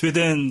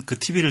스웨덴 그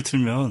TV를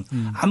틀면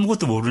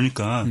아무것도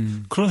모르니까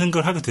그런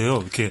생각을 하게 돼요.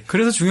 이렇게.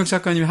 그래서 중역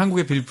작가님이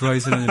한국의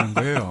빌브라이슨이라는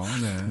거예요.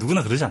 네.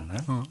 누구나 그러지 않나요?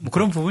 뭐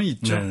그런 부분이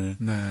있죠.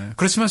 네.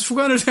 그렇지만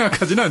수관을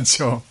생각하지는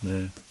않죠.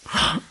 네.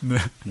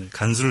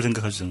 간수를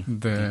생각하죠.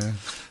 네.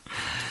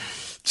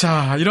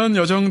 자, 이런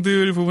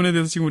여정들 부분에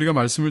대해서 지금 우리가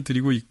말씀을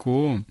드리고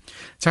있고,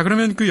 자,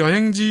 그러면 그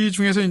여행지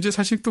중에서 이제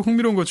사실 또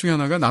흥미로운 것 중에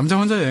하나가 남자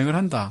혼자 여행을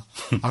한다.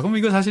 그럼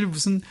이거 사실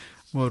무슨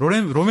뭐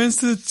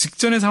로맨스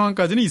직전의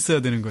상황까지는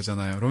있어야 되는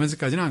거잖아요.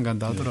 로맨스까지는 안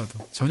간다 하더라도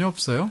전혀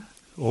없어요.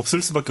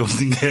 없을 수밖에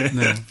없는 게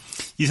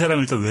이 사람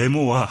일단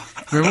외모가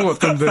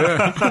어떤데?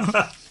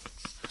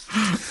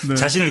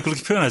 자신을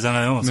그렇게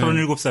표현하잖아요.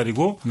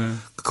 37살이고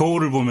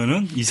거울을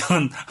보면은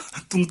이상한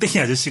뚱땡이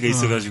아저씨가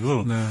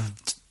있어가지고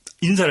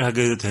인사를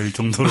하게 될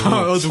정도로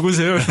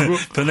누구세요?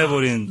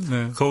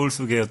 변해버린 거울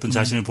속의 어떤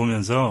자신을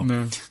보면서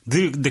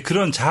늘 근데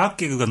그런 자학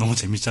개그가 너무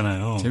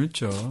재밌잖아요.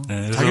 재밌죠.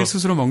 자기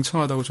스스로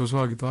멍청하다고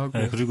조소하기도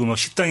하고. 그리고 막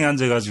식당에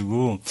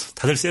앉아가지고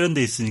다들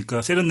세련돼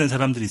있으니까 세련된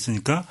사람들이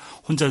있으니까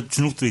혼자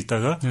주눅도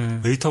있다가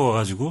웨이터가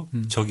와가지고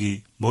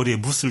저기 머리에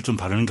무스를 좀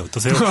바르는 게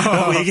어떠세요?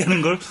 라고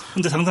얘기하는 걸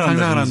혼자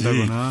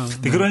상상한다든지.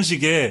 근데 그런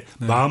식의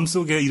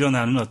마음속에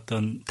일어나는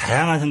어떤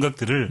다양한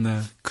생각들을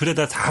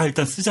글에다 다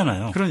일단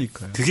쓰잖아요.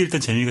 그러니까요. 그게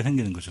일단 재미가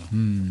생기는 거죠.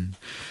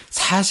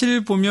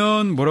 사실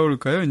보면 뭐라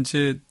그럴까요?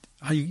 이제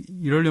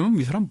이러려면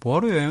이 사람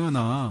뭐하러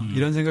여행하나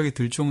이런 생각이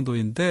들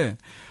정도인데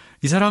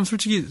이 사람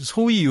솔직히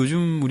소위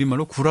요즘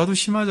우리말로 구라도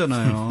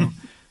심하잖아요.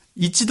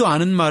 있지도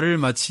않은 말을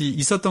마치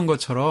있었던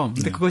것처럼.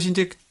 근데 그것이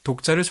이제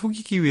독자를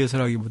속이기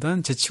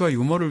위해서라기보단 재치와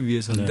유머를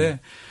위해서인데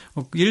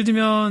예를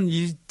들면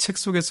이 책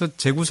속에서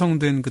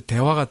재구성된 그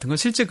대화 같은 건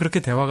실제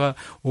그렇게 대화가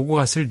오고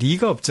갔을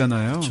리가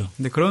없잖아요. 그렇죠.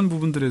 근데 그런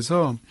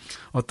부분들에서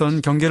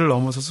어떤 경계를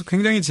넘어서서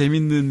굉장히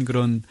재밌는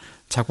그런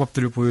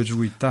작법들을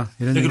보여주고 있다.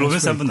 이런 여기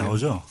로맨스 한번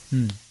나오죠.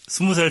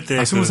 20살 때,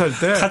 20살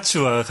때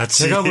카츠와 같이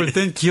제가 볼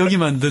땐 기억이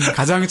만든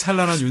가장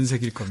찬란한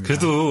윤색일 겁니다.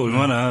 그래도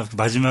얼마나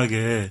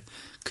마지막에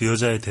그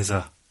여자의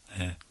대사.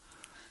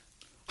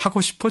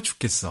 하고 싶어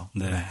죽겠어.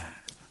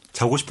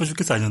 자고 싶어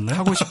죽겠어 아니었나요?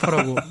 하고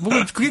싶어라고.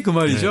 뭐 그게 그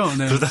말이죠.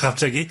 그러다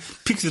갑자기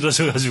픽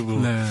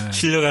쓰러져가지고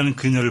실려가는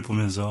그녀를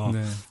보면서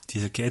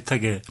뒤에서 이렇게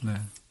애타게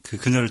그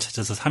그녀를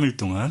찾아서 3일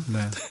동안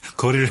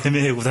거리를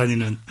헤매고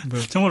다니는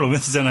정말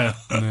로맨스잖아요.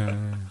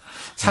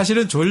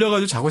 사실은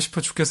졸려가지고 자고 싶어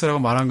죽겠어라고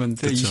말한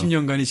건데 그렇죠.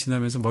 20년간이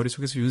지나면서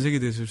머릿속에서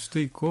윤색이 됐을 수도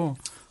있고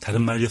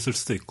다른 말이었을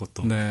수도 있고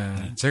또.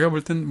 제가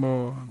볼 땐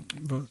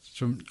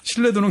좀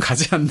신뢰도는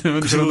가지 않는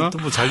그리고 또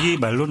뭐 자기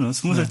말로는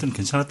 20살 때는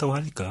괜찮았다고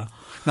하니까.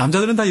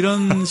 남자들은 다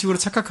이런 식으로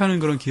착각하는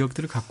그런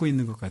기억들을 갖고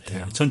있는 것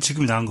같아요. 전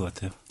지금이 나은 것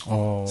같아요.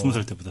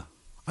 20살 때보다.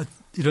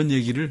 이런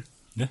얘기를?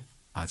 네?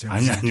 아니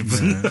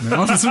무슨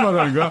무슨 말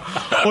하는 거야?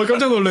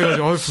 깜짝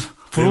놀래가지고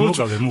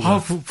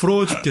외모가.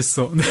 부러워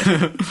죽겠어.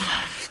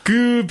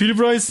 그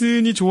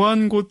빌브라이슨이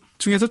좋아한 곳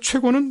중에서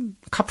최고는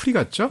카프리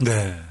같죠?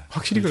 네.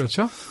 확실히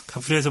그렇죠?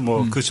 카프리에서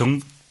그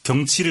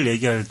경치를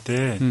얘기할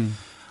때,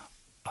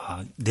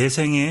 내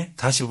생에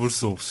다시 볼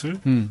수 없을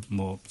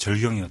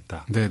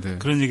절경이었다. 네네.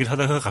 그런 얘기를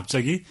하다가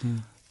갑자기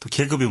또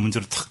계급의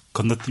문제로 탁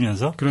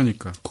건너뛰면서.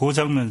 그러니까. 그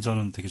장면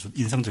저는 되게 좀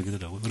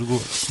인상적이더라고요. 그리고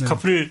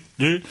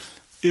카프리를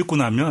읽고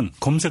나면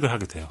검색을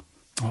하게 돼요.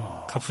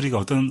 카프리가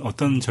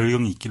어떤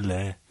절경이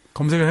있길래.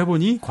 검색을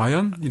해보니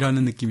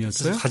과연이라는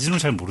느낌이었어요? 사진을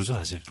잘 모르죠,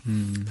 사실.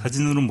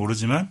 사진으로는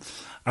모르지만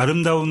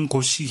아름다운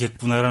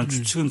곳이겠구나라는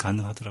추측은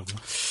가능하더라고요.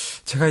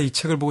 제가 이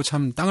책을 보고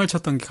참 땅을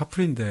쳤던 게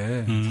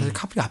카프리인데 사실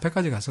카프리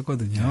앞에까지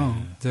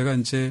갔었거든요. 제가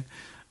이제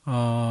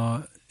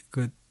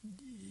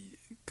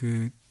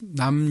그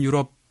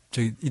남유럽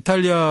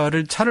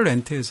이탈리아를 차를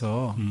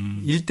렌트해서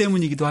일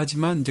때문이기도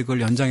하지만 이제 그걸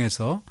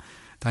연장해서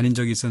다닌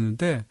적이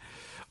있었는데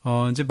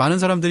이제 많은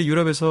사람들이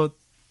유럽에서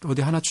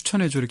어디 하나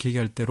추천해줘 이렇게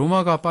얘기할 때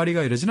로마가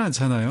파리가 이러지는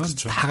않잖아요.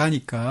 그렇죠. 다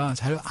가니까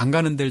잘 안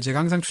가는 데를 제가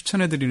항상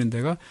추천해드리는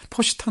데가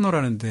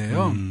포시타노라는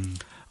데예요.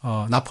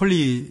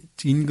 나폴리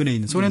인근에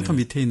있는 소렌토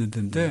밑에 있는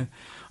데인데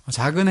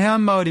작은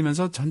해안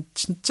마을이면서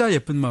진짜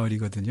예쁜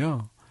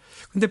마을이거든요.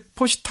 근데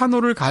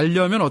포시타노를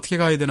가려면 어떻게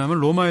가야 되냐면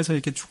로마에서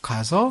이렇게 쭉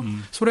가서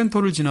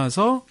소렌토를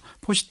지나서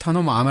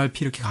포시타노,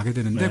 아말피 이렇게 가게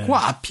되는데 그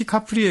앞이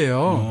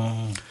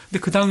카프리예요. 근데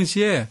그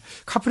당시에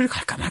카프리를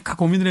갈까 말까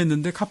고민을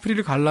했는데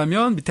카프리를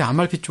가려면 밑에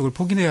아말피 쪽을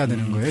포기해야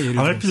되는 거예요. 예를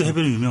아말피도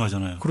해변이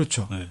유명하잖아요.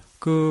 그렇죠.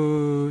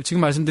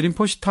 지금 말씀드린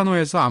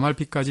포시타노에서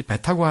아말피까지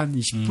배 타고 한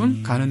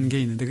 20분 가는 게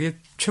있는데 그게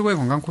최고의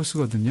관광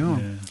코스거든요.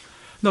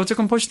 근데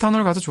어쨌건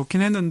포시타노를 가서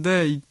좋긴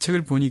했는데 이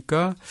책을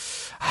보니까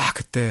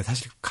그때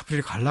사실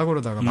카프리를 가려고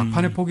그러다가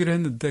막판에 포기를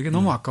했는데 그게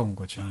너무 아까운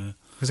거죠.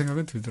 그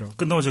생각은 들더라고요.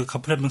 끝나고 제가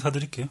카프리 한 명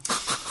사드릴게요.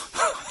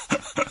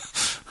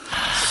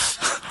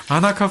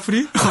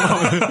 아나카프리?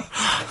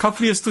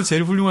 카프리에서도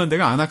제일 훌륭한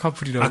데가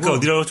아나카프리라고. 아까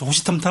어디라고 했죠?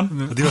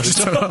 호시탐탐? 어디라고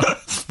했죠?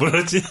 뭐라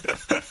그랬지?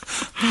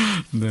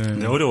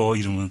 네, 어려워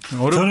이름은.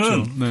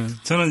 어렵죠.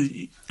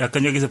 저는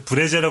약간 여기서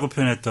브레제라고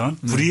표현했던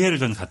브리헤를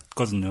전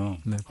갔거든요.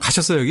 네.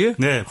 가셨어요 여기?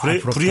 네,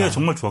 브리헤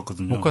정말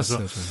좋았거든요. 못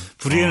갔어요.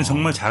 브리헤는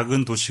정말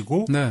작은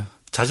도시고 네.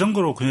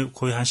 자전거로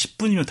거의 한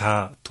 10분이면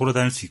다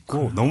돌아다닐 수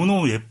있고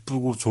너무너무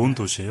예쁘고 좋은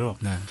도시예요.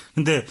 네.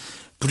 근데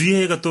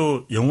브리헤가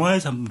또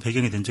영화에서 한번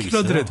배경이 된 적이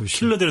킬러들의 있어요. 도시.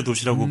 킬러들의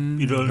도시라고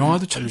이런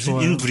영화도 참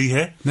좋아요. 인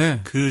브리헤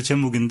네. 그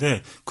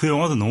제목인데 그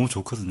영화도 너무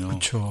좋거든요.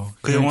 그렇죠.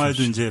 그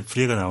영화에도 이제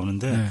브리헤가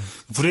나오는데 네.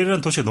 브리헤라는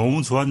도시가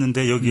너무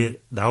좋았는데 여기에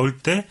나올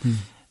때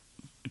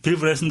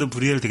빌브라이슨도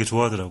브리헤를 되게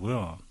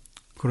좋아하더라고요.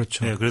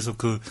 그렇죠. 네, 그래서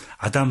그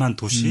아담한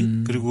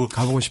도시 그리고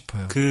가보고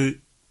싶어요. 그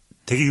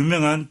되게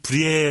유명한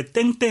브리헤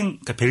땡땡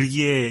그러니까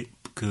벨기에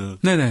그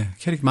네네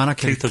만화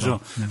캐릭터죠.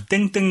 네.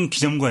 땡땡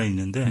기념관에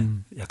있는데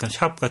약간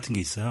샵 같은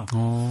게 있어요.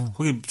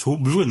 거기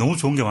물건이 너무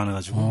좋은 게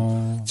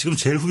많아가지고 지금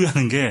제일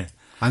후회하는 게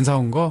안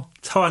사온 거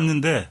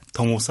사왔는데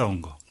더 못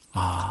사온 거.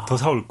 더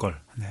사올 걸.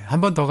 네. 한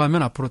번 더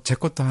가면 앞으로 제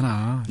것도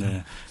하나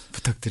네.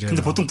 부탁드려요.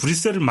 근데 보통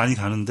브뤼셀을 많이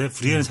가는데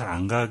브리헤는 잘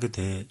안 가게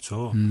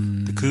되죠.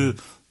 근데 그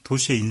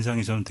도시의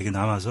인상이 저는 되게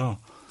남아서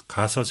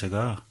가서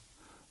제가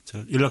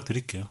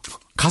연락드릴게요.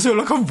 가서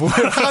연락하면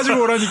뭐해?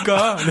 가지고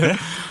오라니까. 네.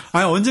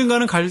 아니,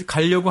 언젠가는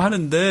가려고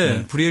하는데,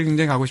 네. 브리에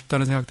굉장히 가고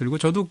싶다는 생각 들고,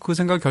 저도 그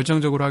생각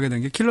결정적으로 하게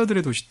된 게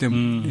킬러들의 도시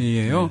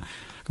때문이에요. 네.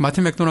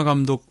 마틴 맥도나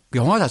감독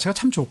영화 자체가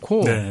참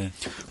좋고, 네.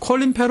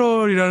 콜린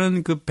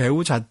페럴이라는 그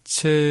배우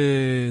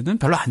자체는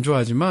별로 안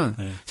좋아하지만,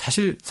 네.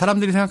 사실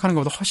사람들이 생각하는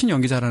것보다 훨씬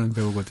연기 잘하는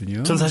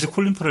배우거든요. 전 사실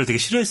콜린 페럴을 되게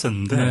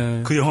싫어했었는데,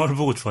 네. 그 영화를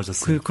보고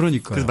좋아졌어요.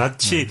 그러니까요. 그래서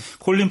마치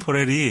콜린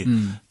페럴이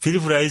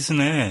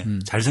빌브라이슨의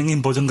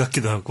잘생긴 버전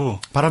같기도 하고,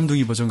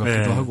 바람둥이 버전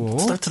같기도 네. 하고.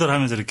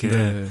 투덜투덜하면서 이렇게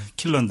네.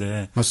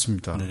 킬러인데.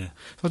 맞습니다. 네.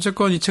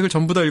 어쨌건 이 책을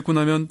전부 다 읽고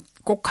나면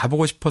꼭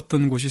가보고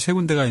싶었던 곳이 세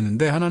군데가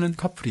있는데 하나는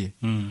카프리,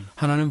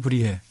 하나는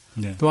브리헤,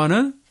 네. 또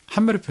하나는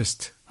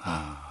함메르페스트.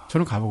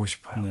 저는 가보고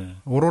싶어요. 네.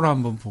 오로라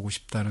한번 보고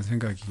싶다는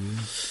생각이.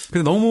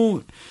 근데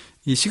너무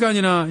이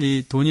시간이나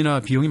이 돈이나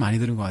비용이 많이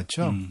드는 것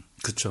같죠?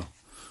 그렇죠.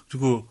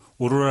 그리고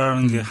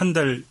오로라라는 게 한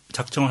달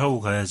작정을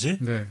하고 가야지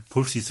네.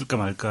 볼 수 있을까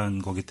말까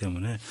한 거기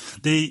때문에.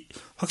 근데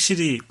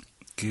확실히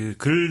그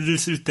글을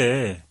쓸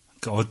때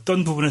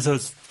어떤 부분에서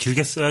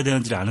길게 써야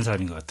되는지를 아는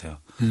사람인 것 같아요.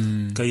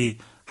 그러니까 이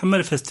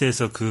한마리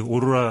페스트에서 그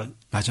오로라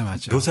맞아.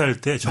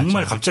 묘사할 때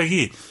정말 맞아.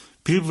 갑자기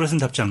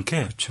빌브라이슨답지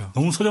않게 그렇죠.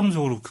 너무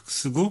서정적으로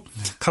쓰고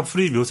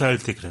카프리 묘사할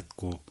때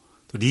그랬고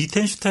또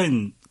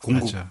리텐슈타인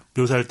공국 맞아.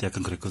 묘사할 때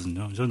약간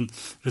그랬거든요.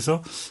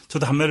 그래서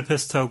저도 한마리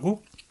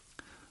페스트하고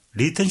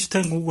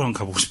리텐슈타인 공국을 한번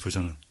가보고 싶어요.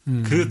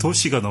 저는 그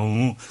도시가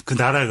너무 그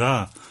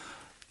나라가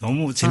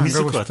너무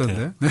재밌을 것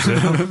같아요. 네.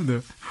 네.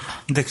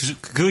 근데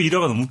그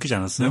일화가 너무 웃기지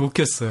않았어요? 네,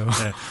 웃겼어요.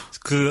 네.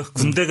 그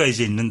군대가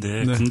이제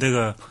있는데 네.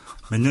 군대가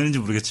몇 년인지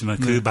모르겠지만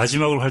그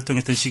마지막으로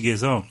활동했던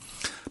시기에서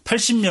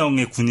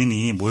 80명의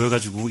군인이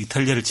모여가지고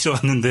이탈리아를 치러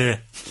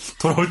왔는데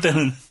돌아올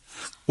때는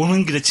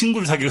오는 길에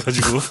친구를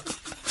사귀어가지고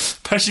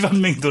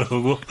 81명이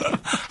돌아오고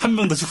한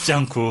명도 죽지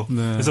않고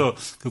네. 그래서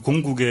그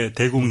공국의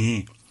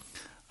대공이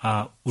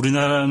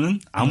우리나라는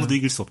아무도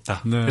이길 수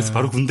없다. 네. 그래서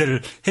바로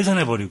군대를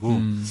해산해버리고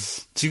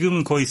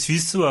지금은 거의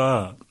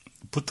스위스와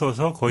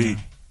붙어서 거의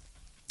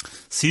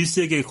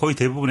스위스에게 거의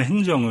대부분의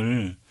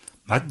행정을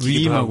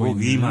맡기기도 하고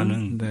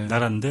위임하는 네.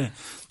 나라인데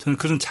저는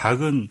그런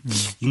작은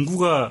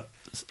인구가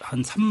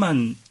한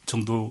 3만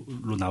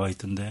정도로 나와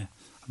있던데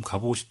한번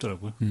가보고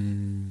싶더라고요.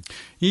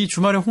 이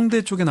주말에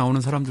홍대 쪽에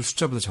나오는 사람들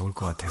숫자보다 적을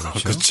것 같아요.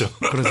 그렇죠.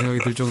 그런 생각이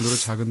들 정도로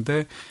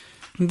작은데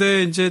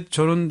근데 이제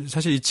저는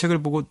사실 이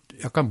책을 보고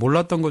약간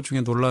몰랐던 것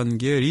중에 놀란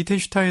게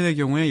리텐슈타인의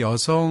경우에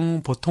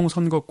여성 보통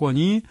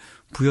선거권이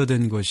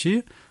부여된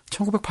것이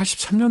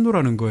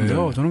 1983년도라는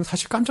거예요. 네. 저는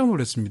사실 깜짝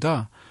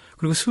놀랐습니다.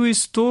 그리고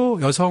스위스도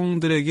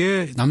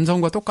여성들에게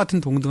남성과 똑같은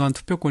동등한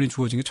투표권이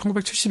주어진 게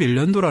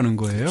 1971년도라는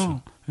거예요.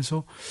 그렇죠.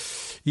 그래서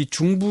이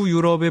중부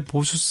유럽의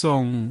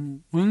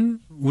보수성은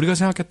우리가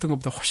생각했던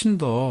것보다 훨씬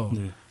더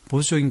네.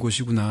 보수적인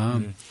곳이구나.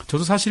 네.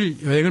 저도 사실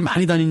여행을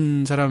많이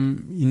다닌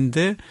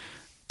사람인데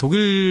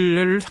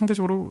독일을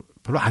상대적으로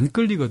별로 안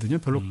끌리거든요.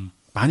 별로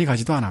많이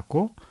가지도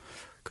않았고.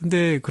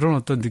 근데 그런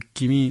어떤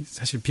느낌이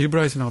사실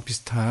빌브라이슨하고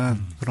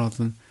비슷한 그런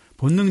어떤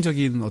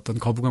본능적인 어떤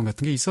거부감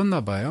같은 게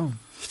있었나 봐요.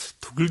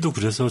 독일도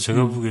그래서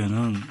제가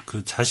보기에는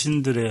그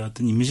자신들의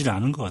어떤 이미지를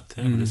아는 것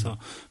같아요. 그래서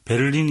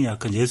베를린이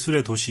약간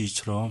예술의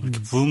도시처럼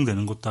이렇게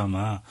부흥되는 것도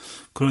아마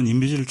그런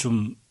이미지를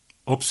좀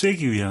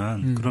없애기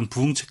위한 그런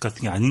부흥책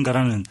같은 게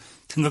아닌가라는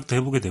생각도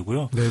해보게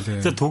되고요.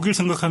 근데 독일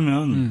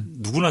생각하면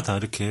누구나 다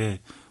이렇게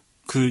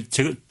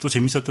제가 또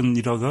재밌었던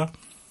일화가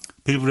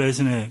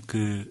빌브라이슨의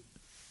그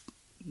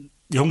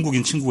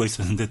영국인 친구가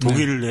있었는데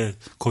독일에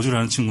거주를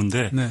하는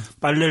친구인데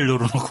빨래를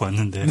널어놓고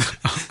왔는데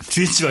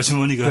주인 집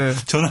아주머니가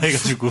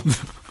전화해가지고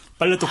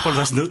빨래 똑바로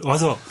다시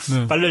와서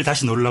빨래를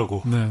다시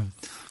넣으려고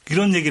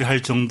이런 얘기를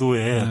할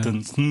정도의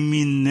어떤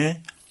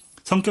국민의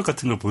성격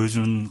같은 걸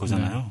보여주는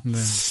거잖아요.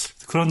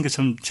 그런 게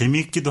참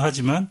재미있기도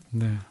하지만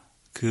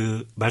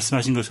그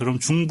말씀하신 것처럼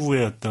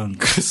중부의 어떤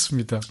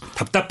그렇습니다.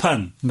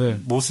 답답한 네.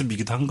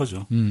 모습이기도 한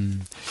거죠.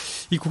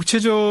 이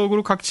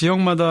구체적으로 각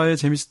지역마다의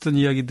재밌었던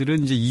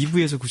이야기들은 이제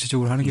 2부에서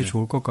구체적으로 하는 게 네.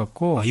 좋을 것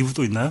같고.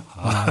 2부도 있나요?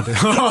 네.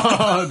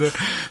 네.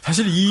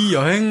 사실 이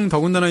여행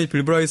더군다나 이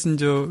빌브라이슨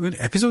지역은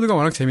에피소드가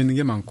워낙 재밌는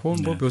게 많고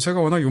뭐 묘사가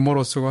워낙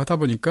유머러스하고 하다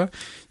보니까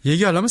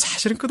얘기하려면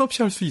사실은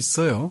끝없이 할 수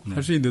있어요.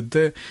 할 수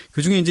있는데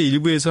그중에 이제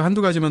일부에서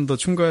한두 가지만 더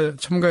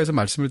첨가해서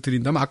말씀을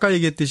드린다면 아까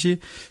얘기했듯이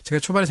제가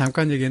초반에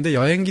잠깐 얘기했는데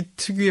여행기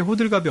특유의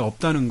호들갑이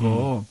없다는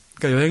거.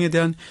 그러니까 여행에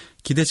대한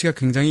기대치가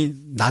굉장히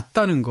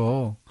낮다는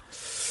거.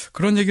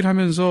 그런 얘기를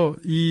하면서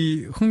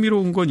이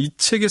흥미로운 건 이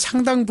책의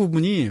상당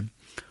부분이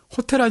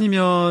호텔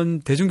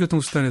아니면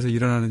대중교통수단에서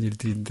일어나는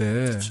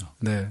일들인데. 그렇죠.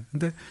 네.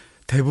 근데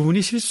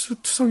대부분이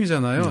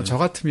실수투성이잖아요. 네. 저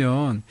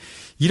같으면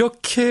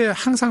이렇게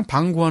항상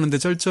방구하는데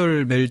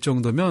쩔쩔맬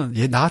정도면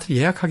나한테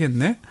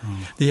예약하겠네?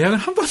 근데 예약은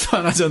한 번도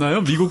안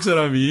하잖아요. 미국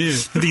사람이.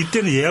 근데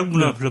이때는 예약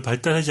문화가 별로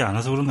발달하지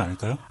않아서 그런 거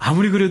아닐까요?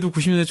 아무리 그래도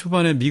 90년대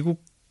초반에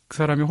미국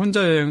사람이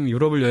혼자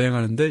유럽을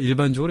여행하는데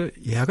일반적으로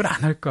예약을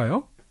안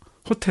할까요?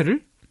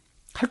 호텔을?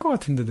 할 것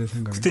같은데 내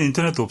생각에. 그때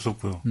인터넷도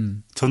없었고요.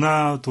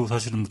 전화도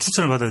사실은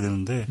추천을 받아야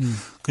되는데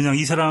그냥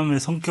이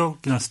사람의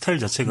성격이나 스타일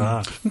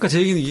자체가 그러니까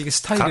제 얘기는 이게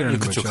스타일이라는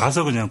그렇죠. 거죠.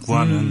 가서 그냥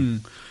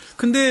구하는.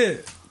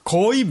 근데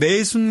거의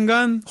매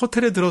순간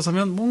호텔에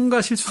들어서면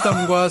뭔가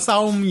실수담과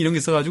싸움 이런 게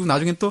있어가지고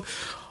나중에 또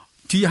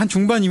뒤 한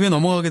중반 이후에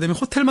넘어가게 되면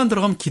호텔만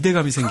들어가면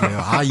기대감이 생겨요.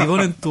 아,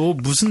 이번엔 또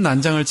무슨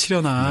난장을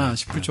치려나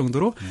싶을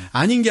정도로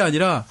아닌 게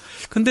아니라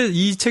근데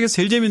이 책에서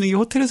제일 재밌는 게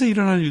호텔에서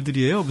일어나는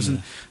일들이에요.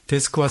 무슨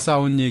데스크와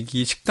싸운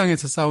얘기,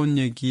 식당에서 싸운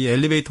얘기,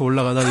 엘리베이터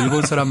올라가다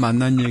일본 사람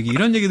만난 얘기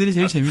이런 얘기들이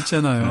제일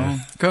재밌잖아요.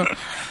 그러니까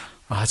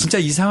아, 진짜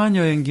이상한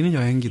여행기는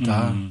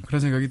여행기다.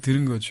 그런 생각이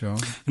드는 거죠.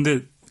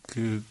 근데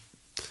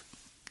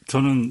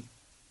저는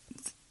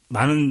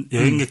많은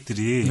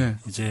여행객들이 네.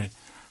 이제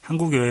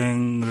한국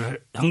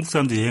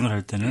사람들이 여행을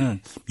할 때는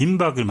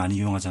민박을 많이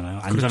이용하잖아요.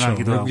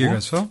 안전하기도 그렇죠. 하고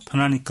가서?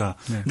 편하니까.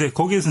 네. 근데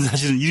거기에서는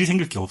사실은 일이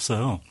생길 게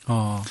없어요.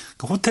 그러니까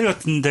호텔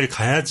같은 데를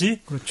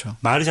가야지 그렇죠.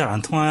 말이 잘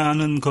안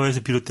통하는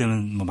거에서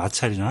비롯되는 뭐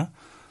마찰이나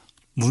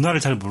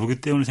문화를 잘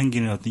모르기 때문에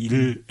생기는 어떤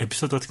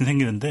에피소드 같은 게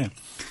생기는데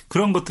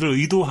그런 것들을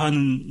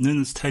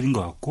의도하는 스타일인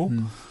것 같고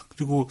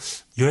그리고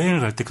여행을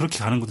갈 때 그렇게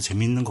가는 것도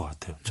재미있는 것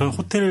같아요. 저는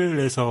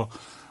호텔에서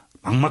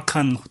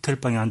막막한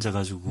호텔방에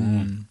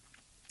앉아가지고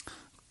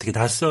되게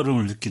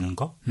낯설음을 느끼는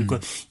거. 그러니까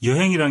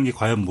여행이라는 게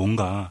과연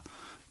뭔가.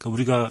 그러니까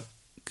우리가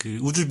그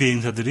우주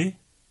비행사들이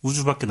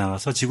우주 밖에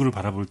나가서 지구를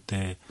바라볼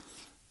때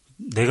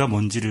내가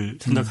뭔지를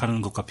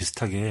생각하는 것과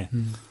비슷하게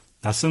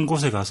낯선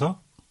곳에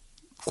가서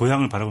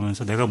고향을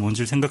바라보면서 내가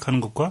뭔지를 생각하는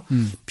것과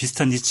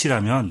비슷한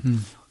이치라면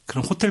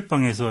그런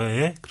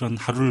호텔방에서의 그런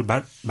하루를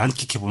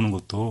만끽해 보는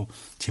것도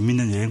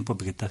재밌는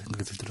여행법이겠다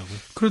생각이 들더라고요.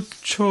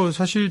 그렇죠.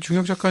 사실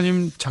중혁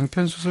작가님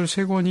장편 소설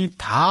 3권이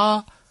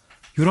다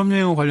유럽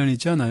여행과 관련이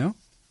있지 않아요?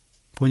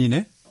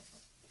 본인의?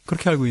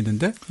 그렇게 알고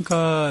있는데.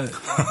 그러니까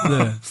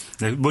네.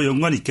 네, 뭐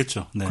연관이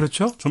있겠죠. 네.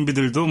 그렇죠.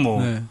 좀비들도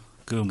뭐 네.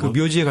 그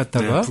묘지에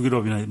갔다가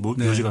북유럽이나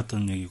묘지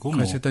갔던 얘기고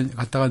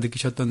갔다가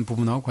느끼셨던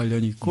부분하고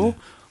관련이 있고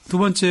두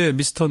번째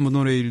미스터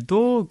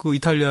모노레일도 그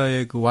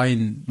이탈리아의 그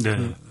와인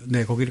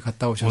거기를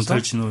갔다 오셔서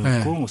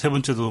몬탈치노였고 세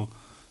번째도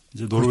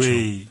이제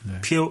노르웨이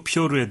그렇죠.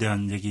 피오르에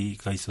대한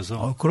얘기가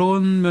있어서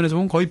그런 면에서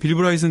보면 거의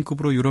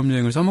빌브라이슨급으로 유럽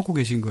여행을 써먹고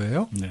계신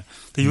거예요. 네.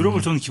 근데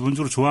유럽을 저는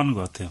기본적으로 좋아하는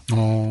것 같아요.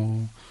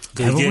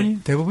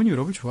 대부분이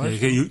유럽을 좋아하죠.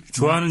 이게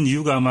좋아하는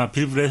이유가 아마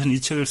빌브라이슨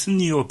이 책을 쓴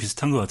이유와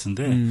비슷한 것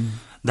같은데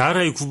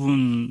나라의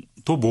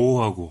구분도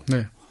모호하고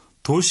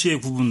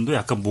도시의 구분도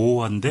약간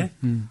모호한데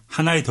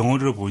하나의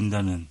덩어리로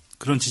보인다는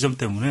그런 지점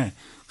때문에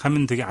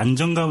가면 되게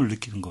안정감을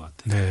느끼는 것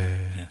같아요.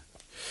 네.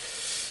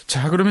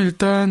 자, 그러면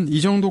일단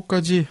이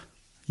정도까지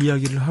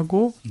이야기를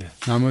하고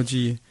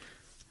나머지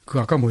그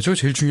아까 뭐죠?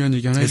 제일 중요한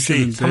얘기 하나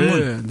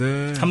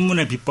해주셨는데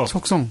산문의 비법.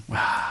 속성.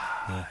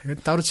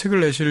 따로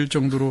책을 내실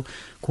정도로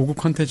고급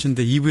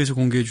컨텐츠인데 2부에서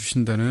공개해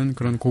주신다는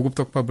그런 고급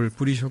떡밥을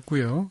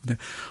뿌리셨고요. 네.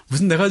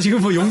 무슨 내가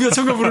지금 뭐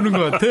용기어천가 부르는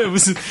것 같아.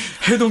 무슨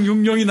해동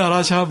육령이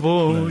나라샤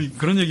뭐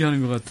그런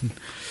얘기하는 것 같은.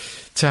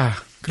 자,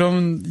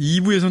 그럼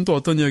 2부에서는 또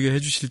어떤 이야기를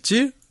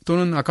해주실지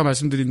또는 아까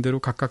말씀드린 대로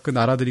각각 그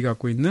나라들이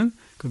갖고 있는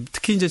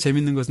특히 이제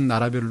재밌는 것은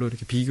나라별로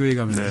이렇게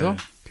비교해가면서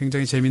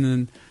굉장히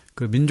재밌는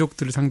그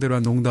민족들을 상대로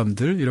한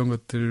농담들 이런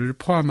것들을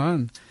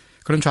포함한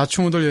그런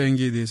좌충우돌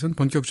여행기에 대해서는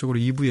본격적으로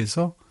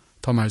 2부에서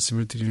더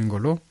말씀을 드리는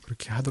걸로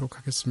그렇게 하도록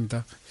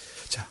하겠습니다.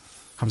 자,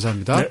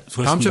 감사합니다. 네,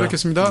 수고하셨습니다. 다음 주에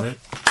뵙겠습니다. 네.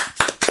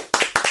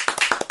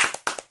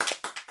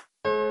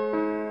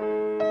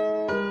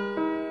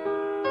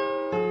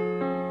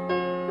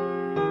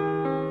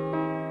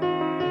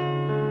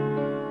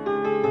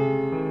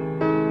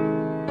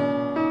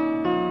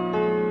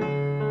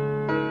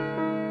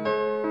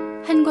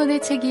 한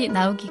권의 책이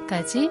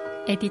나오기까지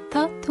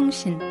에디터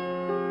통신.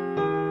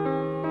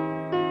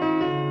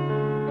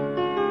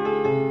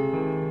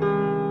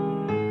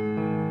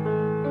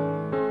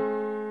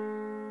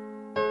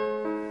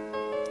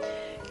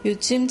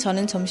 요즘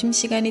저는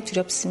점심시간이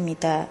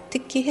두렵습니다.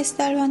 특히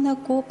햇살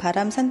환하고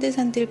바람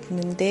산들산들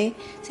부는데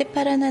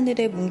새파란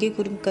하늘에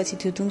뭉게구름까지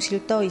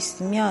두둥실 떠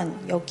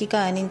있으면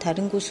여기가 아닌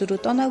다른 곳으로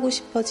떠나고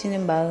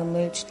싶어지는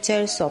마음을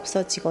주체할 수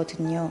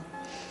없어지거든요.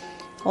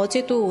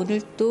 어제도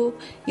오늘도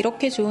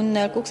이렇게 좋은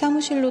날 꼭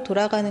사무실로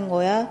돌아가는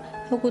거야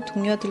하고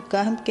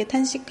동료들과 함께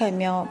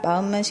탄식하며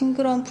마음만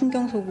싱그러운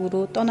풍경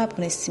속으로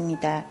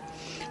떠나보냈습니다.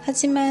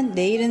 하지만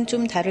내일은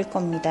좀 다를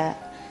겁니다.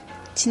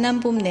 지난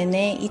봄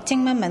내내 이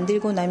책만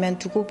만들고 나면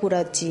두고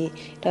보라지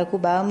라고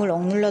마음을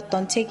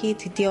억눌렀던 책이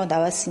드디어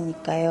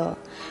나왔으니까요.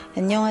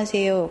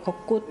 안녕하세요.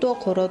 걷고 또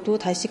걸어도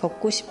다시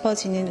걷고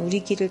싶어지는 우리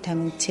길을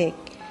담은 책.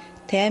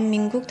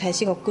 대한민국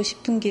다시 걷고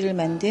싶은 길을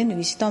만든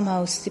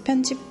위즈덤하우스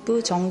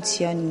편집부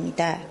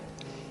정지연입니다.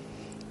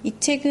 이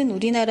책은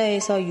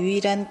우리나라에서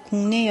유일한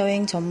국내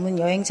여행 전문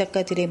여행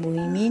작가들의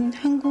모임인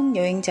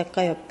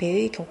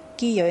한국여행작가협회의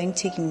걷기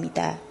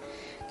여행책입니다.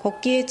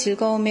 걷기의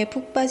즐거움에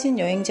푹 빠진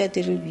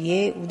여행자들을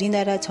위해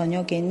우리나라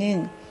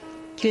전역에는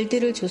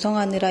길들을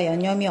조성하느라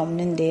여념이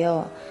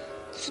없는데요.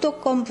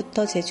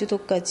 수도권부터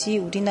제주도까지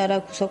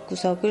우리나라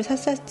구석구석을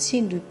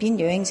샅샅이 누빈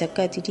여행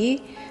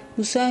작가들이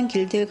우수한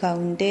길들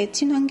가운데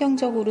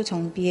친환경적으로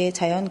정비해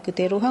자연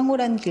그대로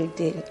황홀한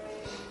길들,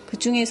 그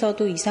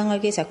중에서도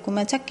이상하게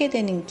자꾸만 찾게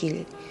되는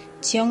길,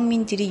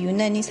 지역민들이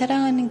유난히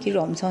사랑하는 길을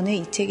엄선해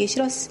이 책에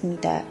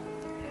실었습니다.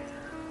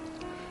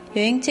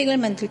 여행책을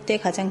만들 때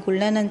가장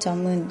곤란한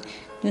점은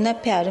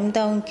눈앞에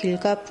아름다운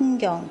길과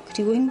풍경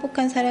그리고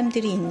행복한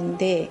사람들이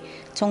있는데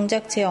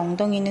정작 제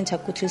엉덩이는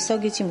자꾸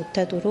들썩이지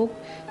못하도록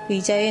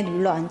의자에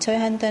눌러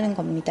앉혀야 한다는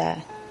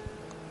겁니다.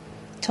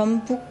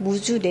 전북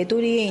무주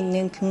내도리에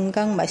있는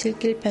금강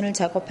마실길 편을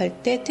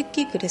작업할 때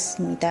특히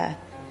그랬습니다.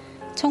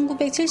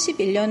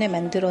 1971년에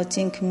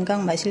만들어진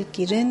금강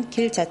마실길은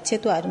길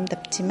자체도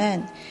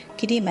아름답지만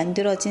길이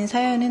만들어진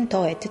사연은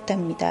더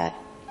애틋합니다.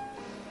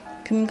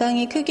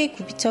 금강이 크게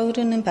굽이쳐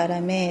흐르는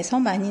바람에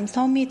섬 아닌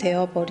섬이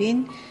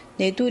되어버린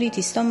내도리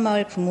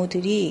뒷섬마을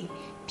부모들이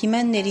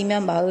비만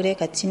내리면 마을에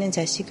갇히는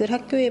자식을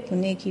학교에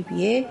보내기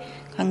위해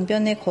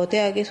강변에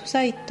거대하게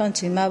솟아있던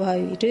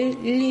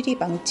질마바위를 일일이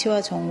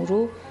망치와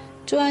정으로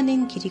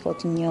쪼아낸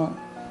길이거든요.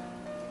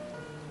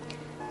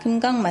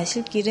 금강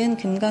마실길은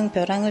금강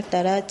벼랑을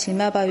따라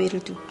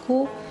질마바위를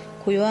뚫고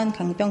고요한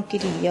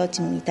강변길이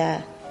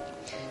이어집니다.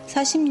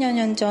 40여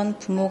년 전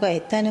부모가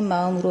애타는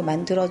마음으로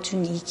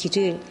만들어준 이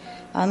길을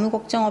아무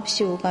걱정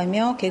없이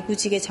오가며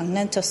개구지게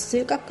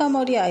장난쳤을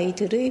까까머리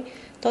아이들의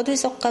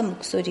떠들썩한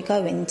목소리가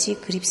왠지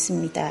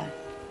그립습니다.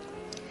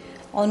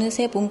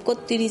 어느새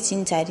봄꽃들이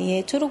진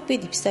자리에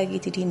초록빛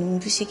잎사귀들이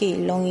눈부시게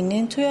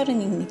일렁이는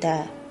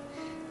초여름입니다.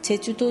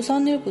 제주도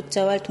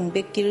선을보자왈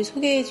동백길을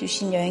소개해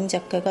주신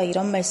여행작가가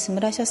이런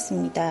말씀을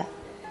하셨습니다.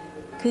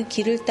 그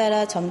길을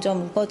따라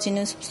점점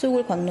우거지는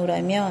숲속을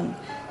건너라면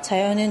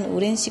자연은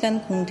오랜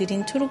시간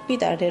공들인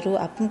초록빛 아래로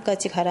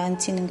아픔까지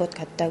가라앉히는 것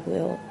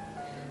같다고요.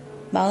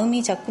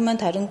 마음이 자꾸만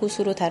다른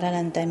곳으로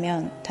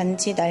달아난다면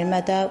단지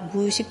날마다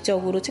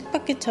무의식적으로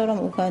책바퀴처럼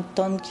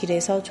오갔던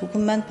길에서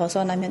조금만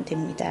벗어나면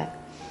됩니다.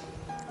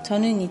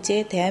 저는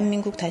이제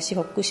대한민국 다시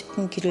걷고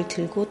싶은 길을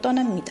들고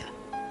떠납니다.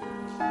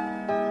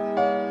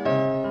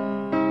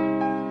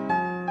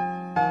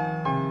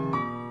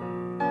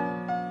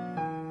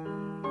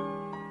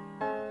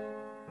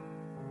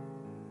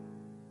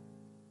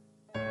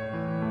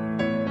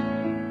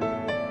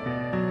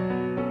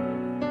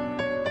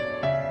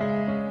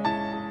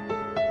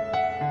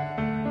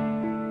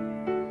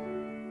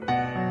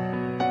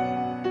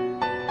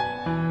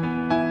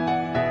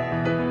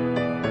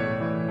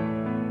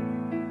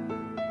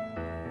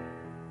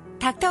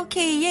 닥터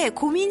K의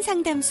고민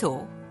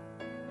상담소.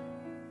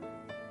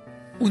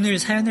 오늘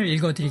사연을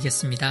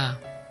읽어드리겠습니다.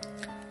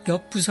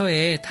 옆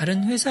부서에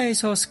다른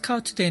회사에서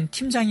스카우트된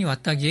팀장이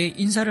왔다기에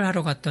인사를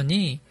하러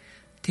갔더니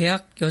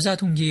대학 여자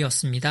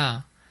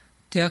동기였습니다.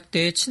 대학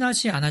때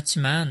친하지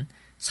않았지만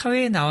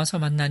사회에 나와서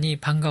만나니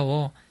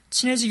반가워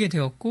친해지게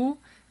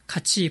되었고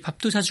같이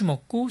밥도 자주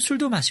먹고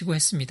술도 마시고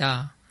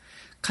했습니다.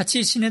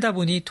 같이 지내다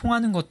보니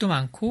통하는 것도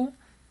많고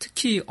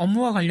특히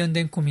업무와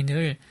관련된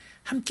고민을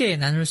함께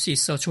나눌 수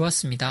있어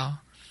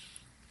좋았습니다.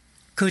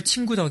 그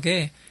친구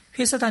덕에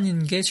회사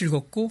다니는 게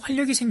즐겁고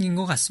활력이 생긴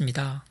것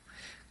같습니다.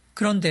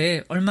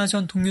 그런데 얼마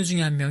전 동료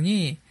중에 한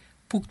명이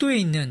복도에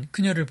있는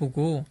그녀를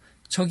보고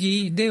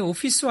저기 내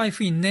오피스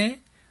와이프 있네?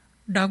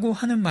 라고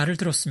하는 말을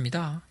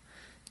들었습니다.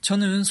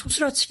 저는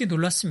소스라치게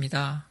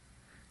놀랐습니다.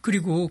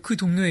 그리고 그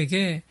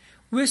동료에게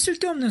왜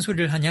쓸데없는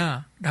소리를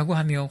하냐? 라고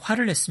하며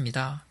화를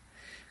냈습니다.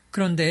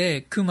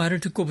 그런데 그 말을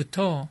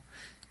듣고부터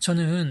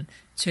저는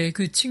제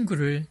그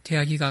친구를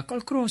대하기가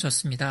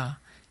껄끄러워졌습니다.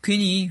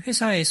 괜히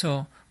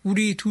회사에서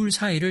우리 둘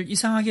사이를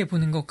이상하게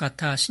보는 것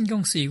같아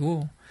신경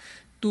쓰이고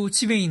또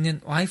집에 있는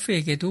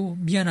와이프에게도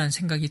미안한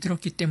생각이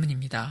들었기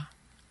때문입니다.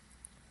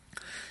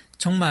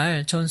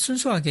 정말 전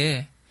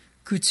순수하게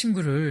그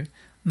친구를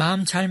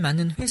마음 잘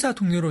맞는 회사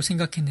동료로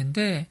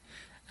생각했는데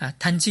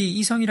단지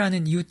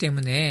이성이라는 이유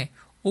때문에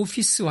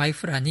오피스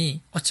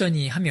와이프라니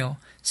어쩌니 하며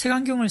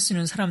색안경을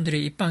쓰는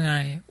사람들의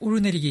입방아에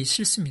오르내리기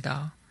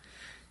싫습니다.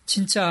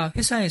 진짜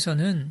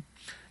회사에서는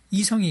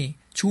이성이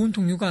좋은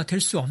동료가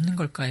될 수 없는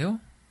걸까요?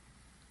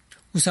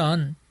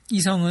 우선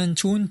이성은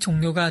좋은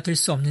동료가 될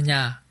수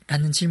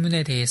없느냐라는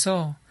질문에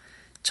대해서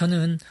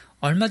저는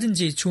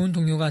얼마든지 좋은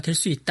동료가 될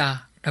수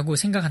있다라고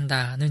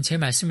생각한다는 제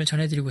말씀을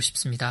전해드리고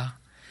싶습니다.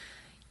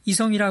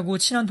 이성이라고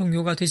친한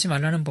동료가 되지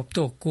말라는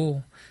법도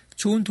없고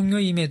좋은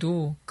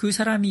동료임에도 그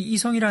사람이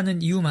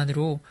이성이라는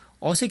이유만으로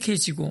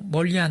어색해지고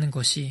멀리하는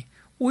것이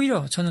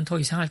오히려 저는 더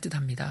이상할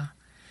듯합니다.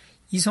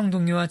 이성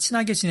동료와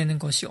친하게 지내는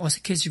것이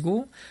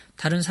어색해지고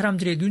다른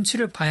사람들의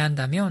눈치를 봐야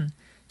한다면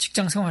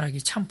직장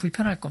생활하기 참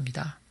불편할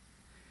겁니다.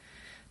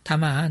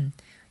 다만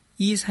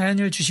이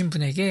사연을 주신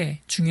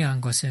분에게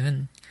중요한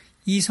것은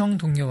이성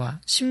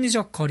동료와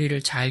심리적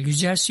거리를 잘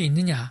유지할 수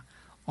있느냐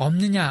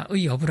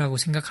없느냐의 여부라고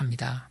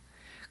생각합니다.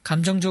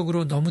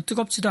 감정적으로 너무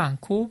뜨겁지도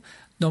않고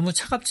너무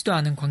차갑지도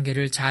않은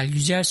관계를 잘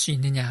유지할 수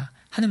있느냐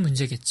하는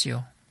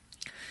문제겠지요.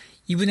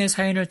 이분의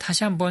사연을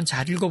다시 한번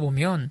잘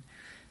읽어보면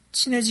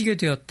친해지게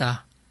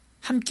되었다,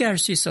 함께 할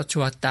수 있어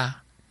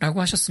좋았다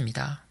라고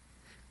하셨습니다.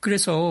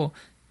 그래서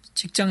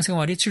직장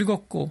생활이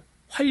즐겁고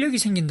활력이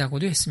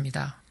생긴다고도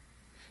했습니다.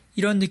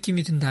 이런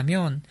느낌이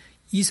든다면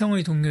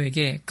이성의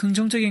동료에게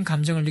긍정적인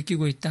감정을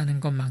느끼고 있다는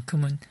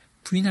것만큼은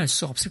부인할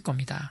수 없을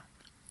겁니다.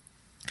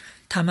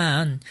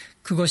 다만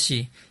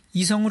그것이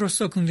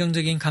이성으로서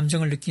긍정적인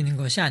감정을 느끼는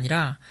것이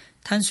아니라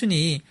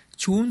단순히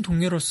좋은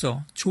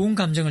동료로서 좋은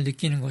감정을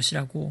느끼는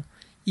것이라고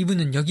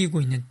이분은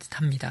여기고 있는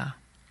듯합니다.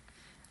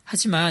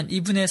 하지만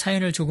이분의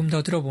사연을 조금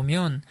더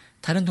들어보면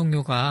다른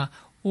동료가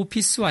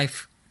오피스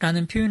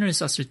와이프라는 표현을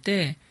썼을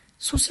때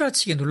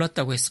소스라치게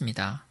놀랐다고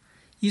했습니다.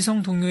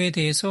 이성 동료에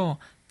대해서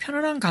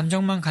편안한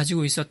감정만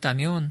가지고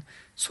있었다면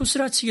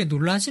소스라치게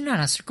놀라지는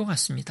않았을 것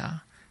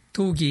같습니다.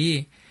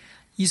 더욱이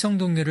이성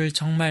동료를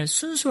정말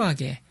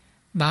순수하게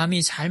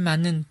마음이 잘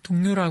맞는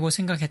동료라고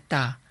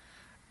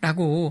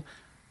생각했다라고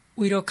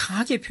오히려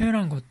강하게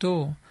표현한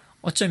것도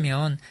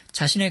어쩌면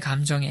자신의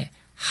감정에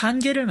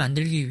한계를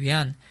만들기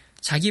위한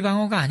자기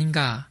방어가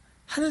아닌가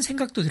하는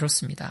생각도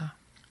들었습니다.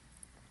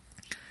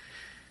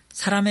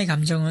 사람의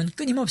감정은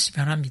끊임없이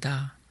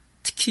변합니다.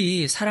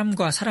 특히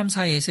사람과 사람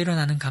사이에서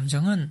일어나는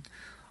감정은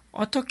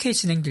어떻게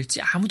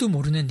진행될지 아무도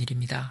모르는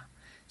일입니다.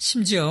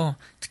 심지어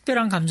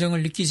특별한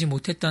감정을 느끼지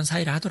못했던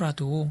사이라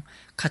하더라도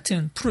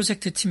같은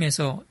프로젝트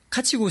팀에서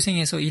같이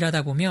고생해서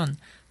일하다 보면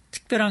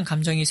특별한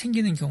감정이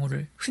생기는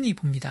경우를 흔히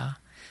봅니다.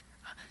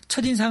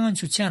 첫인상은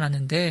좋지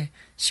않았는데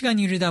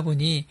시간이 흐르다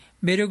보니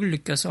매력을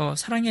느껴서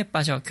사랑에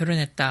빠져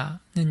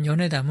결혼했다는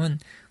연애담은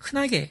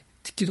흔하게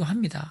듣기도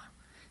합니다.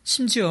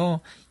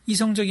 심지어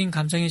이성적인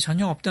감정이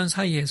전혀 없던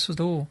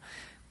사이에서도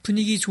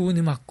분위기 좋은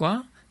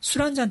음악과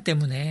술 한잔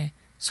때문에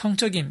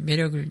성적인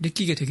매력을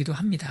느끼게 되기도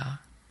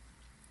합니다.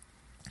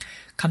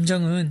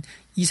 감정은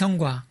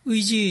이성과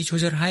의지의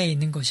조절 하에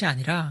있는 것이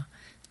아니라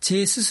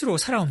제 스스로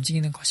살아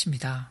움직이는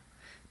것입니다.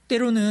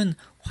 때로는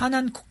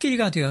화난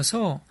코끼리가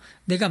되어서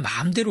내가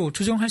마음대로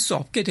조정할 수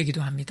없게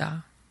되기도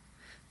합니다.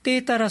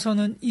 때에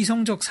따라서는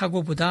이성적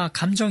사고보다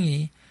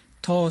감정이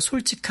더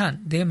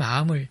솔직한 내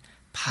마음을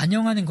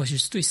반영하는 것일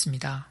수도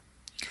있습니다.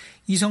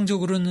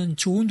 이성적으로는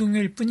좋은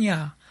동료일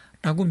뿐이야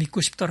라고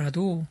믿고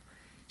싶더라도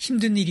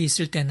힘든 일이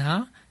있을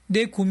때나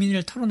내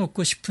고민을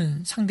털어놓고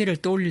싶은 상대를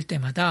떠올릴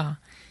때마다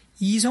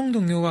이성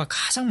동료가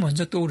가장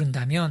먼저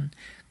떠오른다면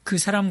그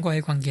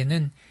사람과의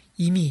관계는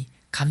이미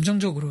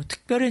감정적으로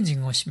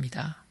특별해진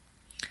것입니다.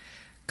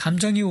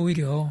 감정이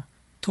오히려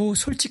더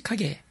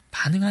솔직하게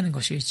반응하는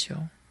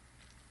것이죠.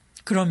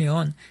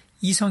 그러면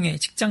이성의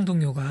직장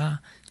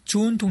동료가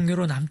좋은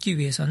동료로 남기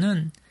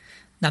위해서는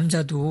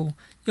남자도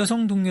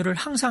여성 동료를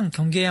항상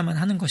경계해야만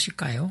하는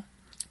것일까요?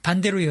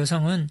 반대로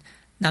여성은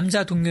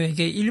남자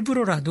동료에게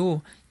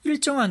일부러라도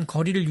일정한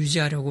거리를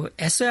유지하려고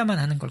애써야만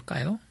하는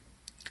걸까요?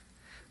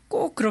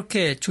 꼭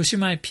그렇게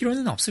조심할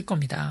필요는 없을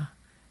겁니다.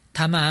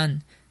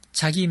 다만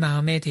자기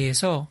마음에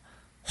대해서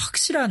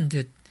확실한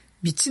듯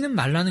믿지는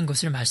말라는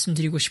것을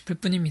말씀드리고 싶을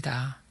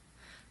뿐입니다.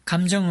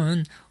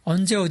 감정은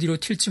언제 어디로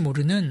튈지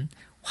모르는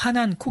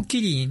화난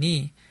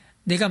코끼리이니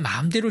내가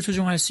마음대로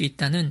조종할 수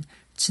있다는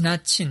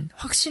지나친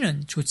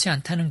확신은 좋지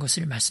않다는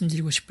것을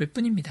말씀드리고 싶을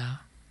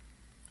뿐입니다.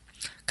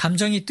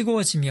 감정이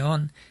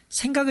뜨거워지면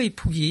생각의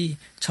폭이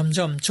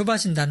점점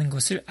좁아진다는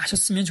것을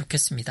아셨으면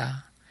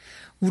좋겠습니다.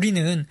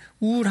 우리는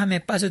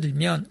우울함에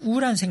빠져들면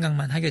우울한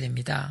생각만 하게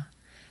됩니다.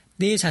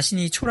 내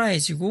자신이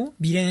초라해지고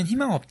미래는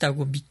희망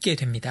없다고 믿게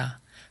됩니다.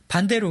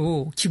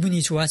 반대로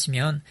기분이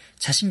좋아지면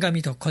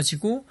자신감이 더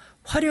커지고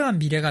화려한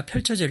미래가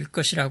펼쳐질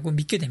것이라고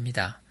믿게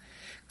됩니다.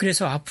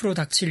 그래서 앞으로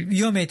닥칠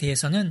위험에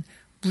대해서는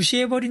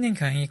무시해버리는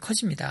경향이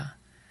커집니다.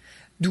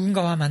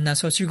 누군가와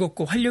만나서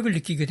즐겁고 활력을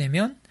느끼게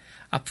되면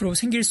앞으로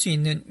생길 수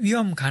있는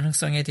위험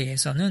가능성에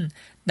대해서는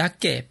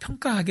낮게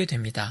평가하게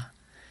됩니다.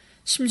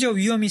 심지어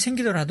위험이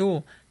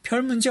생기더라도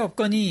별 문제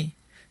없거니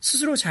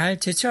스스로 잘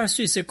제쳐할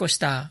수 있을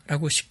것이다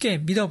라고 쉽게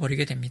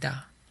믿어버리게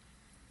됩니다.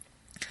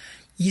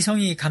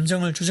 이성이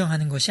감정을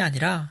조정하는 것이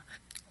아니라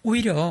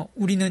오히려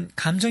우리는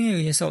감정에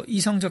의해서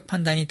이성적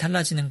판단이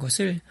달라지는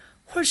것을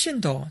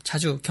훨씬 더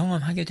자주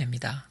경험하게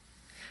됩니다.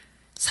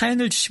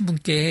 사연을 주신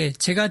분께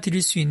제가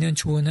드릴 수 있는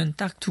조언은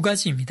딱 두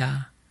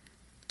가지입니다.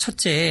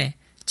 첫째,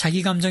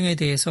 자기 감정에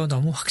대해서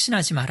너무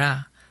확신하지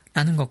마라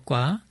라는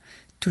것과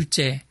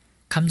둘째,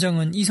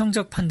 감정은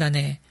이성적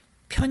판단에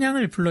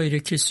편향을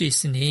불러일으킬 수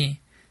있으니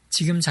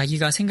지금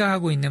자기가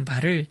생각하고 있는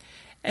바를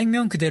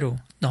액면 그대로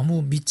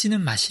너무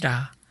믿지는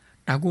마시라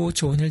라고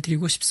조언을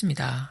드리고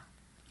싶습니다.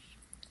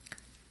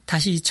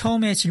 다시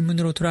처음의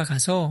질문으로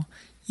돌아가서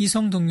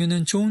이성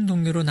동료는 좋은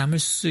동료로 남을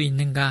수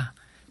있는가,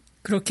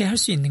 그렇게 할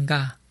수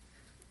있는가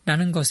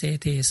라는 것에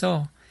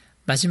대해서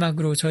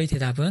마지막으로 저희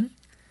대답은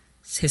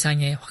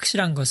세상에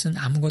확실한 것은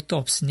아무것도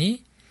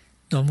없으니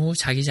너무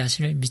자기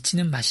자신을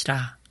믿지는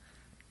마시라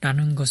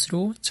라는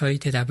것으로 저희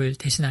대답을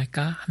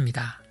대신할까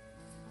합니다.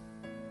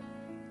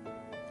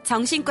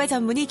 정신과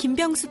전문의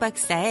김병수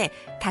박사의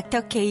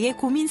닥터K의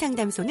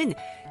고민상담소는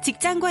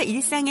직장과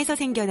일상에서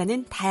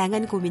생겨나는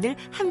다양한 고민을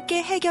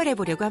함께 해결해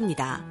보려고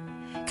합니다.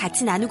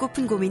 같이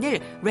나누고픈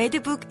고민을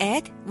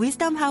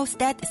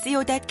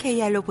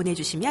redbook@wisdomhouse.co.kr로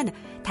보내주시면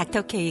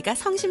닥터K가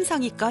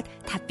성심성의껏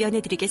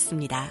답변해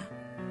드리겠습니다.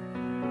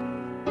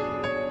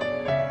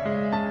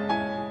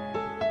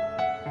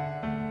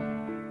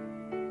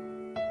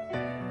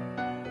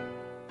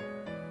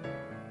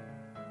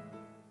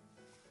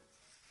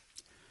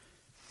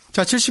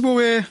 자,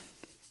 75회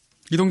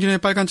이동진의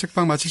빨간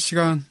책방 마칠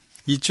시간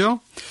있죠?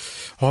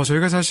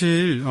 저희가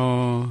사실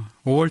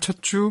 5월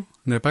첫 주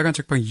빨간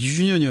책방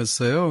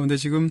 2주년이었어요. 근데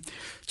지금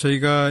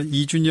저희가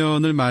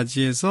 2주년을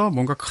맞이해서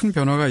뭔가 큰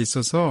변화가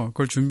있어서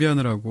그걸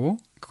준비하느라고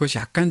그것이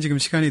약간 지금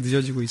시간이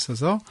늦어지고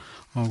있어서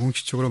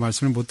공식적으로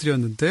말씀을 못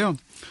드렸는데요.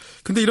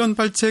 근데 이런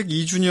빨책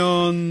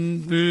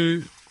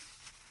 2주년을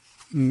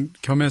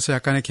겸해서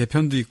약간의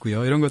개편도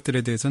있고요. 이런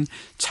것들에 대해서는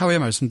차후에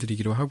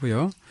말씀드리기로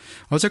하고요.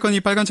 어쨌건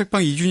이 빨간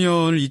책방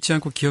 2주년을 잊지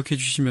않고 기억해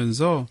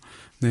주시면서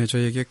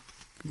저희에게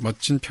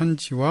멋진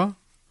편지와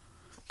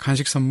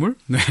간식 선물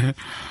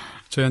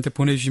저희한테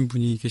보내주신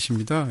분이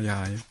계십니다.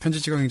 야,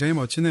 편지지가 굉장히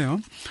멋지네요.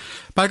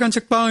 빨간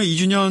책방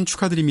 2주년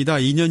축하드립니다.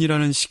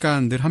 2년이라는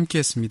시간 늘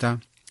함께했습니다.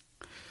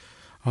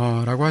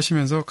 라고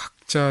하시면서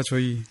각자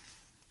저희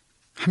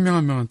한 명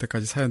한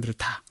명한테까지 사연들을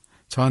다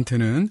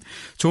저한테는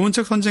좋은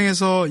책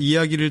선정해서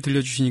이야기를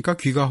들려주시니까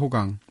귀가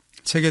호강,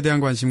 책에 대한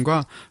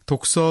관심과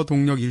독서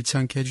동력 잃지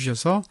않게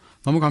해주셔서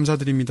너무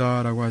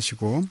감사드립니다 라고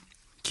하시고,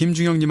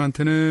 김중혁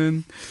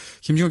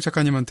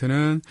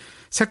작가님한테는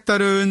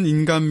색다른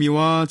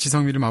인간미와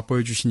지성미를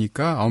맛보여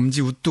주시니까 엄지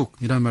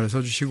우뚝이라는 말을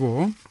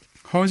써주시고,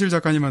 허은실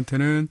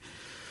작가님한테는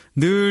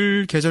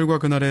늘 계절과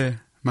그날에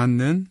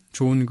맞는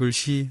좋은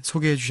글씨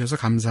소개해 주셔서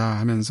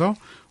감사하면서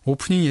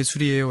오프닝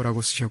예술이에요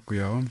라고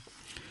쓰셨고요.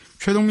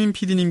 최동민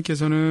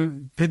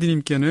PD님께는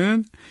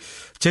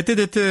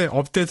제때제때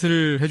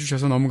업데이트를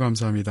해주셔서 너무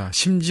감사합니다.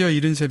 심지어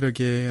이른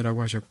새벽에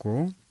라고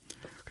하셨고,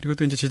 그리고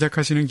또 이제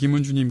제작하시는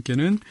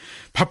김은주님께는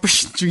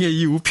바쁘신 중에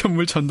이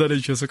우편물 전달해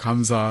주셔서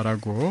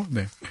감사라고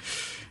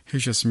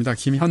해주셨습니다.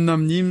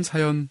 김현남님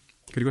사연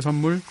그리고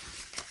선물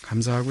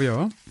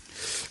감사하고요.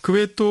 그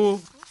외에 또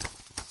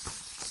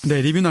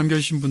리뷰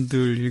남겨주신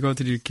분들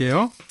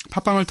읽어드릴게요.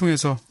 팟빵을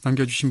통해서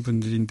남겨주신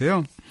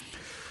분들인데요.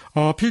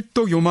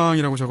 필독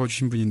요망이라고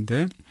적어주신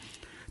분인데,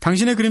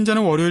 당신의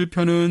그림자는 월요일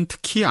편은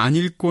특히 안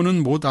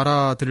읽고는 못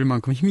알아들을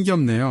만큼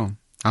힘겹네요.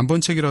 안 본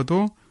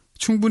책이라도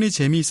충분히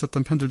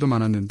재미있었던 편들도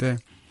많았는데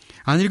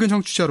안 읽은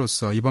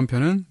청취자로서 이번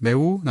편은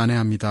매우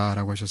난해합니다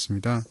라고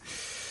하셨습니다.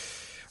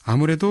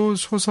 아무래도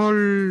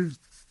소설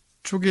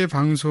쪽의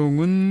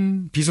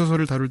방송은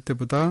비소설을 다룰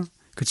때보다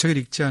그 책을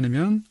읽지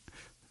않으면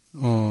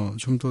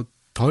좀 더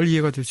덜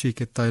이해가 될 수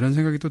있겠다 이런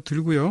생각이 또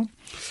들고요.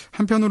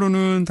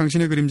 한편으로는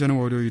당신의 그림자는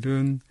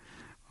월요일은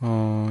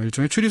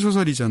일종의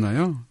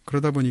추리소설이잖아요.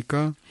 그러다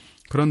보니까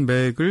그런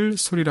맥을,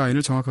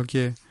 스토리라인을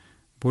정확하게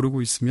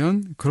모르고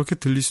있으면 그렇게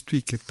들릴 수도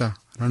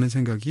있겠다라는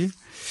생각이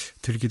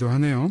들기도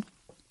하네요.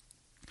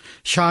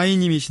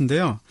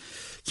 샤이님이신데요.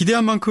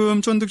 기대한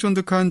만큼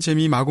쫀득쫀득한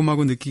재미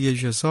마구마구 느끼게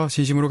해주셔서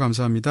진심으로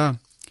감사합니다.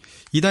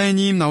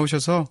 이다혜님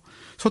나오셔서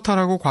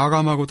소탈하고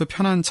과감하고도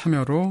편한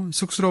참여로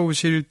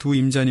쑥스러우실 두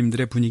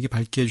임자님들의 분위기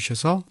밝게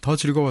해주셔서 더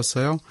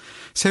즐거웠어요.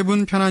 세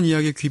분 편한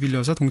이야기에 귀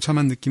빌려서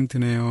동참한 느낌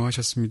드네요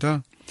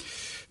하셨습니다.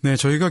 네,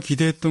 저희가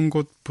기대했던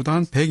것보다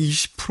한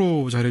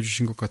 120%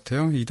 잘해주신 것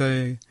같아요.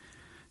 이다혜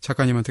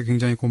작가님한테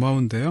굉장히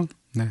고마운데요.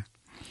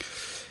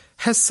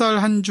 햇살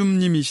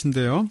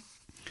한줌님이신데요.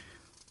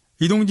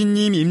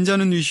 이동진님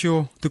임자는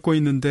위시오 듣고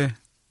있는데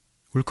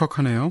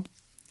울컥하네요.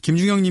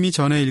 김중영님이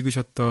전에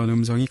읽으셨던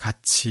음성이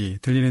같이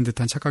들리는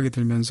듯한 착각이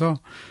들면서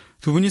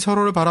두 분이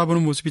서로를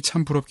바라보는 모습이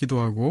참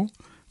부럽기도 하고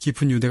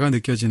깊은 유대가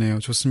느껴지네요.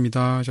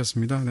 좋습니다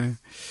하셨습니다.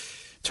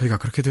 저희가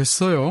그렇게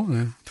됐어요.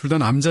 둘 다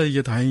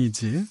남자이게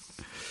다행이지.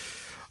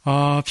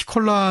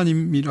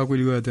 피콜라님이라고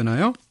읽어야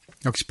되나요?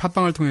 역시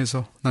팟빵을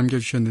통해서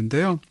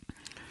남겨주셨는데요.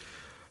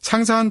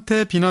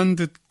 상사한테 비난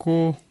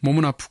듣고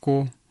몸은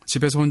아프고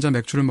집에서 혼자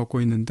맥주를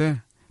먹고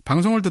있는데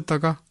방송을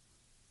듣다가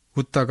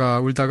웃다가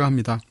울다가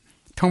합니다.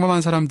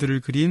 평범한 사람들을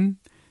그린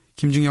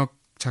김중혁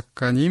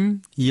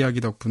작가님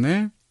이야기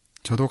덕분에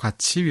저도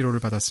같이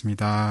위로를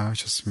받았습니다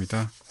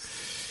하셨습니다.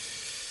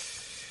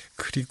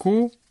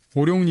 그리고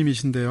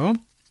오룡님이신데요.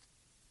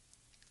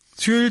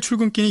 수요일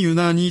출근길이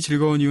유난히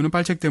즐거운 이유는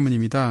빨책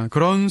때문입니다.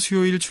 그런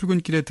수요일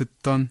출근길에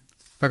듣던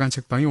빨간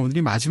책방이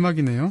오늘이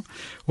마지막이네요.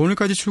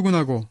 오늘까지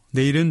출근하고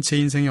내일은 제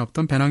인생에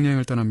없던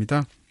배낭여행을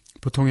떠납니다.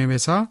 보통의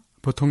회사,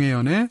 보통의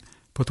연애,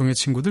 보통의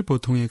친구들,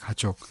 보통의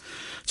가족.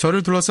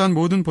 저를 둘러싼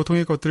모든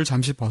보통의 것들을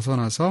잠시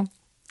벗어나서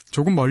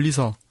조금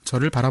멀리서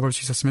저를 바라볼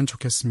수 있었으면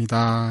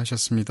좋겠습니다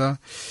하셨습니다.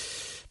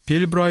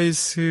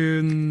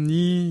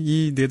 빌브라이슨이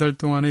이 4달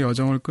동안의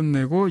여정을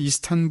끝내고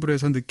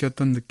이스탄불에서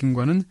느꼈던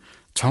느낌과는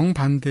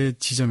정반대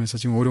지점에서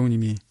지금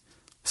오룡님이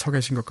서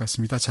계신 것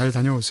같습니다. 잘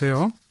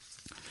다녀오세요.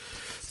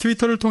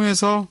 트위터를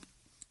통해서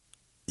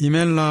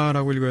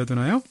이멜라라고 읽어야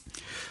되나요?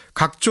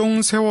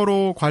 각종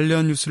세월호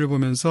관련 뉴스를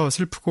보면서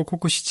슬프고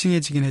코끝이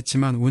찡해지긴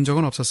했지만 운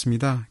적은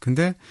없었습니다.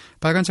 근데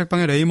빨간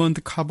책방의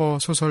레이먼드 카버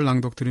소설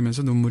낭독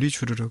들으면서 눈물이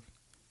주르륵.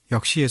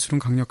 역시 예술은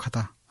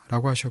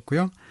강력하다라고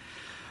하셨고요.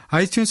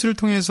 아이튠스를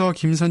통해서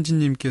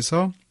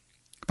김선진님께서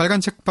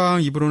빨간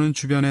책방 입으로는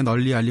주변에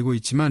널리 알리고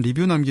있지만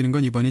리뷰 남기는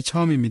건 이번이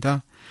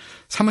처음입니다.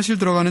 사무실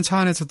들어가는 차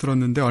안에서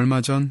들었는데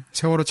얼마 전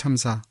세월호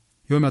참사,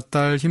 요 몇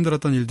달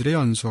힘들었던 일들의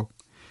연속,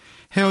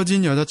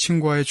 헤어진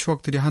여자친구와의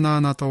추억들이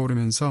하나하나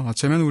떠오르면서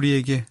어쩌면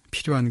우리에게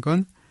필요한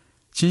건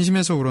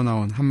진심에서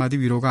우러나온 한마디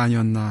위로가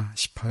아니었나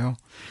싶어요.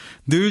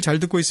 늘 잘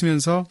듣고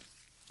있으면서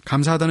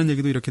감사하다는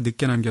얘기도 이렇게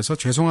늦게 남겨서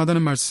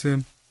죄송하다는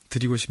말씀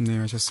드리고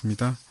싶네요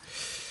하셨습니다.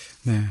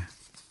 네,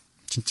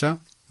 진짜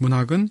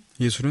문학은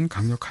예술은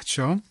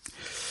강력하죠.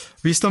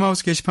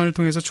 위스덤하우스 게시판을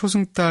통해서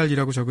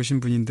초승달이라고 적으신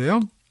분인데요.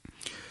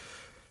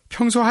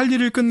 평소 할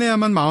일을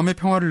끝내야만 마음의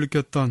평화를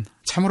느꼈던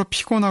참으로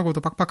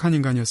피곤하고도 빡빡한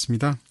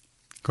인간이었습니다.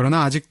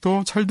 그러나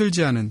아직도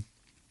철들지 않은,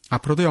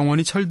 앞으로도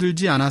영원히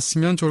철들지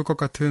않았으면 좋을 것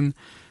같은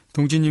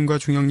동진님과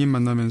중영님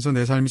만나면서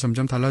내 삶이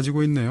점점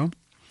달라지고 있네요.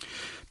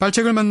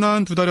 빨책을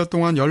만난 2달여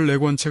동안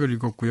 14권 책을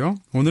읽었고요.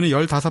 오늘은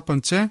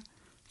 15번째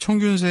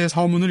청균세의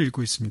서문을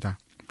읽고 있습니다.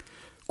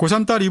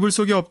 고3 딸 이불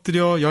속에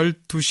엎드려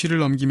 12시를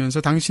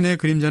넘기면서 당신의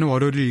그림자는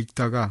월요일을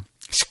읽다가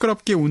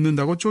시끄럽게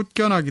웃는다고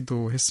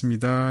쫓겨나기도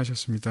했습니다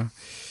하셨습니다.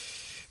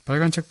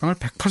 빨간 책방을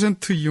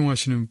 100%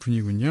 이용하시는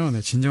분이군요.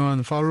 네,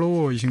 진정한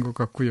팔로워이신 것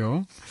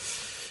같고요.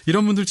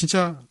 이런 분들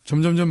진짜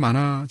점점점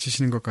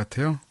많아지시는 것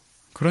같아요.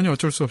 그러니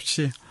어쩔 수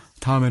없이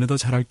다음에는 더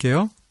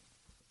잘할게요.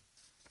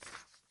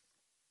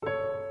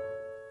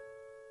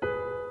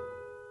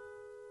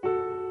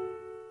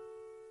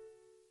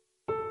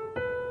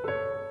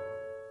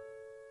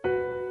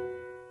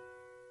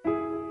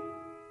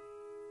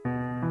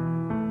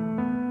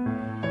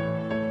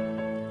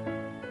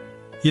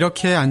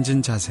 이렇게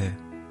앉은 자세,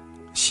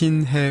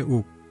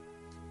 신해욱.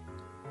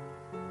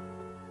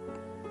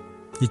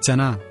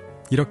 있잖아,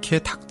 이렇게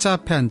탁자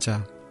앞에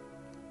앉아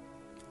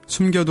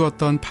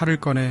숨겨두었던 팔을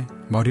꺼내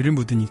머리를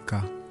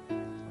묻으니까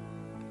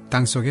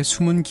땅속에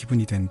숨은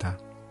기분이 된다.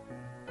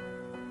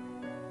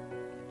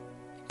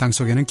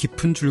 땅속에는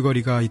깊은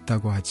줄거리가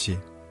있다고 하지.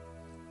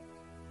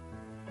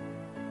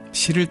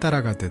 시를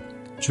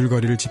따라가듯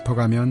줄거리를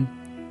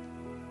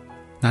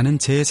짚어가면 나는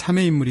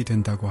제3의 인물이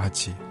된다고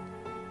하지.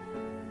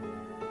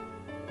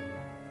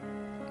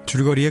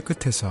 줄거리의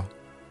끝에서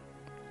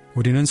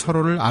우리는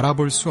서로를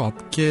알아볼 수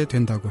없게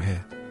된다고 해.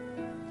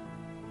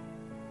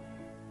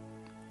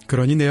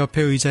 그러니 내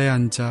옆에 의자에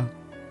앉아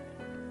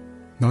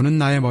너는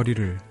나의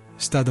머리를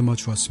쓰다듬어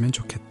주었으면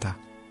좋겠다.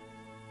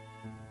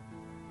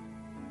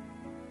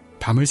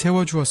 밤을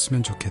새워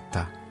주었으면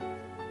좋겠다.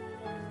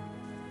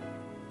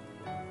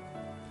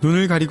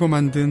 눈을 가리고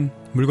만든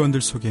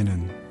물건들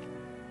속에는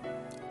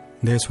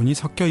내 손이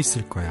섞여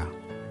있을 거야.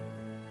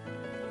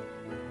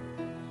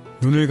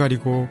 눈을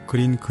가리고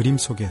그린 그림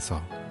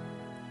속에서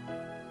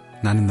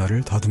나는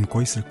너를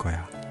더듬고 있을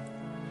거야.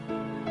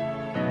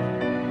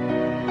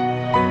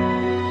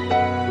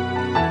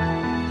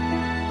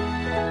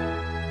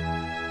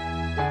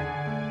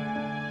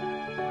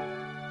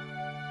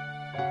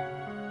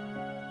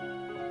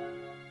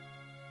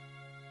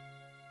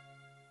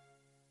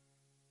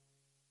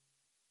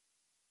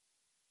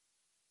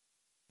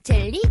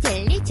 젤리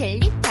젤리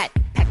젤리팟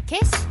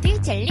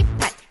팟캐스트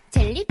젤리팟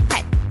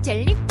젤리팟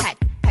젤리팟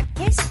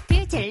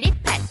팟캐스트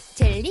젤리팟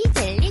젤리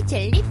젤리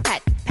젤리팟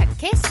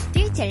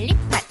팟캐스트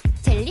젤리팟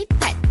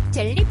젤리팟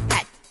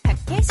젤리팟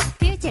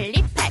팟캐스트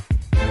젤리팟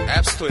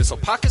앱스토어에서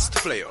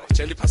팟캐스트 플레이어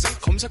젤리팟을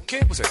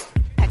검색해보세요.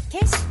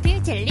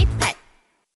 팟캐스트 젤리팟